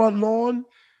car on the front lawn?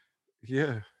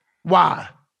 Yeah, Why?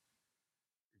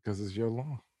 because it's your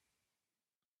lawn.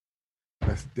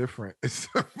 That's different. It's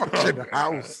a fucking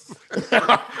house. It's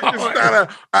not an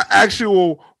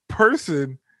actual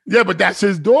person. Yeah, but that's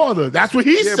his daughter. That's what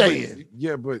he's saying.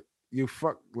 But you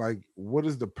fuck, like, what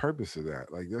is the purpose of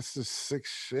that? Like, that's just sick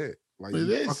shit. Like, It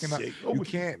you is fucking sick. you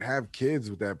can't have kids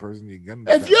with that person. You're gonna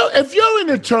If you're an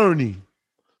attorney,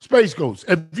 Space Ghost,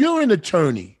 if you're an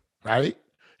attorney, right,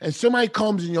 and somebody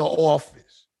comes in your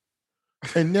office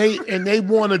and they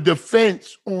want a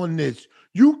defense on this,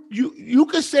 you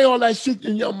can say all that shit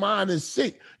in your mind is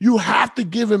sick. You have to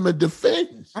give him a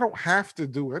defense. I don't have to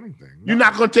do anything. You're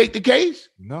not gonna take the case?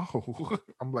 No.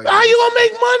 I'm like, How you gonna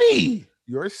make money?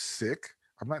 you're sick.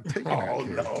 I'm not taking Oh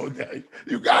that case.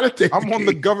 no, you gotta take. I'm on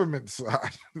the case. government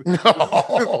side.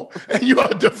 No, and you're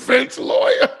a defense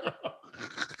lawyer.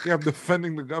 Yeah, I'm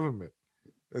defending the government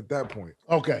at that point.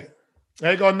 Okay,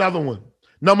 there you go. Another one.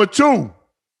 Number 2,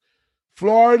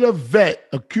 Florida vet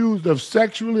accused of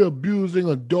sexually abusing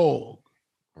a dog.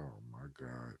 Oh my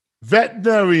God.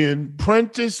 Veterinarian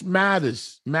Prentice Madden,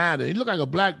 he looked like a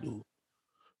black dude,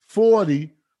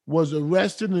 40, was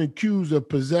arrested and accused of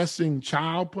possessing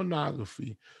child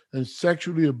pornography and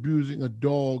sexually abusing a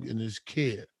dog in his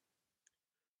care.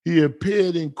 He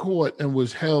appeared in court and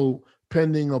was held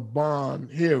pending a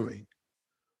bond hearing.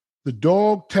 The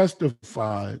dog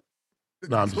testified.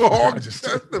 No, I'm just, Dog I just,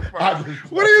 testified. I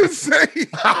just- What do you say?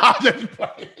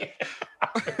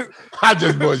 I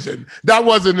just bullshit. That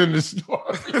wasn't in the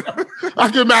story. I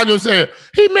can imagine him saying,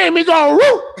 he made me go,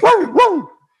 woo, woo, woo,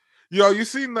 Yo, you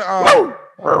seen the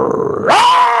woo.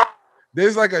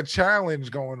 there's like a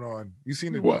challenge going on. You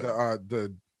seen What?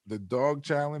 the dog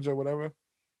challenge or whatever?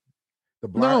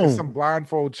 It's No. some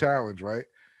blindfold challenge, right?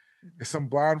 It's some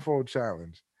blindfold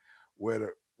challenge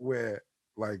where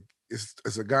like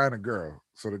it's a guy and a girl.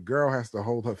 So the girl has to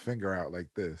hold her finger out like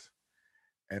this,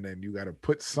 and then you got to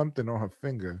put something on her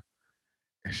finger,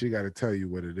 and she got to tell you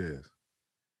what it is.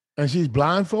 And she's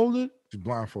blindfolded? She's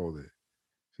blindfolded.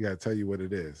 She got to tell you what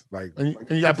it is. Like, And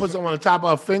you got to put something on the top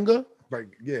of her finger?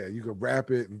 yeah, you can wrap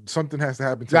it, and something has to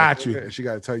happen to Got her you. finger, and she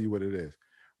got to tell you what it is,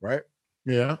 right?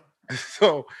 Yeah.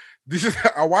 So this is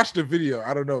I watched the video.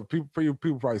 I don't know, people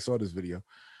probably saw this video,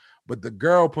 but the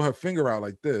girl put her finger out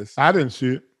like this. I didn't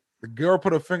see it. The girl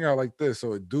put her finger out like this,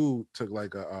 so a dude took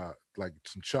like like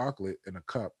some chocolate in a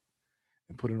cup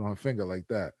and put it on her finger like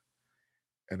that.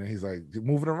 And then he's like,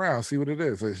 move it around, see what it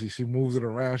is. So she moves it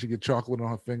around, she get chocolate on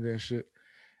her finger and shit.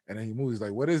 And then he moves, he's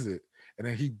like, what is it? And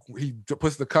then he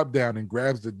puts the cup down and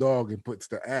grabs the dog and puts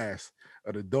the ass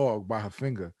of the dog by her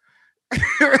finger.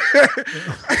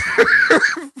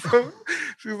 So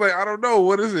she's like, I don't know,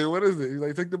 what is it? What is it? He's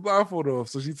like, take the blindfold off.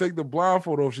 So she take the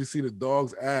blindfold off. She see the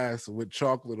dog's ass with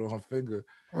chocolate on her finger.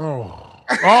 Oh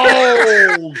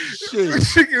shit.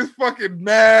 She gets fucking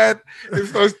mad and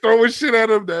starts throwing shit at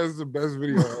him. That's the best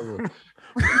video ever.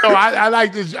 No, I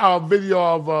like this video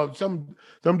of some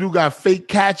dude got fake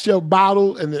ketchup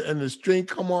bottle and the string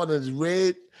come on and it's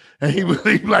red and he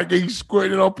like he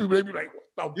squirted on people. They be like,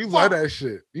 what the You fuck? love that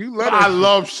shit. You love that I shit.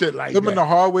 love shit like Them that. in the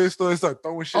hardware store, they start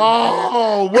throwing shit.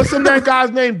 Oh, what's that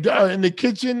guy's name in the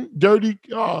kitchen? Dirty.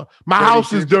 My Dirty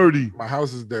house is Kitchen. dirty. My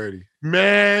house is dirty.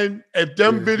 Man, if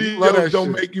them Yeah, you love videos that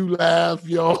don't shit. make you laugh,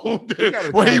 yo,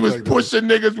 gotta when he was contact him. pushing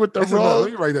niggas with the That's another- let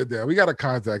rug, me write that down. We got to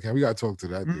contact him. We got to talk to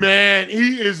that dude. man,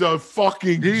 he is a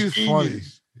fucking He's funny.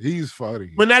 genius. He's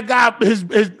funny. When that guy, it's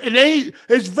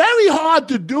very hard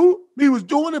to do. He was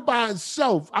doing it by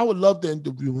himself. I would love to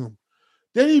interview him.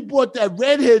 Then he brought that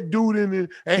redhead dude in it,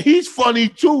 and he's funny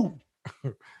too.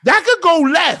 That could go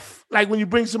left, like when you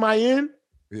bring somebody in.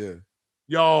 Yeah.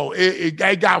 Yo, it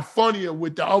got funnier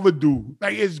with the other dude.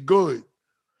 Like, it's good.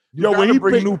 You Yo, when gotta he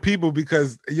bring bring- new people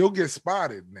because you'll get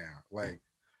spotted now. Like,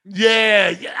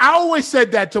 Yeah, I always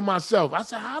said that to myself. I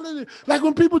said, how did it, like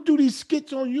when people do these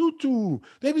skits on YouTube,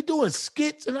 they be doing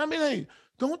skits, and I mean, like,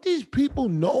 don't these people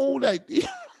know that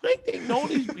like they know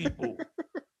these people?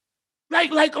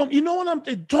 like you know what I'm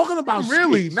talking about?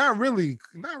 really, skits. not really.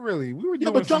 We were Yeah,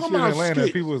 doing but some talking shit in about Atlanta. And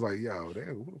skits. people was like, "Yo, damn,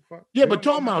 who the fuck?" Yeah, They but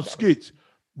don't talking know about nothing skits,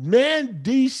 man,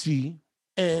 DC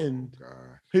and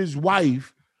God. his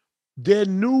wife, their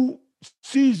new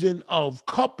season of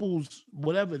couples,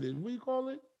 whatever it is, what do you call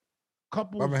it?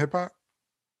 Couples. Love and hip hop.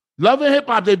 Love and Hip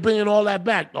Hop, they bringing all that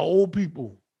back. The old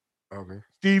people, Okay.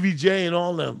 Stevie J and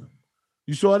all them.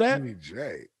 You saw that? Jimmy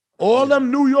J. All Yeah.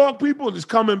 them New York people is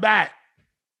coming back.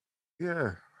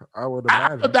 Yeah, I would I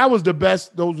imagine. thought that was the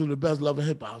best. Those are the best Love and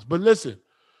Hip Hops. But listen,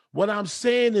 what I'm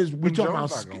saying is, we Jim talking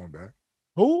Jones about not going back.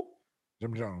 who?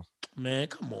 Jim Jones. Man,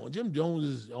 come on. Jim Jones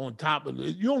is on top of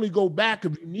it. You only go back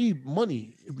if you need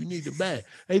money, if you need the bag.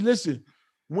 Hey, listen,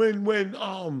 when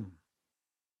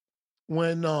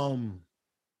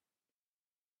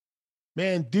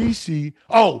man, DC,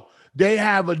 they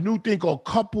have a new thing called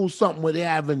couple something where they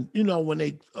having, when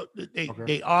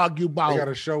they argue about. They got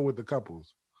a show with the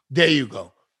couples. There you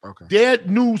go. Okay. Their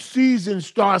new season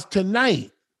starts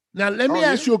tonight. Now, let me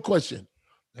ask yeah? you a question.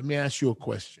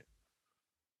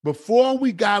 Before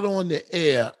we got on the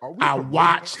air, Are we I promoting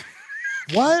watched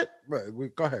what?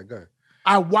 Right, go ahead.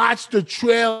 I watched the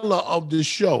trailer of the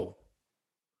show.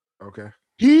 Okay.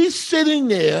 He's sitting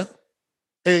there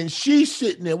and she's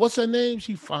sitting there. What's her name?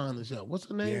 She fine as hell. What's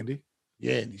her name? Andy.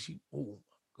 Yandy. She, oh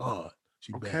my God.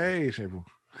 She bad. Okay, Shabu.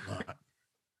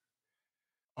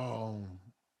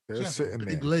 She They're has sitting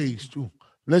big there. legs too.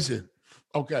 Listen,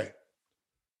 okay.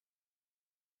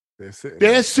 They're sitting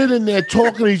They're there. sitting there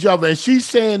talking to each other, and she's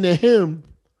saying to him,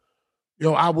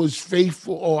 I was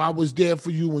faithful, or I was there for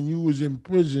you when you was in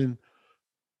prison.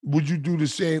 Would you do the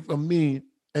same for me?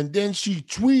 And then she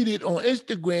tweeted on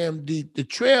Instagram the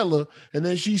trailer, and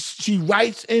then she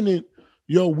writes in it,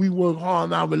 we work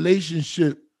hard on our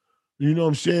relationship. You know what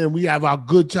I'm saying? We have our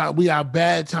good time, we have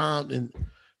bad time. And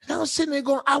And I was sitting there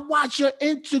going, I watch your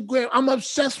Instagram. I'm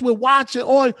obsessed with watching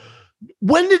on.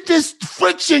 When did this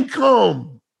friction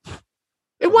come?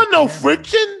 It wasn't no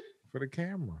friction. For the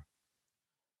camera.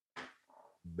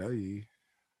 Hey.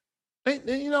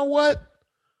 You know what?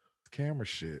 Camera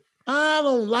shit. I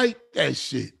don't like that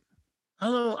shit.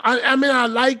 I mean, I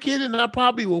like it, and I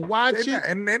probably will watch it.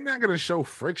 And they're not gonna show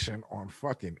friction on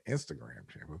fucking Instagram,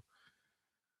 Chamber.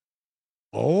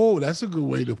 Oh, that's a good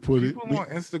way to put it. People on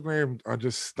Instagram are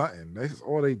just stunting. That's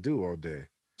all they do all day.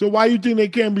 So why you think they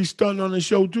can't be stunting on the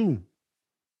show too?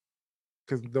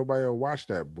 Because nobody will watch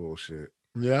that bullshit.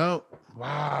 Yeah.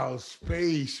 Wow,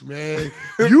 space, man.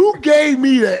 You gave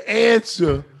me the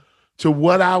answer to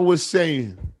what I was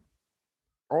saying.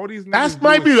 All these that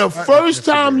might be the first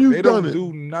time you've done it. They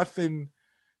don't do nothing.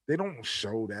 They don't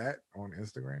show that on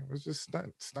Instagram. It's just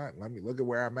stunt. Let me look at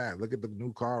where I'm at. Look at the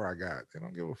new car I got. They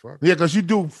don't give a fuck. Yeah, because you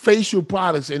do facial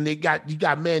products, and you got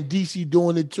man DC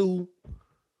doing it too.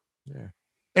 Yeah.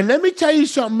 And let me tell you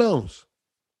something else.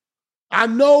 I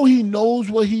know he knows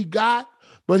what he got,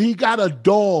 but he got a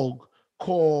dog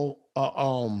called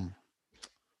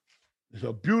it's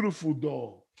a beautiful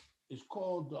dog. It's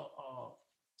called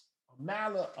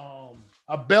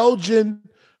a Belgian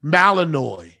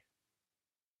Malinois.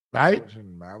 Right?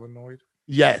 Belgian Malinois?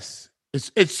 Yes.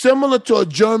 It's similar to a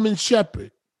German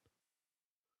Shepherd.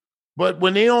 But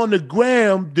when they're on the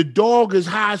gram, the dog is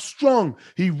high strung.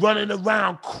 He running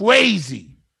around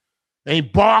crazy.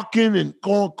 And barking and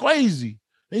going crazy.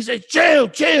 And he said,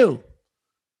 chill.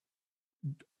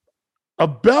 A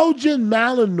Belgian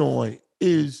Malinois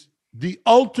is the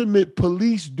ultimate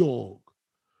police dog.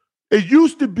 It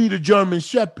used to be the German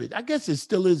Shepherd. I guess it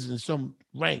still is in some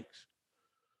ranks.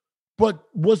 But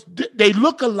they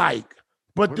look alike.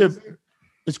 But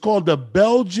it's called the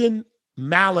Belgian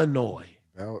Malinois.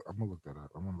 I'm gonna look that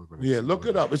up. Yeah, look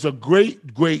it up. It's a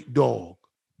great, great dog.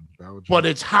 Belgian. But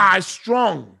it's high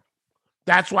strung.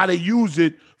 That's why they use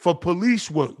it for police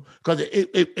work, because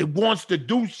it wants to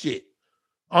do shit.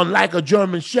 Unlike a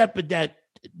German Shepherd that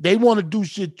they want to do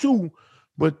shit too,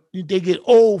 but they get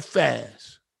old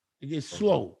fast. They get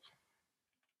slow.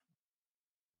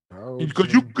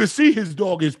 Because you can see his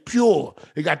dog is pure.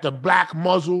 He got the black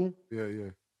muzzle. Yeah.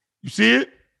 You see it?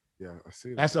 Yeah, I see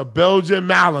it. That's a Belgian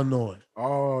Malinois.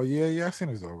 Oh, yeah, I seen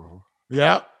his dog.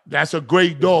 Yeah, that's a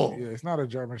great dog. Yeah, it's not a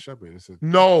German Shepherd.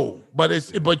 No,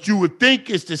 but you would think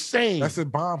it's the same. That's a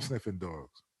bomb sniffing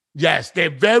dogs. Yes, they're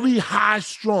very high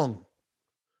strung.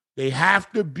 They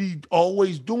have to be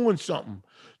always doing something.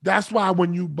 That's why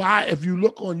when you buy, if you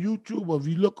look on YouTube or if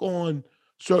you look on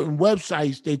certain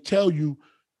websites, they tell you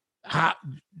how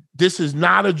this is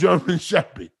not a German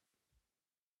Shepherd.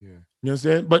 Yeah. You know what I'm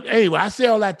saying? But anyway, I say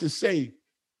all that to say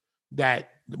that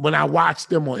when I watch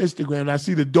them on Instagram and I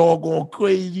see the dog going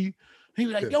crazy, he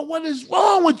be like, yo, what is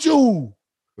wrong with you?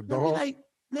 The dog? Like,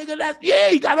 nigga,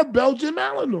 he got a Belgian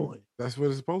Malinois. That's what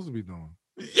it's supposed to be doing.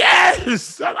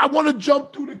 Yes! I want to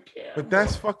jump through the camera. But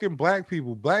that's fucking black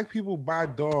people. Black people buy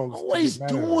dogs. Always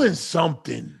doing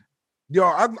something. Yo,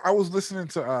 I was listening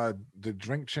to the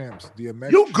Drink Champs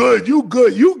DMX. You good.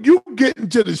 You getting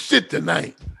to the shit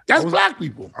tonight. That's black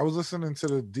people. I was listening to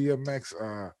the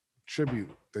DMX tribute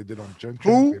they did on Drink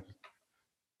Who?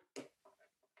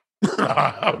 Champs.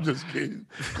 I'm just kidding.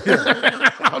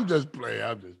 I'm just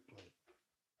playing.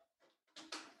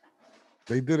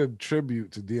 They did a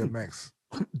tribute to DMX.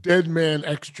 Dead Man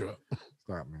Extra.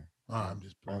 Stop, man. Oh, I'm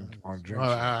just playing. On Drink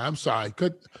I'm sorry.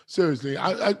 Seriously.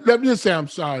 Let me just say I'm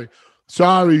sorry.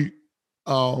 Sorry.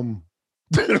 I'm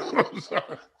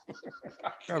sorry.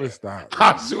 Gotta stop.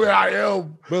 I swear I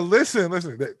am. But listen.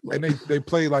 And they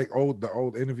play like the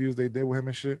old interviews they did with him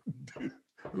and shit.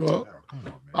 Well, come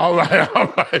on, man. All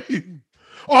right.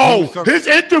 Oh, his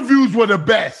interviews were the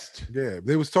best. Yeah,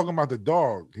 they was talking about the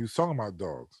dog. He was talking about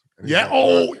dogs. Yeah.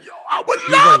 Like, I would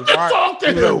love to talk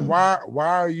to him. Why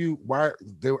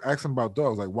they were asking about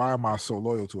dogs? Like, why am I so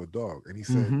loyal to a dog? And he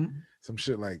said some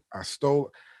shit like, I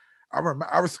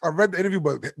read the interview,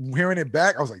 but hearing it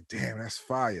back, I was like, damn, that's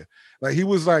fire. Like, he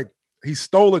was like, he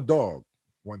stole a dog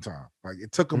one time. Like,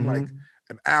 it took him like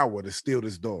an hour to steal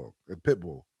this dog, a pit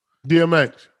bull.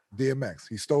 DMX.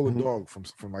 He stole a dog from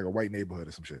like a white neighborhood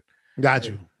or some shit. Got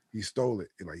you. He stole it.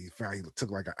 Like, he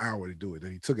took like an hour to do it.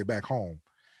 Then he took it back home.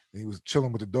 And he was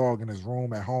chilling with the dog in his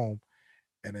room at home.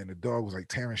 And then the dog was like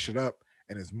tearing shit up.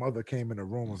 And his mother came in the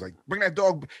room and was like, bring that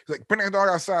dog. He's like, bring that dog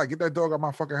outside. Get that dog out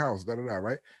my fucking house.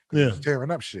 Right? Yeah. He was tearing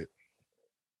up shit.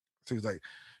 So he's like,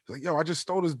 yo, I just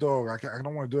stole this dog. I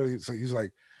don't want to do it. So he's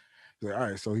like, all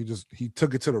right. So he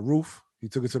took it to the roof. He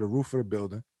took it to the roof of the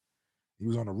building. He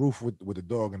was on the roof with the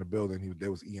dog in the building. They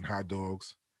was eating hot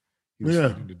dogs. He was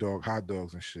feeding the dog hot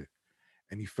dogs and shit.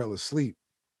 and he fell asleep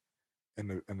on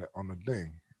the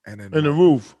thing, and then In the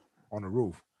roof. on the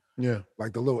roof, Yeah.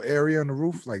 like the little area on the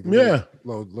roof, like the Yeah.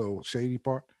 little shady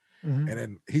part. Mhm. And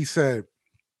then he said,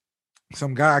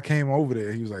 some guy came over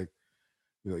there. He was like,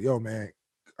 "Yo, man,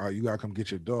 you gotta come get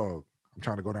your dog. I'm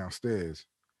trying to go downstairs."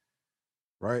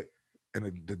 Right? And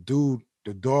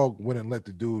the dog wouldn't let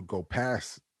the dude go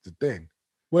past the thing.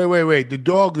 Wait. The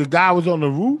guy was on the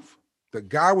roof? The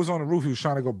guy was on the roof. He was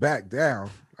trying to go back down.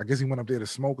 I guess he went up there to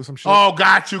smoke or some shit. Oh,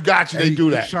 got you. And They do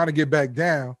he that. was trying to get back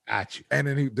down. Got you. And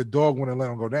then the dog wouldn't let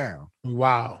him go down.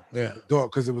 Wow. Yeah. The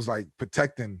dog, because it was like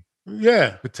protecting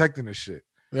Yeah. the shit.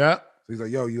 Yeah. So he's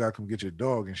like, "Yo, you gotta come get your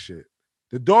dog and shit."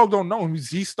 The dog don't know him.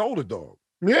 He stole the dog.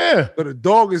 Yeah. So the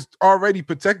dog is already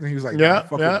protecting. He was like, Yeah.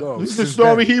 fuck Yeah. the dog. This is the Since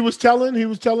story then- he was telling? He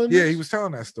was telling Yeah, this? he was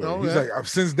telling that story. Oh, He's yeah. like,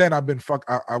 since then I've been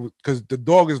I was, because the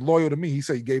dog is loyal to me. He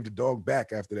said he gave the dog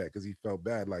back after that because he felt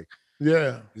bad. Like,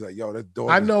 Yeah. he's like, "Yo, that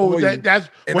dog I is know loyal." that's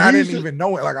And when I he didn't used to- even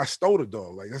know it. Like, I stole the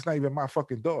dog. Like, that's not even my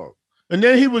fucking dog. And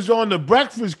then he was on the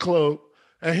Breakfast Club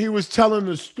and he was telling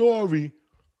the story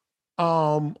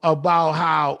about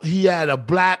how he had a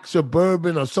black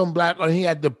Suburban or some black, and he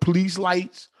had the police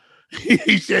lights.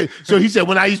 he said,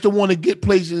 when I used to want to get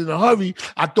places in a hurry,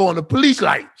 I throw on the police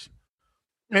lights.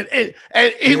 And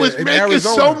he was in making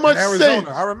Arizona, so much in Arizona. sense.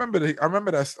 I remember that.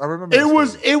 It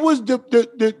was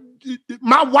the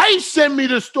my wife sent me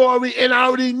the story and I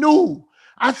already knew.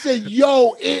 I said,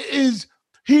 "Yo, it is."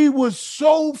 He was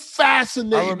so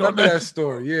fascinating. I remember that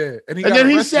story. Yeah, and And then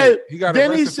he arrested. said- he got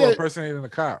then he arrested for said- impersonating a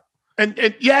cop.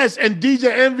 And yes, and DJ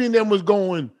Envy and them was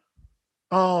going,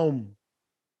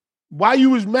 why you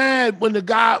was mad when the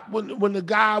guy when the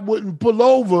guy wouldn't pull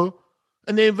over,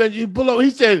 and then eventually pull over? He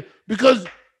said, because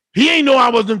he ain't know I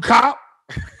wasn't cop.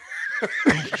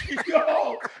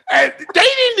 Yo, and they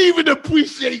didn't even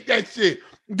appreciate that shit.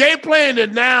 They playing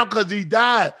it now because he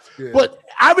died. Yeah. But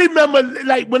I remember,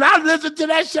 like, when I listened to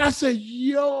that shit, I said,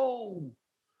 yo,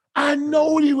 I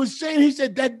know what he was saying. He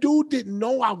said that dude didn't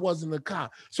know I wasn't a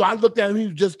cop. So I looked at him, he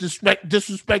was just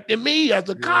disrespecting me as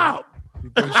a cop.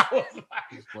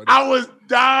 I was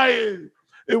dying.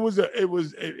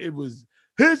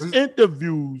 His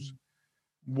interviews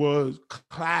was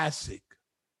classic.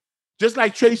 Just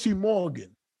like Tracy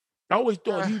Morgan. I always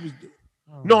thought he was.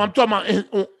 No, I'm talking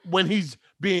about when he's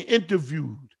being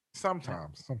interviewed.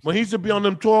 Sometimes. When he used to be on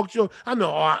them talk shows. I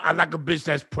know, I like a bitch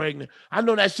that's pregnant. I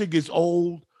know that shit gets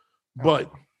old, but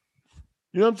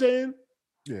you know what I'm saying?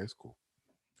 Yeah, it's cool.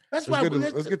 That's Let's why.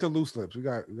 let's get to loose lips. We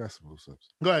got some loose lips.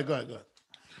 Go ahead.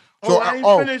 So, I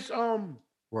ain't finished.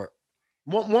 What?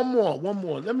 One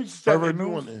more. Let me just say Pervert if you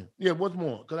news? want to. Yeah, what's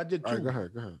more? Because I did two. All right,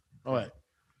 go ahead. All right.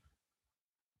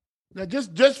 Now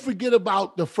just forget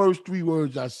about the first three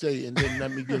words I say, and then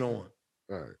let me get on.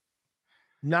 All right.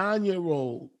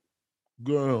 9-year-old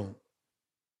girl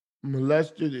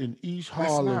molested in East That's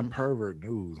Harlem. not pervert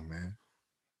news, man.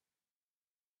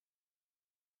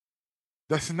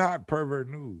 That's not pervert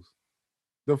news.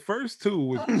 The first two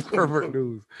was pervert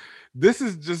news. This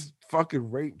is just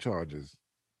fucking rape charges.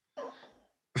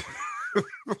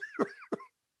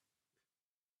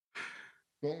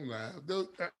 Don't laugh.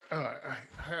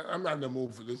 I'm not in the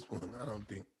mood for this one. I don't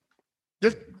think.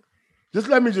 Just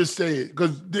let me just say it,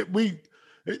 because if we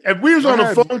was on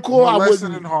a phone call, I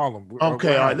wouldn't. In Harlem.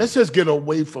 Okay, all right. Let's just get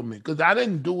away from it, because I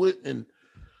didn't do it, and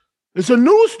it's a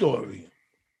news story.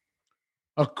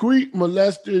 A creep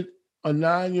molested a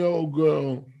 9-year-old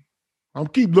girl. I'm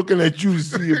keep looking at you to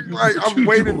see if Like, what I'm you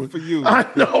waiting doing. for you. I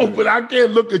know, but I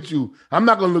can't look at you. I'm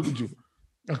not gonna look at you.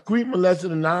 A creep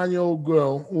molested a 9-year-old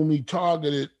girl whom he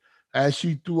targeted as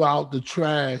she threw out the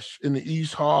trash in the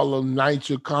East Harlem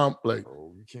NYCHA complex.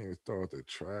 Oh, you can't throw out the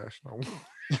trash no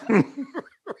more.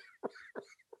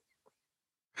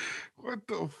 What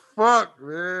the fuck,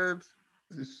 man?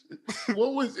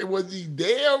 What was it? Was he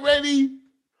there already?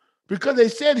 Because they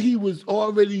said he was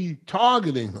already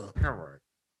targeting her. All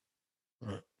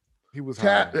right. He was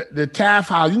high. The Taft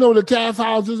House. You know what the Taft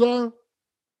House is on?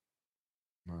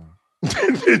 No. I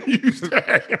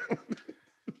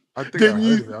think Then I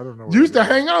you heard of it. I don't know. what used it to is.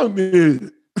 hang out there.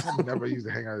 I never used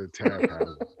to hang out at Tab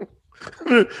House.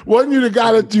 Wasn't you the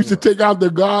guy that used to take out the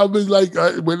garbage like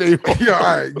when they? Yeah, all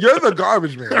right. You're the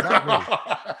garbage man, not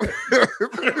me.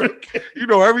 You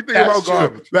know everything about True.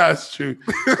 garbage. That's true.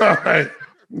 All right.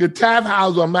 The Taft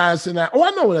House on Madison. Oh,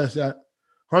 I know where that's at.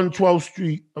 112th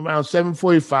Street, around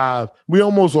 7:45. We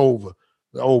almost over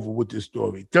with this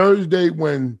story. Thursday,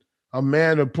 when a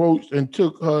man approached and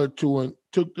took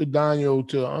the Daniel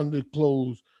to an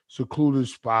underclosed, secluded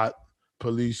spot,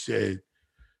 police said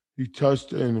he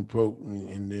touched her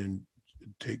inappropriately and then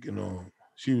taken on.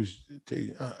 She was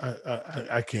taken.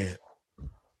 I can't.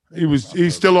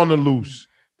 He's still on the loose.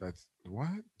 That's what?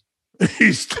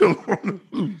 He's still on the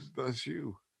loose. That's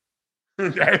you.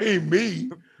 That ain't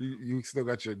me. You still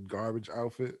got your garbage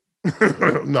outfit?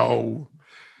 No.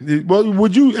 Well,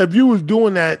 would you, if you was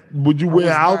doing that, would you wear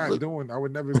an I outfit?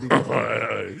 would never be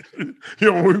doing You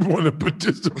don't want to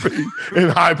participate in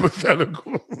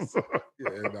hypotheticals.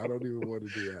 Yeah, I don't even want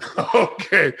to do that.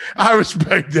 Okay. I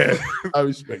respect that. I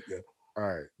respect that. All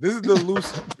right. This is the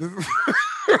loose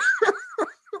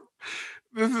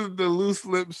this is the loose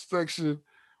lips section.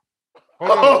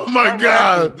 Hold Oh on. my I'm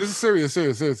God. laughing. This is serious.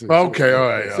 Okay, all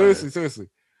right. Seriously.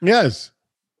 Yes.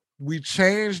 We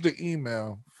changed the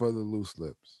email for the loose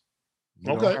lips.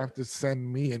 You Okay. don't have to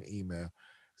send me an email.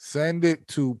 Send it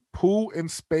to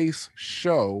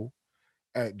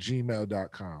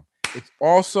poolandspaceshow@gmail.com. It's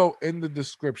also in the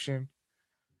description.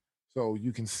 So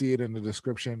you can see it in the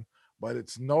description, but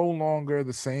it's no longer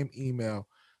the same email.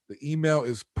 The email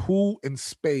is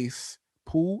poolandspace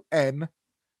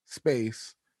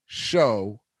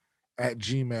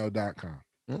show@gmail.com.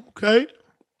 Okay.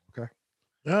 Okay.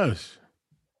 Yes.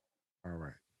 All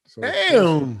right. So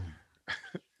Damn.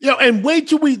 Yo, and wait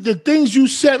till the things you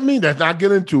sent me, let's not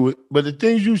get into it, but the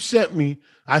things you sent me,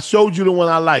 I showed you the one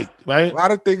I liked, right? a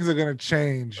lot of things are gonna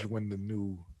change when the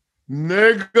new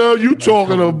Nigga, you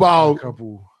talking about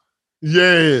couple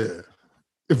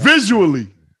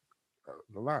visually.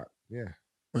 a lot. Yeah.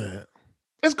 Yeah.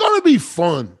 It's gonna be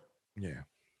fun. Yeah.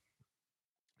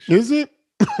 Is it?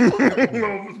 No,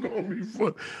 it's gonna be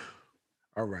fun.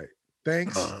 All right.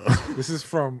 Thanks. This is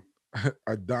from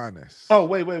Adonis. Oh,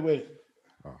 wait.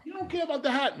 Oh. You don't care about the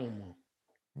hat no more.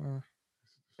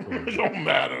 It Uh, don't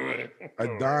matter, man.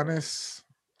 Adonis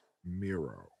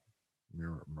Miro.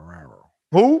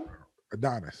 Who?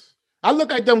 Adonis, I look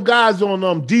like them guys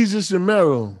on Jesus and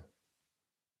Mero.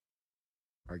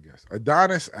 I guess.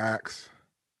 Adonis asks,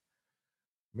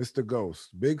 Mr.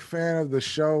 Ghost, big fan of the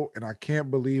show, and I can't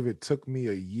believe it took me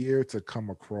a year to come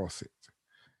across it.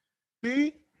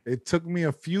 See? It took me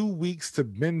a few weeks to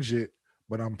binge it,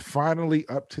 but I'm finally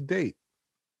up to date.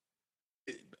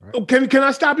 Right? Oh, can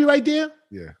I stop you right there?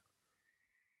 Yeah.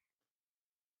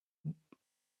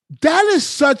 That is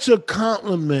such a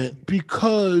compliment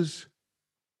because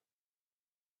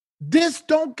this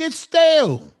don't get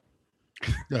stale.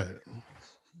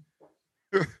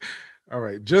 All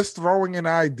right. Just throwing an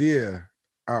idea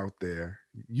out there.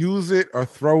 Use it or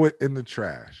throw it in the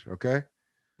trash. Okay.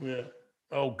 Yeah.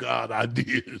 Oh God,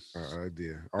 ideas.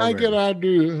 Idea. I get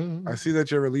ideas. I see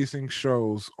that you're releasing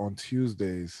shows on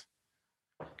Tuesdays.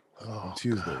 Oh,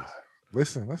 Tuesdays. God.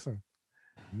 Listen.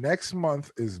 Next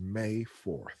month is May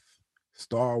 4th,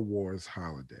 Star Wars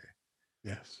holiday.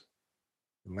 Yes.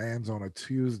 It lands on a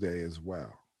Tuesday as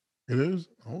well. It is?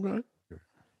 Okay.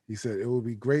 He said it would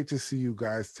be great to see you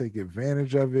guys take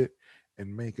advantage of it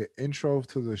and make an intro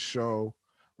to the show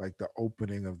like the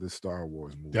opening of the Star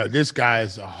Wars movie. Now, this guy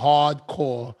is a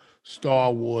hardcore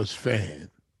Star Wars fan.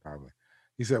 Probably.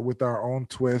 He said with our own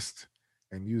twist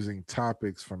and using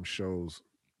topics from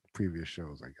previous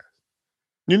shows, I guess.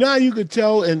 You know how you could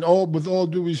tell, and with all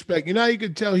due respect, you know how you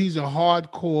could tell he's a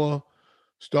hardcore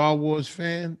Star Wars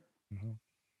fan?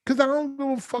 Because I don't give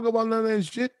a fuck about none of that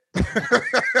shit.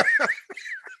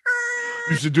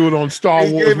 Used to do it on Star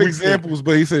He Wars. gave Weekend. examples,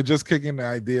 but he said just kicking the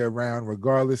idea around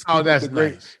regardless. Oh, that's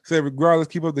great. nice. He said regardless,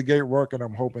 keep up the great work, and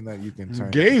I'm hoping that you can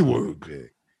turn Gay it into something work? big.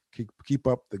 Keep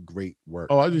up the great work.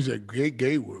 Oh, I just said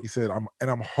gay work. He said,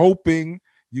 I'm hoping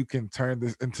you can turn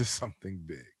this into something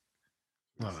big.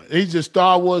 He's a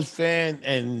Star Wars fan,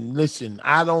 and listen,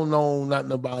 I don't know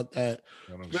nothing about that.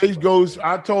 Space Ghost,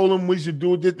 I told him we should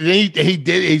do this. He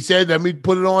did. He said, "Let me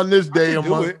put it on this day."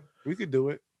 We could do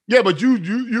it. Yeah, but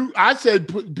you. I said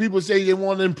people say they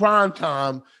want it in prime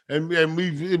time, and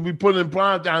we put it in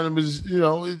prime time. And it was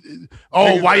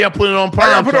why you put it on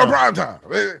prime? Put it on prime time.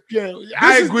 Yeah,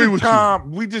 I agree with you.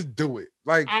 We just do it.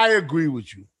 Like I agree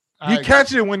with you. You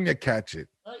catch it when you catch it.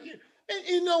 And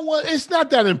you know what? It's not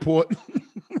that important.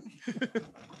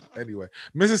 Anyway,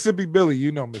 Mississippi Billy,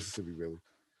 you know Mississippi Billy.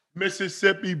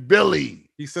 Mississippi Billy.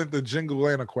 He sent the jingle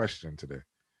and a question today.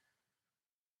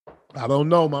 I don't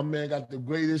know. My man got the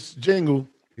greatest jingle.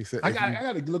 He said, I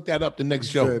got to look that up the next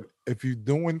show. Said, if you're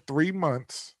doing 3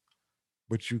 months,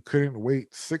 but you couldn't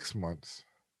wait 6 months,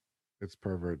 it's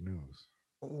pervert news.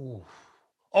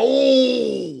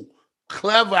 Oh,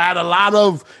 clever. Had a lot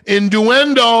of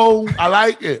innuendo. I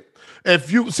like it. If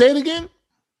you say it again.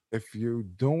 If you're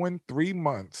doing 3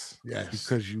 months, yes,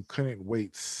 because you couldn't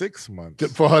wait 6 months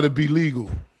for her to be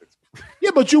legal.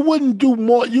 Yeah, but you wouldn't do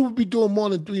more. You would be doing more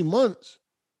than 3 months.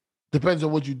 Depends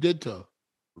on what you did to her. I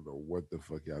don't know what the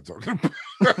fuck y'all talking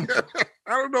about.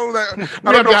 I don't know that. We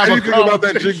I don't have to know have a anything about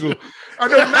that conversation. jingle. I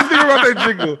know nothing about that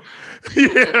jingle.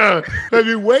 Yeah, if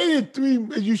you waited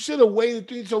 3, you should have waited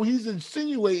 3. So he's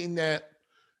insinuating that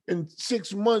in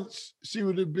 6 months she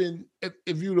would have been.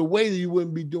 If you would have waited, you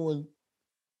wouldn't be doing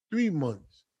 3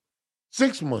 months,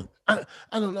 6 months. I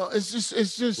don't know. It's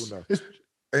just. knows?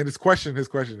 And his question is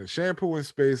Shampoo in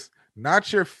Space,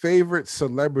 not your favorite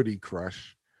celebrity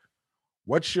crush.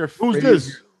 What's your Who's favorite?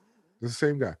 this? The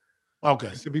same guy. Okay,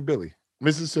 Mississippi Billy.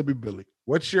 Mississippi Billy.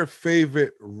 What's your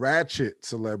favorite ratchet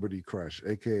celebrity crush,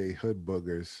 aka Hood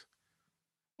Boogers?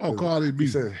 Oh, Cardi B.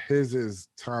 He said his is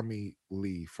Tommy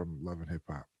Lee from Love and Hip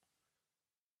Hop.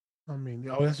 I mean,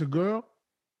 oh, that's a girl.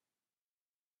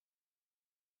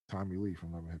 Tommy Lee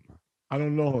from Love and Hip Hop. I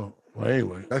don't know her. Well,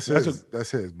 anyway, That's his.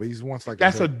 That's his. But he's once like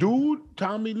that's a dude,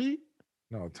 Tommy Lee.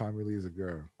 No, Tommy Lee is a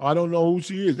girl. I don't know who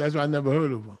she is. That's why I never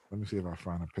heard of her. Let me see if I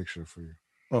find a picture for you.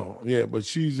 Oh yeah, but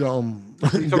she's You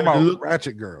talking about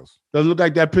ratchet girls? Does it look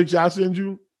like that picture I sent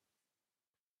you?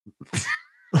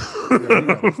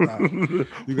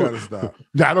 You gotta stop.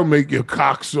 That'll make your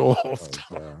cock soft.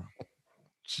 Oh,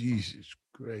 Jesus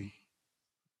Christ.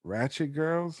 ratchet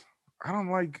girls? I don't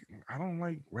like.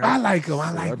 I like them.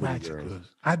 I like celebrity ratchet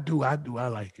girls. I do. I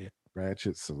like it.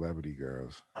 Ratchet celebrity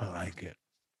girls. I like it.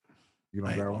 You know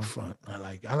I ain't that gonna one? front. I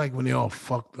like when they all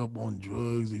fucked up on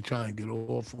drugs. They trying to get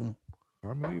off them.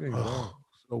 Tommy Lee ain't Oh,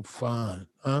 so fine,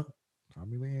 huh? bad.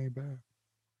 Tommy Lee ain't bad.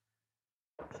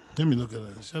 Let me look at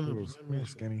her. Send her- Little, let me- little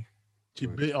skinny. She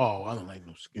big. Oh, I don't like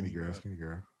no Skinny skinny girl. girl. Skinny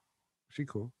girl. She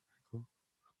cool.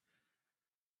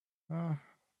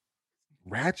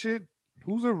 Ratchet?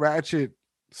 Who's a ratchet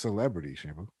celebrity,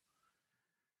 Shampoo?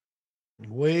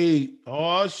 Wait.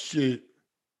 Oh shit.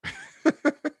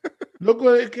 Look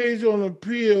what it case on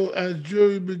appeal as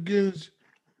jury begins.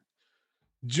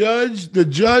 The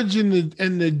judge in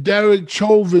the Derek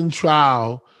Chauvin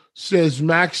trial says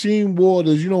Maxine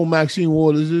Waters. You know who Maxine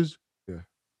Waters is? Yeah.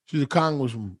 She's a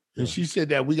congresswoman. And Yeah. she said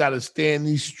that we got to stay in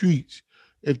these streets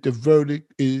if the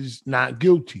verdict is not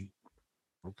guilty.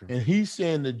 Okay. And he's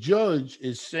saying the judge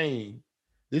is saying,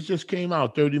 this just came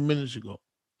out 30 minutes ago.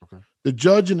 Okay. The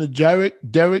judge in the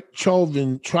Derek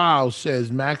Chauvin trial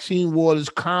says Maxine Waters'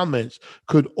 comments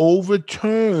could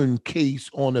overturn case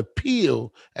on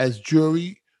appeal as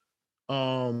jury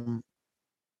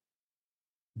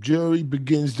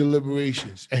begins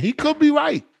deliberations. And he could be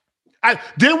right.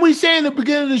 Didn't we say in the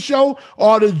beginning of the show,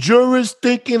 are the jurors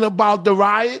thinking about the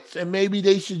riots and maybe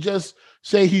they should just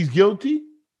say he's guilty?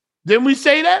 Didn't we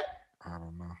say that? I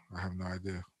don't know. I have no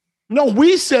idea. No,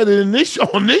 we said it in this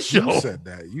on this show. You said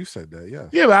that. You said that. Yes.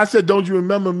 Yeah, but I said, don't you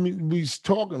remember me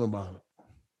talking about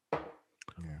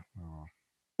Yeah.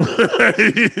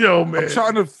 it? Yo, man. I'm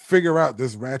trying to figure out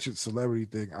this ratchet celebrity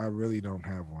thing. I really don't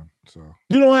have one. So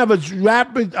You don't have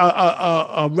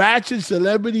a ratchet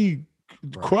celebrity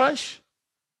crush?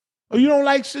 Or you don't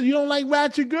like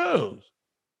ratchet girls?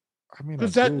 I mean,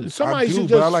 'Cause I that- do, somebody I do, should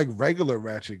but I just- like regular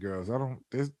ratchet girls. I don't.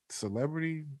 There's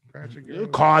celebrity ratchet girls.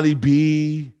 Cardi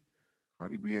B.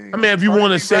 Cardi B ain't- I mean, if you Cardi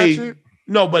want to B say ratchet?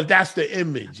 no, but that's the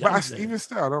image. But I'm saying. even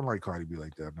still, I don't like Cardi B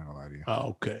like that. I'm not gonna lie to you. Oh,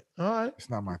 okay. All right. It's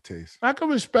not my taste. I can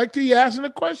respect you asking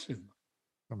a question.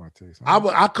 Not my taste.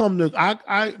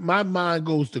 My mind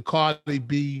goes to Cardi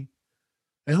B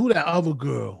and who that other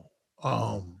girl?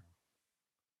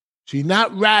 She's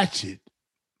not ratchet,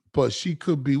 but she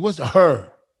could be. What's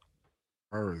her?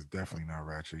 Her is definitely not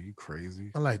ratchet. You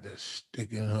crazy? I like that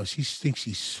stick in her. She thinks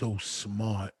she's so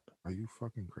smart. Are you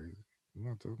fucking crazy? I'm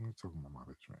not talking about my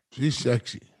bitch, right? She's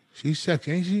sexy. She's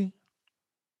sexy, ain't she?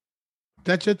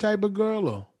 That your type of girl,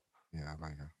 or? Yeah, I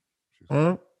like her. She's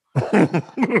Huh?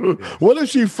 What if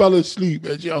she fell asleep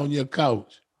on your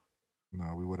couch?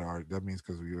 No, we would have already. That means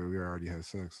because we already had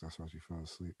sex. That's why she fell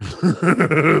asleep.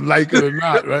 Like it or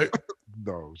not, right?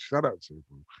 No, shut up,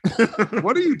 Chifu.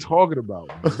 What are you talking about?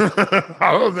 Man?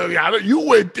 I don't know. You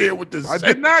went there with the. I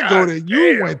did not go there.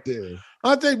 You went there.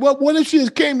 I think. What if she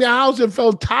just came to your house and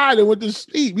felt tired and went to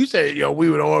sleep? You said, "Yo, we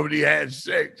would already had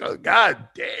sex." Oh, God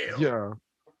damn. Yeah.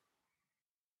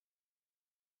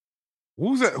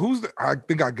 Who's that? I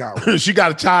think I got one. She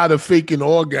got tired of faking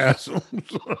orgasms.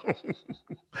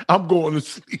 I'm going to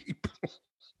sleep.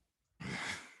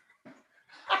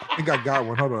 I think I got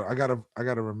one. Hold on. I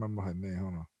gotta remember her name.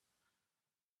 Hold on.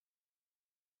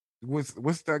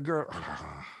 What's that girl?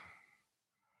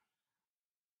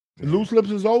 Loose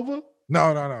Lips is over? No.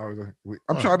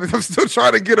 I'm still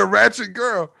trying to get a ratchet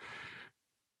girl.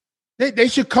 They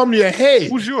should come to your head.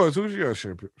 Who's yours?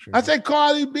 Shampoo? I say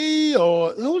Cardi B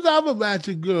or who's the other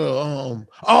ratchet girl?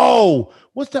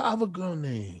 What's the other girl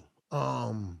name?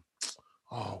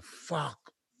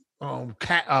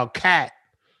 Cat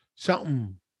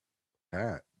something.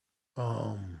 Cat.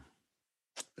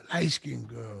 Light skinned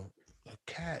girl, a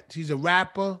cat. She's a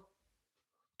rapper.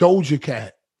 Doja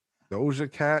Cat.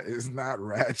 Doja Cat is not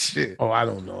ratchet. Oh, I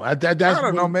don't know. That's I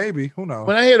don't know. Maybe. Who knows?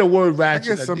 When I hear the word I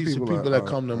ratchet, guess some these are people people are, that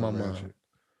come to my ratchet.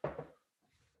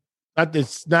 mind.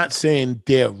 It's not saying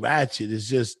they're ratchet. It's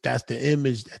just that's the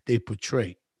image that they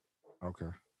portray. Okay.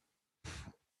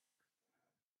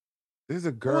 There's a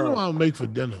I wonder girl. what I'll make for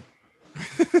dinner.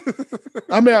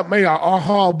 I may make a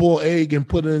hard-boiled egg and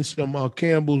put it in some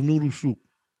Campbell's noodle soup.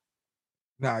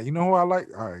 Nah, you know who I like?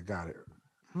 All right, got it.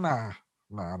 Nah, I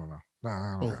don't know.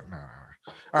 Nah, I don't got, nah.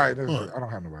 All right, I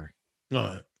don't have nobody. All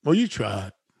right. Well, you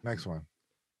tried. Next one.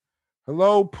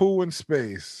 Hello, Pooh in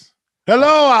Space. Hello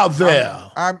out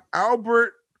there. I'm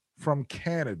Albert from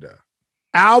Canada.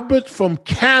 Albert from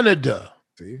Canada.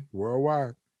 See,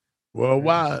 worldwide.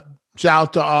 Worldwide.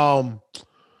 Shout out to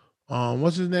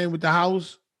what's his name with the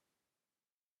house?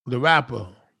 The rapper.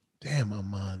 Damn, my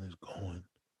mind is going.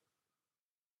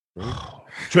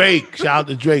 Drake. Shout out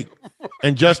to Drake.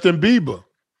 And Justin Bieber.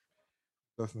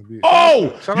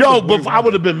 Oh, yo, but I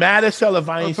would have been mad as hell if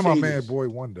I ain't say my this. man, Boy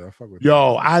Wonder. I fuck with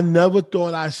yo, I never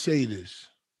thought I'd say this.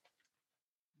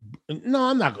 No,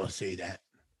 I'm not gonna say that.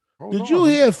 Did you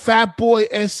hear Fat Boy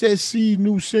SSC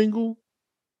new single?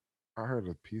 I heard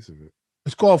a piece of it.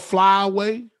 It's called Fly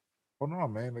Away. Oh no,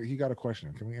 man! He got a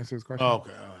question. Can we answer his question?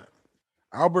 Okay, all right.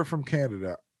 Albert from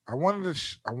Canada. I wanted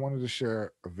to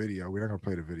share a video. We're not gonna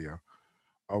play the video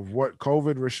of what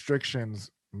COVID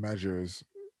restrictions measures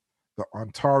the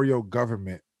Ontario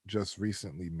government just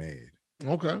recently made.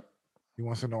 Okay. He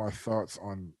wants to know our thoughts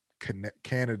on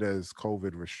Canada's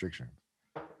COVID restrictions.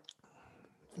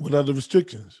 What are the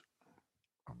restrictions?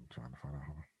 I'm trying to find out.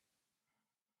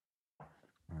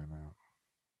 Right now.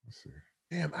 Let's see.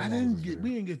 Damn,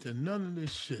 we didn't get to none of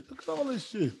this shit. Look at all this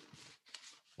shit.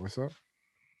 What's up?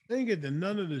 They didn't get to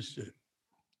none of this shit.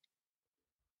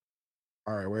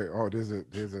 All right, wait. Oh, there's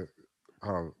a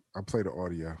I'll play the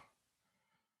audio.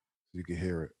 You can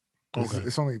hear it. Okay.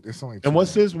 It's only. And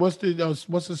what's this? What's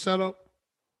the setup?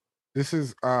 This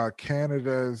is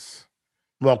Canada's.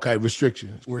 Okay,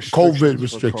 restrictions. COVID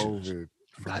restrictions. COVID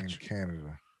Gotcha.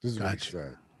 Canada. This is what he Gotcha.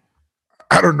 said.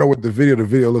 I don't know what the video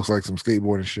looks like. Some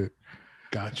skateboarding shit.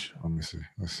 Gotcha. Let me see.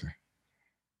 Let's see.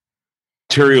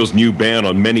 Ontario's new ban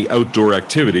on many outdoor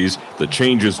activities, the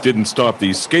changes didn't stop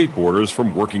these skateboarders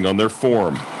from working on their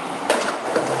form.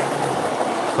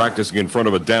 Practicing in front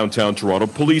of a downtown Toronto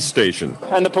police station.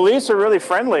 And the police are really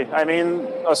friendly. I mean,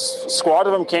 a squad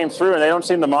of them came through and they don't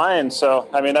seem to mind. So,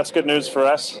 I mean, that's good news for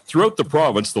us. Throughout the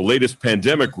province, the latest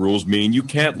pandemic rules mean you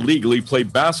can't legally play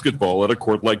basketball at a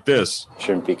court like this.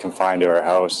 Shouldn't be confined to our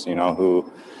house, you know,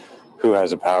 who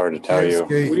has the power to tell you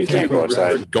can't go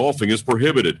outside. Golfing is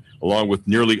prohibited, along with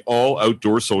nearly all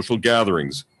outdoor social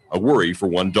gatherings. A worry for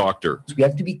one doctor. We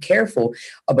have to be careful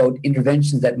about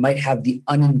interventions that might have the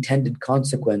unintended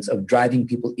consequence of driving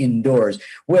people indoors,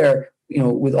 where, you know,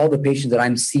 with all the patients that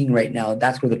I'm seeing right now,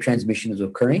 that's where the transmission is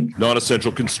occurring.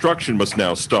 Non-essential construction must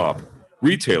now stop.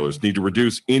 Retailers need to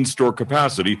reduce in-store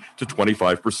capacity to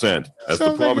 25%. As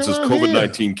the province's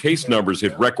COVID-19 case numbers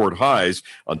hit record highs,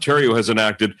 Ontario has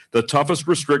enacted the toughest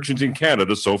restrictions in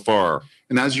Canada so far.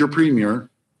 And as your premier,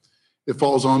 it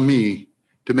falls on me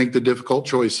to make the difficult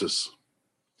choices.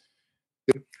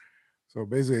 So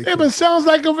basically, Yeah, but it sounds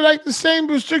like the same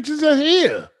restrictions are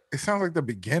here. it sounds like the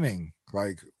beginning.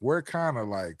 Like we're kind of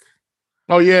like.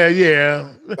 Oh yeah.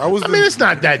 I mean, it's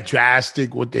not that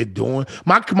drastic what they're doing.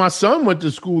 My son went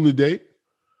to school today.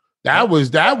 That was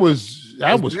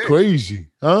big. crazy,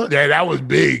 huh? Yeah, that was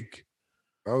big.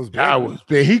 That was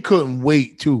big. He couldn't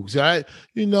wait too. So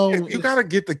you gotta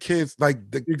get the kids like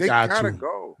they gotta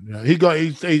go. Yeah, he's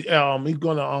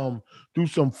gonna do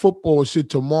some football shit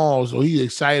tomorrow, so he's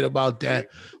excited about that.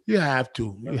 You have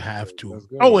to.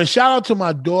 Oh, and shout out to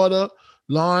my daughter,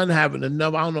 Lauren, having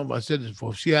another. I don't know if I said this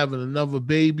before. She having another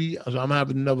baby. So I'm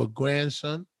having another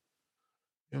grandson.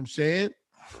 You know what I'm saying?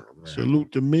 Oh,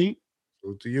 Salute to me.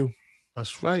 Salute to you.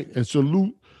 That's right. And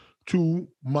salute to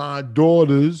my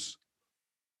daughter's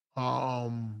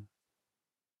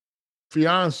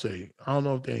fiance. I don't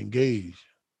know if they're engaged.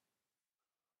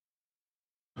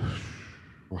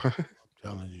 What? I'm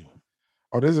telling you.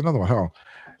 Oh, there's another one. Hold on.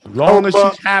 As long as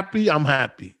she's happy, I'm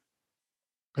happy.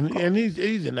 And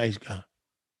he's a nice guy.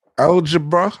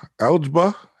 Alba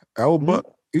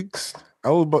Ooks.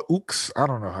 I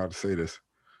don't know how to say this.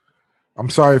 I'm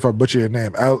sorry if I butcher your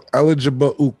name.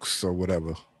 Eligiba Ooks or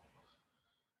whatever.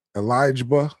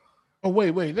 Elijah. Oh,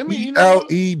 wait. Let me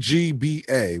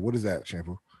Legba. What is that,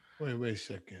 Shampoo? Wait a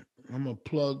second. I'm gonna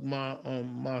plug my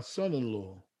my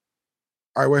son-in-law.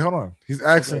 All right, wait, hold on. He's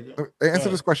asking. Okay. Answer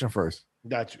this question first.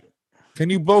 Got you. Can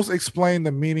you both explain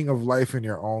the meaning of life in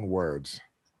your own words?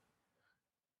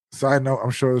 Side note,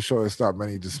 I'm sure the show has stopped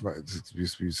many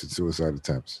disputes and suicide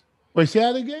attempts. Wait, say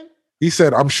that again? He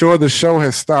said, I'm sure the show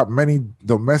has stopped many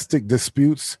domestic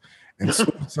disputes and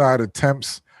suicide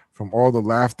attempts from all the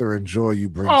laughter and joy you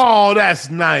bring. Oh, that's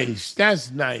nice.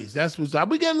 That's nice. That's what's up.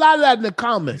 We get a lot of that in the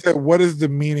comments. He said, what is the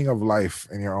meaning of life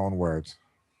in your own words?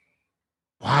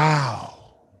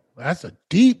 Wow. That's a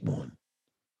deep one.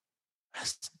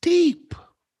 That's deep.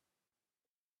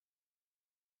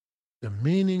 The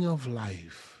meaning of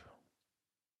life.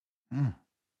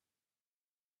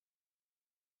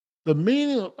 The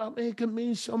meaning of, it can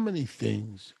mean so many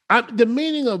things. The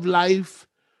meaning of life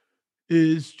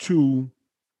is to,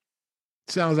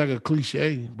 sounds like a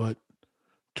cliche, but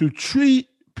to treat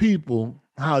people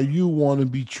how you want to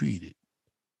be treated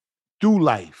through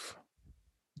life.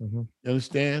 Mm-hmm. You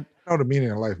understand? I know the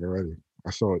meaning of life already. I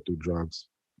saw it through drugs.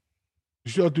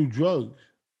 You saw it through drugs?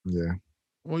 Yeah.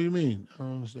 What do you mean? I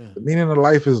don't understand. The meaning of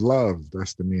life is love.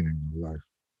 That's the meaning of life.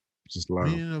 It's just love.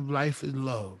 The meaning of life is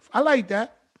love. I like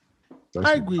that.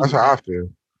 I agree. That's how I feel.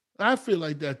 I feel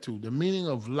like that too. The meaning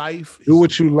of life is do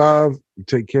what you love. You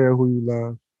take care of who you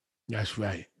love. That's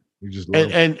right. You just love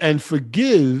and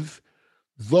forgive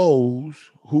those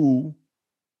who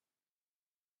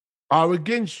are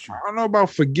against you. I don't know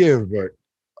about forgive, but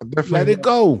I definitely let it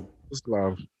go. Just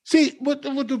love. See, what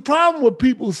the problem with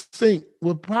people think,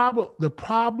 the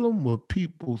problem with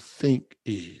people think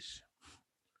is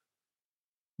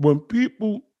when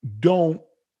people don't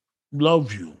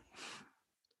love you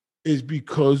is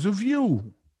because of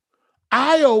you.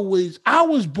 I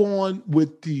was born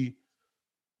with the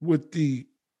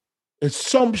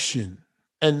assumption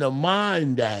and the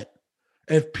mind that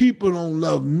if people don't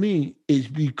love me, it's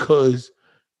because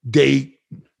they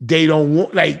don't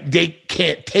want, like they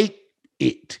can't take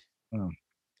it.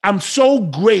 I'm so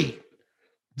great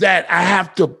that I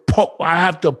have to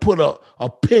put a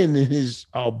pin in his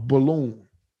balloon.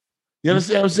 You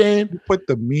understand what I'm saying? You put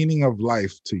the meaning of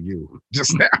life to you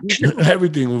just now.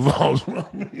 Everything revolves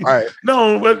around me. All right.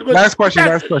 No, but last question.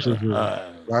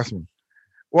 Last one.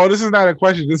 Well, this is not a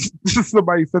question. This is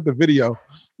somebody sent the video.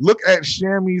 Look at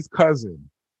Shammy's cousin.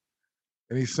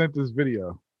 And he sent this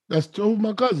video. That's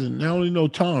my cousin. I only know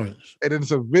Torrance. And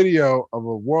it's a video of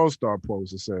a World Star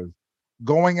post that says,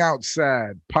 going out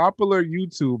sad, popular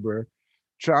YouTuber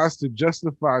tries to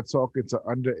justify talking to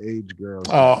underage girls.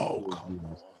 Oh, come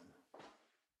on.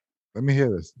 Let me hear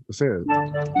this. Let's hear it.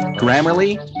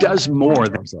 Grammarly does more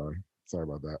than... I'm sorry. Sorry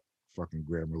about that. Fucking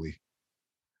Grammarly.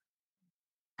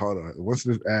 Hold on. What's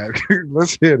this ad?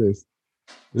 Let's hear this.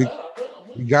 We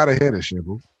gotta hear this,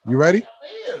 Shimple. You ready?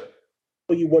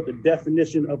 Tell you what the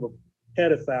definition of a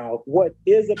pedophile, what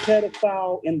is a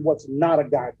pedophile and what's not a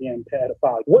goddamn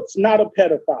pedophile. What's not a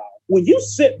pedophile? When you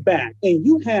sit back and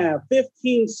you have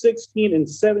 15, 16, and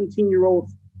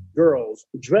 17-year-old girls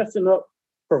dressing up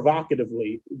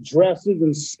provocatively, dresses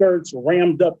and skirts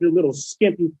rammed up their little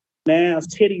skimpy ass,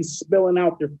 titties spilling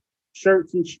out their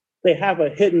shirts, and they have a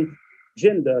hidden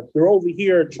agenda. They're over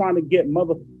here trying to get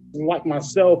mother like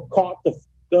myself caught the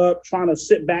up, trying to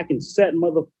sit back and set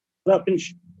mother up. And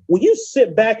when you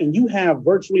sit back and you have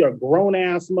virtually a grown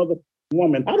ass mother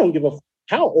woman, I don't give a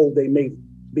how old they may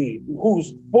be,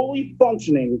 who's fully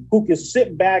functioning, who can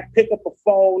sit back, pick up a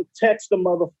phone, text a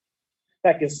mother,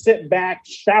 that can sit back,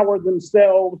 shower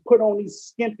themselves, put on these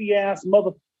skimpy ass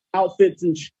mother outfits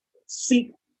and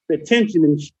seek the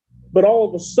attention. But all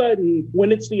of a sudden,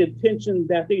 when it's the attention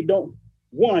that they don't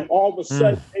want, all of a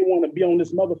sudden they want to be on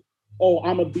this mother. Oh,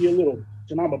 I'm gonna be a little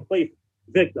and I'm gonna play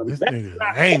victim. This nigga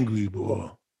angry, boy.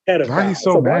 Why he's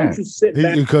so mad? Why don't you sit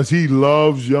back? Because he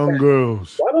loves young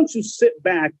girls. Why don't you sit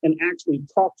back and actually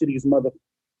talk to these mother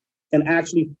and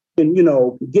actually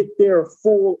get their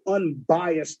full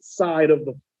unbiased side of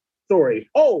the story?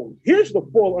 Oh, here's the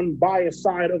full unbiased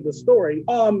side of the story.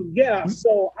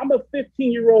 So I'm a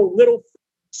 15-year-old little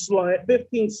slut,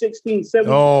 15, 16,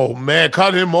 17. Oh man,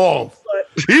 cut him off.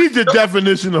 He's the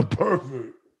definition of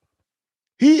pervert.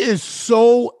 He is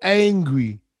so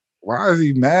angry. Why is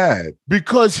he mad?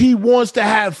 Because he wants to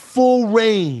have full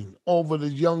reign over the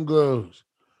young girls.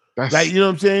 You know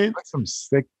what I'm saying? That's some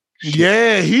sick shit.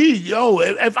 Yeah,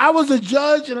 if I was a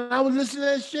judge and I was listening to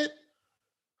that shit,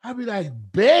 I'd be like,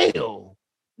 bail.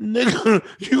 Nigga,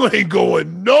 you ain't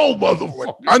going no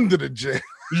motherfucker. Under the jail.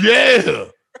 Yeah.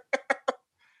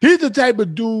 He's the type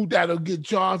of dude that'll get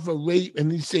charged for rape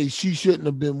and he says she shouldn't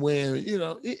have been wearing,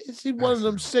 he's one of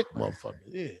them sick motherfuckers.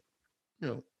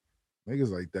 Yeah.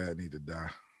 Niggas like that need to die.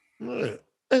 Yeah.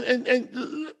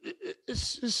 And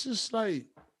it's just like,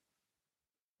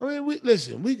 I mean, we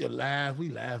can laugh. We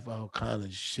laugh all kind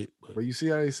of shit. But you see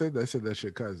how they said that? They said that's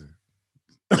your cousin.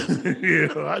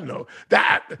 Yeah, I know.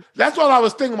 That's what I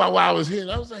was thinking about while I was here.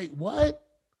 And I was like, what?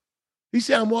 He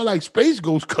sounded more like Space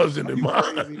Ghost cousin than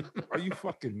mine. Are you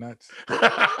fucking nuts? Fuck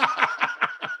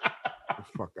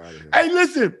out of here. Hey,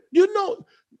 listen,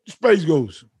 Space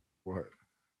Ghost. What?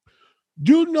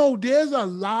 There's a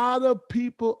lot of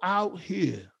people out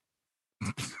here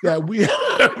that we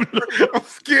have. I'm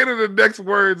scared of the next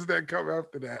words that come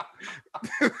after that.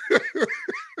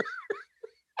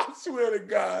 I swear to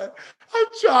God, I'm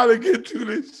trying to get through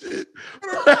this shit.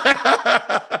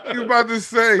 You about to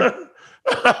say?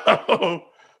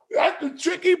 That's the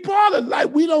tricky part of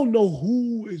life. We don't know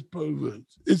who is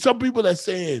perverts. And some people are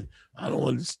saying, I don't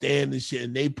understand this shit,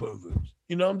 and they perverts.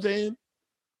 You know what I'm saying?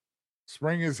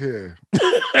 Spring is here.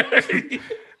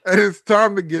 And it's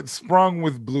time to get sprung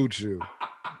with Blue Chew.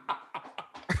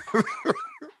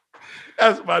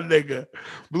 That's my nigga.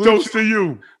 Toast to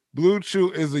you. Blue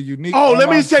Chew is a unique. Oh, let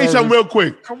me say something real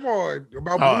quick. Come on.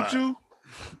 About Blue Chew?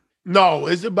 No,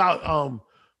 it's about all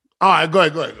right, go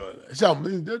ahead.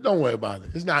 Something, don't worry about it.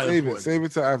 It's not important. Save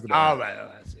it till after that. All right.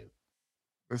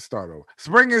 Let's start over.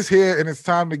 Spring is here, and it's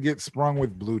time to get sprung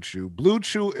with Blue Chew. Blue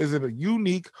Chew is a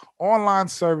unique online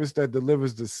service that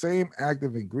delivers the same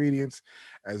active ingredients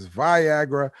as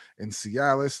Viagra and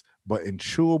Cialis, but in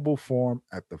chewable form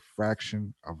at the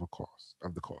fraction of the cost.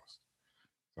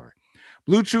 Sorry.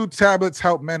 Blue Chew tablets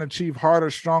help men achieve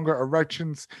harder, stronger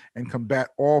erections and combat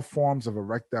all forms of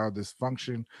erectile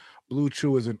dysfunction. Blue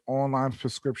Chew is an online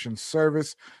prescription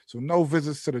service, so no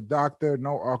visits to the doctor,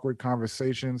 no awkward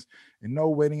conversations, and no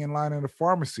waiting in line in the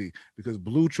pharmacy because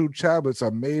Blue Chew tablets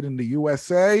are made in the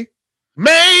USA.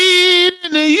 Made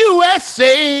in the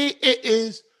USA. It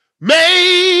is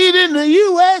made in the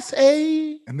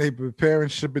USA. And they prepare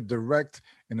and ship it direct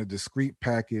in a discreet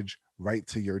package right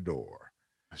to your door.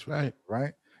 That's right.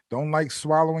 Right? Don't like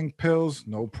swallowing pills?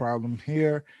 No problem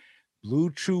here. Blue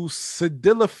Chew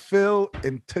Sildenafil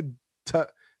and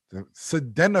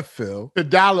Sildenafil.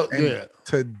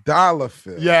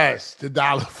 Tadalafil. Yes,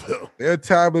 Tadalafil. Their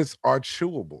tablets are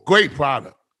chewable. Great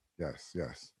product. Yes.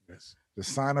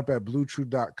 Just sign up at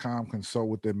bluechew.com, consult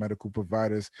with their medical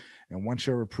providers, and once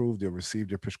you're approved, you'll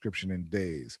receive your prescription in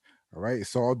days. All right?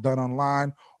 It's all done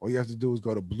online. All you have to do is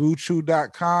go to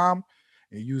bluechew.com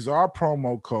and use our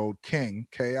promo code KING,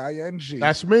 K-I-N-G.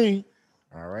 That's me.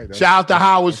 All right. Shout out to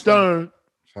Howard Stern.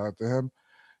 Shout out to him.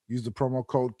 Use the promo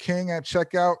code KING at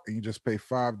checkout, and you just pay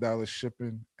 $5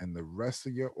 shipping, and the rest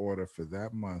of your order for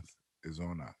that month is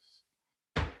on us.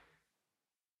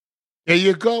 There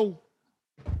you go.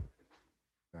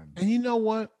 And you know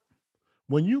what?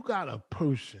 When you got a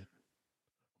person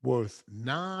worth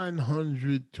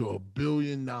 $900 to $1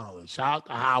 billion, shout out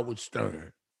to Howard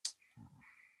Stern,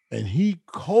 and he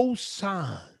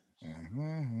co-signs.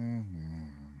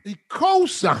 He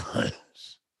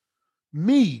co-signs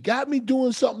me, got me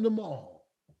doing something tomorrow.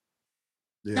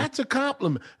 Yeah. That's a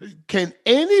compliment. Can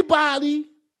anybody?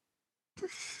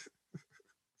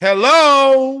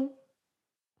 Hello?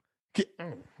 Let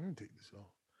me take this off.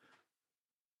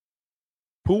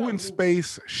 Pooh in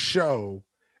Space Show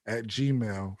at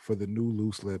Gmail for the new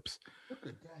Loose Lips.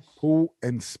 Pooh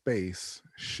in Space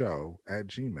Show at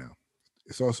Gmail.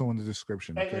 It's also in the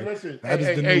description. Okay? Hey, listen. That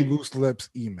is the new Loose Lips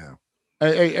email.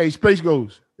 Hey, Space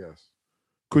Goes. Yes.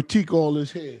 Critique all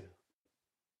his hair.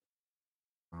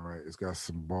 All right, it's got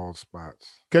some bald spots.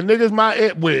 Can niggas my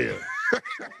it where?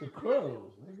 The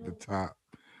curls, nigga. The top.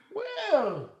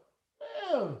 Where?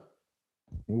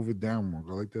 Move it down more.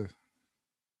 Go like this.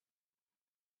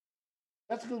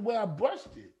 That's because where I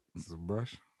brushed it. This is a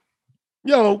brush.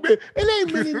 Yo, man, it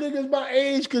ain't many niggas my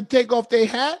age could take off their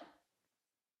hat.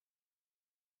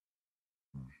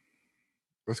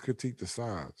 Let's critique the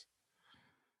sides.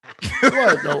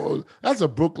 What? No, that's a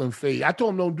Brooklyn fade. I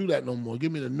told him don't do that no more.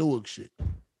 Give me the Newark shit.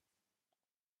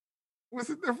 What's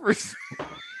the difference?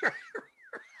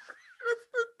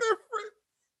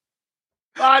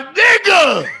 My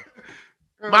nigga!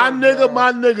 My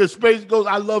nigga, Space Ghost.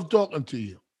 I love talking to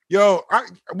you. Yo,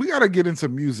 we gotta get into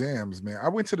museums, man. I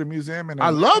went to the museum in Atlanta. I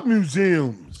love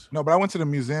museums. No, but I went to the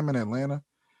museum in Atlanta,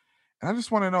 and I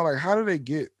just want to know, like, how do they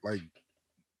get like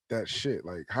that shit?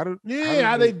 Like, how do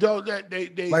they do that?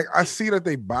 They like. I see that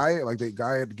they buy it, like they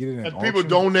guy had to get it in. And people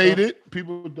donate it.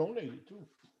 People donate it too.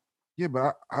 Yeah,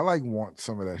 but I like want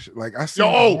some of that shit. Like I see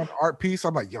one art piece,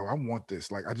 I'm like, yo, I want this.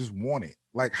 Like I just want it.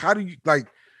 Like how do you like?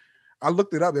 I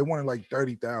looked it up. They wanted like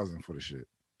 30,000 for the shit.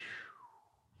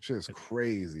 Shit's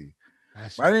crazy.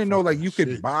 I didn't know like you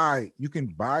can buy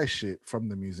shit from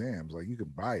the museums. Like you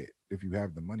can buy it if you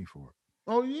have the money for it.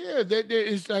 Oh yeah,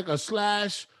 it's like a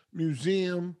slash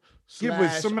museum Yeah, but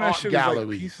some of that art shit gallery. is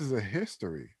like pieces of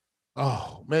history.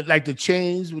 Oh man, like the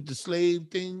chains with the slave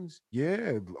things.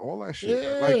 Yeah, all that shit.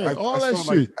 Yeah, Like all I that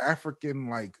saw shit. like African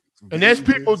like. And there's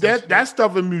people vases and that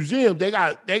stuff in museums. They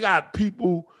got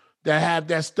people that have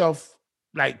that stuff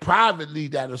like privately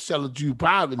that'll sell it to you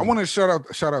privately. I want to shout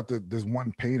out to this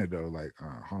one painter though. Like,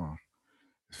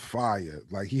 fire.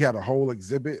 Like he had a whole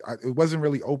exhibit. It wasn't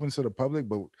really open to the public,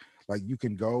 but like you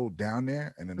can go down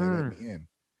there and then they let me in.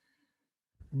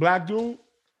 Black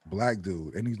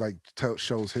dude, and he like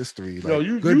shows history. Like, yo,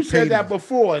 you said that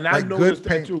before, and I noticed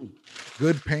that too.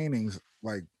 Good paintings,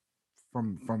 like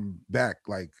from back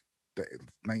like the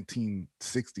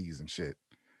 1960s and shit.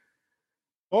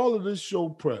 All of this show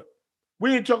prep.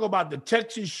 We didn't talk about the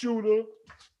Texas shooter.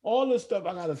 All this stuff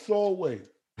I gotta throw away.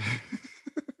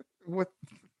 What?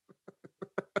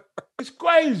 It's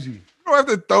crazy. You don't have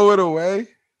to throw it away.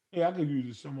 Yeah, I could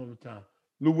use it some other time.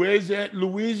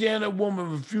 Louisiana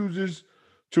woman refuses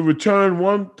to return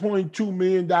 $1.2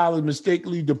 million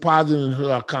mistakenly deposited in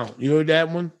her account. You heard that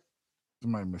one?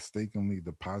 Somebody mistakenly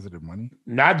deposited money?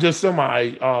 Not just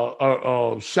somebody.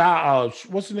 What's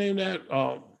the name of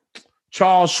that?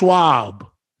 Charles Schwab.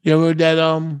 You ever heard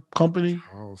that company?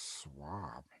 Charles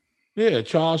Schwab. Yeah,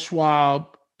 Charles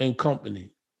Schwab and Company.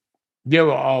 They're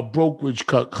a brokerage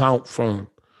account firm.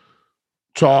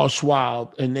 Charles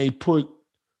Schwab, and they put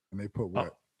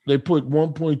what? They put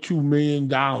 $1.2 million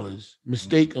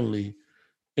mistakenly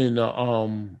in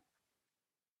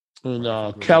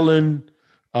Kellen,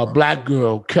 a black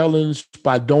girl, Kellen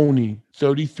Spadoni,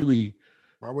 33.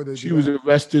 Why would they? She was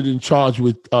arrested and charged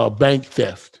with bank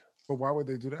theft. But why would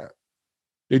they do that?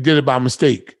 They did it by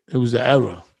mistake. It was an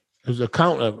error. It was an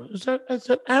account error. It's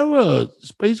an error.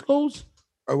 Space Ghost.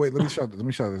 Oh wait, let me show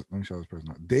this person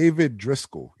out. David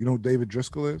Driscoll. You know who David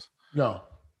Driscoll is? No.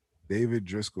 David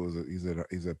Driscoll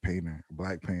is a painter, a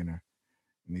black painter,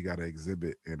 and he got an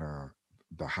exhibit in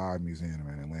the High Museum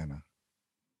in Atlanta.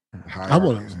 The High I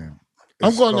want Museum.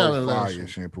 I'm going so down to Atlanta. fire,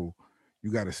 Shampoo.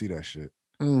 You got to see that shit.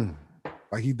 Mm.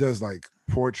 Like he does like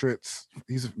portraits.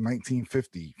 He's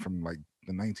 1950 from like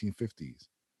the 1950s.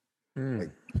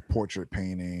 Like portrait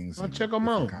paintings. I'll check them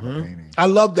out. Kind of paintings. I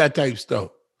love that type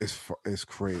stuff. It's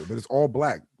crazy, but it's all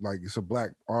black. Like it's a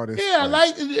black artist. Yeah,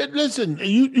 like listen,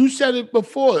 you said it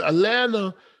before.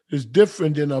 Atlanta is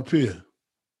different than up here.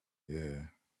 Yeah.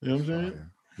 You know what I'm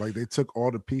saying? Like they took all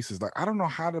the pieces. Like I don't know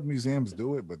how the museums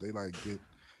do it, but they like get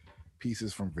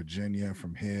pieces from Virginia,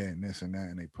 from here, and this and that,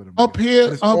 and they put them up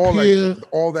here.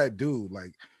 All that dude,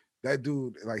 like that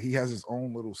dude, like he has his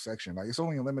own little section. Like it's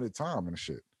only a limited time and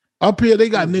shit. Up here, they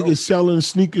got niggas selling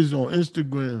sneakers on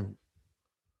Instagram.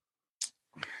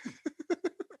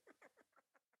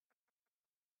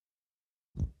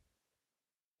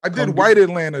 I did white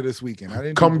Atlanta this weekend. I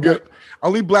didn't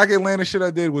only black Atlanta shit I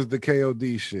did was the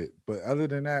KOD shit. But other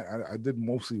than that, I did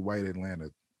mostly white Atlanta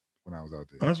when I was out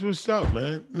there. That's what's up,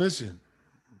 man. Listen,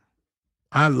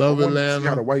 I love Atlanta. See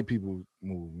how the white people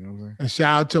move, you know what I'm saying? And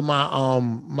shout out to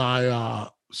my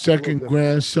second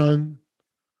grandson.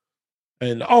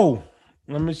 And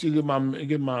let me see, give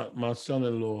my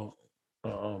son-in-law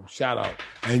shout out.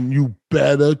 And you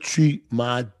better treat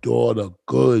my daughter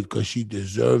good because she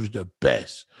deserves the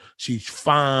best. She's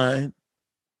fine.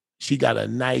 She got a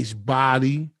nice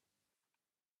body.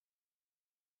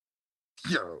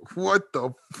 Yo, what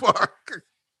the fuck?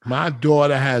 My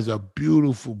daughter has a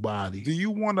beautiful body. Do you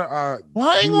want to?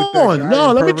 Hang on.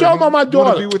 No, let me talk about my daughter. You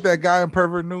want to be with that guy in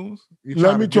Pervert News?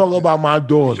 Let me talk about my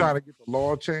daughter. You trying to get the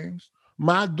law changed?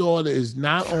 My daughter is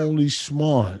not only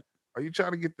smart. Are you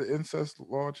trying to get the incest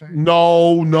law changed?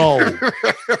 No.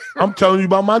 I'm telling you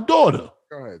about my daughter.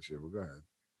 Go ahead, Chibble. Go ahead.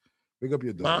 Pick up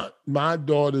your daughter. My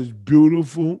daughter's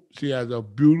beautiful. She has a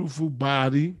beautiful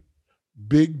body,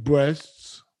 big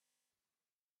breasts.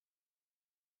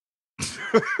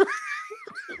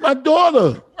 My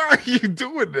daughter. Why are you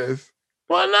doing this?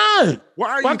 Why not?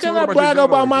 Why can't I brag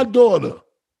about my daughter?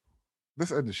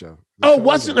 Let's end the show.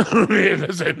 Let's end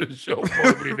the show.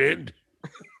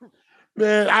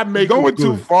 Man, I make going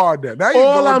too far there. Now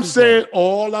all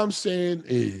I'm saying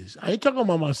is, I ain't talking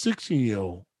about my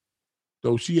 16-year-old,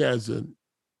 though she has a.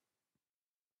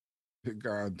 It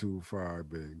gone too far,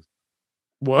 Biggs.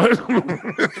 What?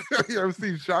 You ever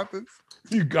seen Shotas?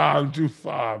 You gone too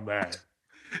far, man.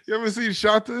 You ever seen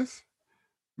Shotas?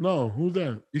 No, who's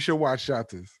that? You should watch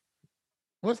Shotas.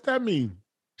 What's that mean?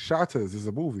 Shotas is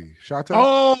a movie. Shotas.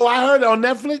 Oh, I heard it on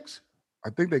Netflix. I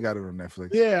think they got it on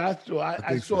Netflix. Yeah,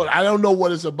 I saw it. I don't know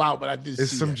what it's about, but I did see it.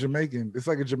 It's some Jamaican. It's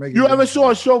like a Jamaican. You ever saw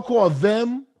a show called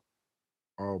Them?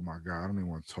 Oh my God, I don't even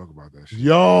want to talk about that shit.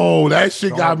 Yo, that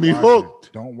shit got me hooked.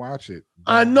 Don't watch it.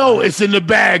 I know it's in the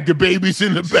bag. The baby's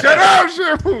in the bag. Shut up,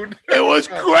 Shampoo. It was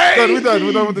crazy. We're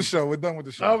done with the show.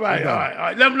 All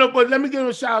right. Let me give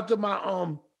a shout out to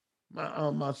my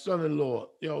my son-in-law.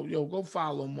 Yo, go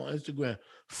follow him on Instagram.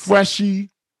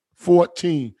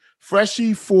 Freshie14.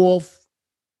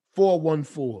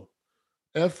 Freshie414.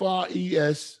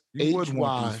 FRESHY. You would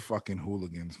want these fucking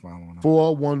hooligans following him.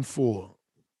 414.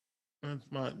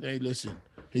 Hey, listen.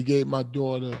 He gave my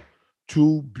daughter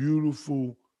 2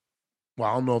 beautiful. Well,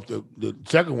 I don't know if the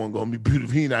second one gonna be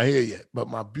beautiful. He not here yet, but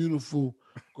my beautiful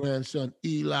grandson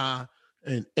Eli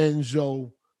and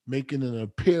Enzo making an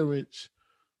appearance.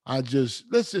 I just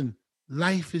listen.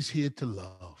 Life is here to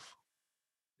love.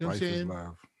 You know what I'm saying?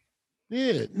 Love.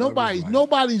 Yeah.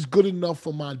 Nobody's good enough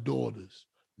for my daughters.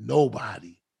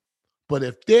 Nobody. But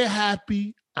if they're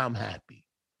happy, I'm happy.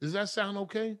 Does that sound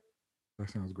okay? That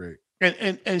sounds great.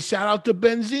 And shout out to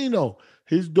Benzino.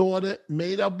 His daughter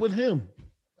made up with him.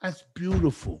 That's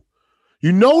beautiful.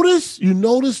 You notice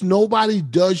nobody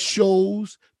does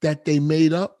shows that they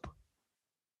made up.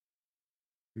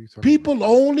 People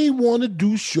only want to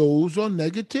do shows on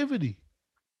negativity.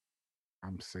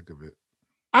 I'm sick of it.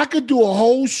 I could do a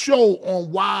whole show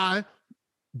on why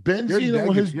Benzino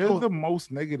and his You're daughter. the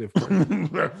most negative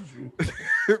person.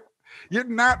 You're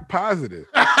not positive.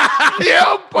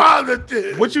 You're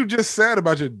positive. What you just said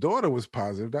about your daughter was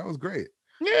positive. That was great.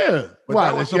 Yeah. But Why?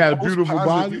 that was She had a the most beautiful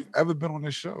positive body? you've ever been on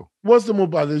this show. What's the more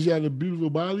about this? She had a beautiful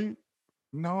body?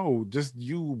 No, just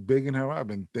you bigging her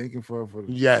up and thanking for her.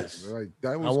 Yes. Like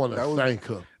that was. I want to thank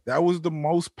her. That was the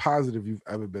most positive you've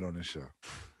ever been on this show.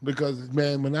 Because,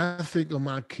 man, when I think of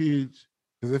my kids.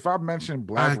 Because if I mention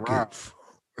Black Rob,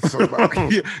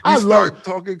 I start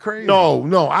talking crazy.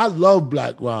 No, I love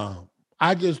Black Rob.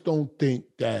 I just don't think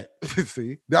that.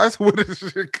 See, that's where this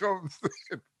shit comes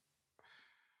in.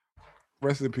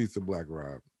 Rest in peace to Black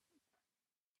Rob.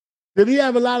 Did he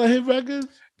have a lot of hit records?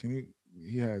 He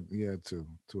had 2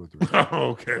 or 3.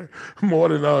 Okay, more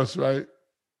than us, right?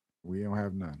 We don't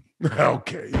have none.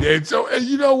 Okay, and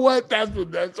you know what?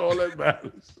 That's all that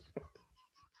matters.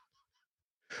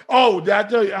 Oh, did I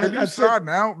tell you? I starting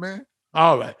out, man.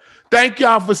 All right. Thank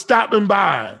y'all for stopping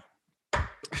by.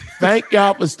 Thank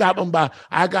y'all for stopping by.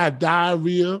 I got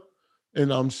diarrhea,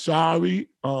 and I'm sorry.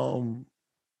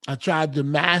 I tried to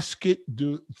mask it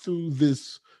through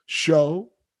this show,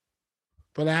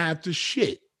 but I have to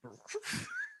shit.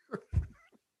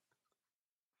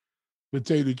 But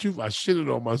tell you the truth, I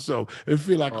shitted on myself. It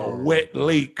feel like a wet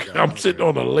lake. God, I'm sitting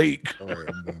on a lake.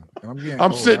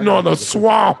 I'm sitting on a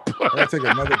swamp. I gotta take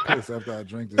another piss after I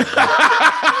drink this.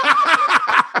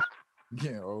 I'm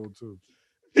getting old too.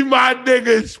 My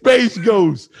nigga, Space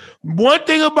Ghost. One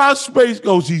thing about Space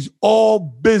Ghost, he's all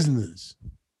business.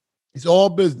 He's all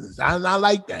business. I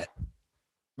like that.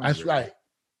 That's right.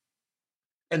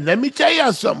 And let me tell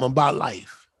y'all something about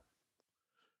life.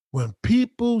 When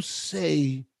people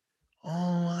say,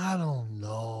 oh, I don't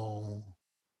know.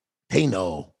 They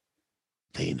know.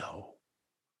 They know.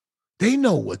 They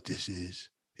know what this is.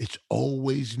 It's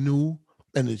always new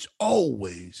and it's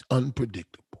always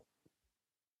unpredictable.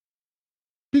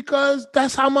 Because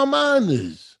that's how my mind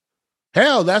is.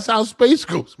 Hell, that's how Space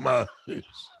Ghost's mind is.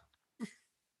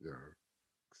 Yeah.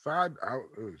 Side out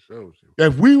shows.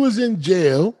 If we was in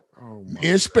jail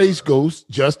in Space Ghost,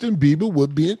 Justin Bieber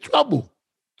would be in trouble.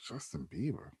 Justin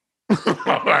Bieber.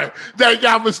 All right. Thank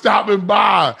y'all for stopping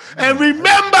by. And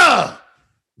remember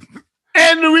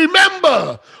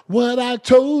what I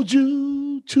told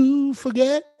you to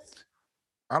forget.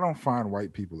 I don't find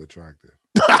white people attractive.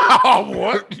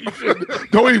 What?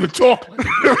 Don't even talk.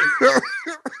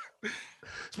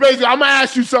 Space, I'm gonna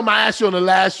ask you something I asked you on the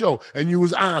last show, and you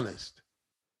was honest.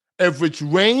 If it's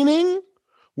raining,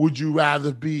 would you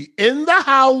rather be in the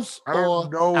house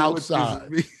or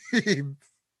outside?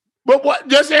 But what?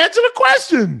 Just answer the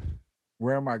question.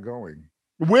 Where am I going?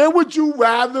 Where would you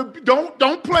rather be?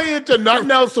 Don't play into nothing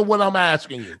else of what I'm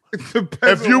asking you.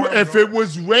 If it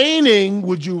was raining,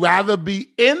 would you rather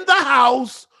be in the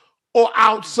house or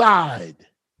outside?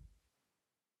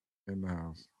 In the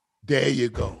house. There you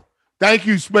go. Thank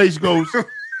you, Space Ghost.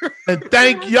 And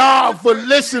thank y'all for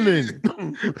listening.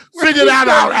 Figure that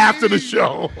out after the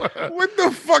show. What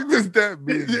the fuck does that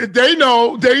mean? They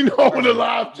know in the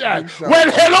live chat.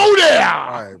 Well, hello there.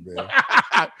 All right, man.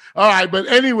 All right, but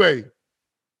anyway.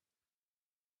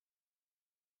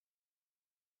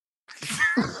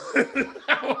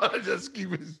 I want to just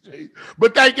keep it straight.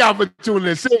 But thank y'all for tuning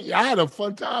in. See, I had a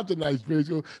fun time tonight, Space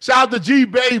Ghost. Shout out to G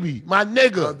Baby, my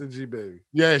nigga. Shout out to G Baby.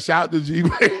 Yeah, shout out to G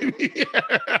Baby.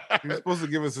 He was supposed to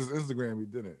give us his Instagram. He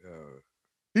didn't.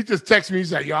 He just texted me. He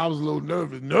said, yo, I was a little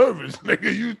nervous. Nervous,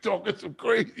 nigga. You talking some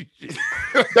crazy shit.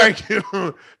 Thank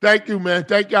you. Thank you, man.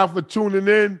 Thank y'all for tuning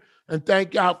in. And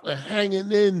thank y'all for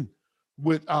hanging in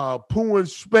with Pooh in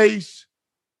Space.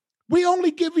 We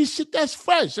only give you shit that's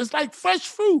fresh. It's like fresh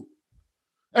fruit.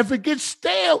 If it gets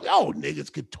stale,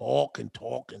 niggas can talk and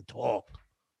talk and talk.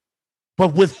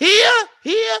 But with here,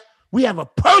 we have a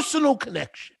personal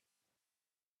connection.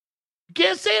 You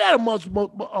can't say that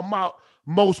about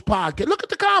most podcasts. Look at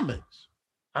the comments.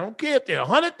 I don't care if they're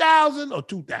 100,000 or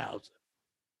 2,000.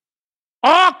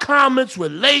 Our comments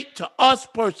relate to us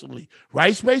personally.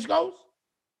 Right, Space Ghost?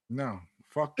 No,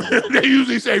 fuck them. They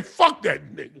usually say, fuck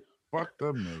that nigga. Fuck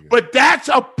them niggas. But that's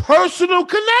a personal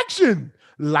connection,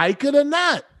 like it or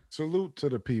not. Salute to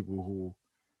the people who...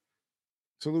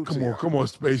 Come on,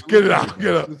 Space. Get it out.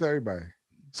 Get up. Salute to everybody.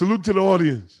 Salute to the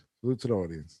audience. Salute to the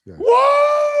audience. Yeah.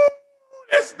 Whoa!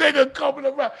 This nigga coming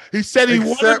around. He said he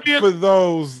wanted to for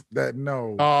those that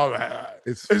know. All right.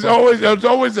 There's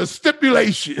always a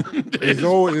stipulation.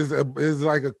 It's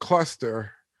like a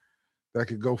cluster that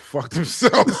could go fuck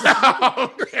themselves.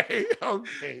 Okay.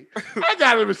 I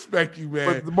gotta respect you,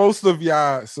 man. But most of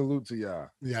y'all, salute to y'all.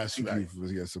 Yeah, thank you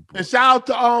for your support. And shout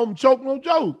out to Choke No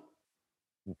Joke.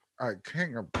 All right,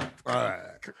 hang up. All right.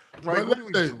 Right,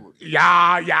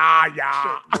 Yeah.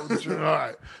 All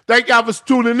right. Thank y'all for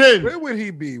tuning in. Where would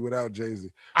he be without Jay-Z?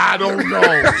 I don't know.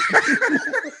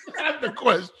 That's the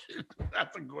question.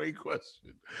 That's a great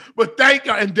question. But thank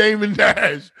y'all. And Damon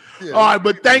Dash. Yeah. All right,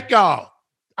 but thank y'all.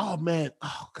 Oh, man.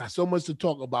 Oh, got so much to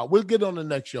talk about. We'll get on the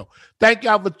next show. Thank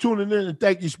y'all for tuning in, and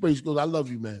thank you, Space Ghost. I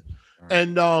love you, man. Right.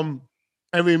 And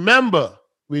remember,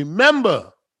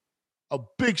 a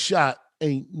big shot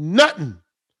ain't nothing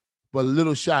but a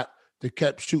little shot that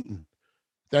kept shooting.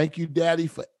 Thank you, Daddy,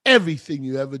 for everything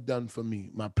you ever done for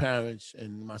me, my parents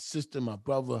and my sister, my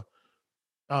brother.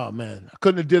 Oh, man, I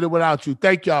couldn't have did it without you.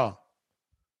 Thank y'all.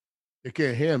 You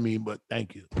can't hear me, but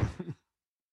thank you.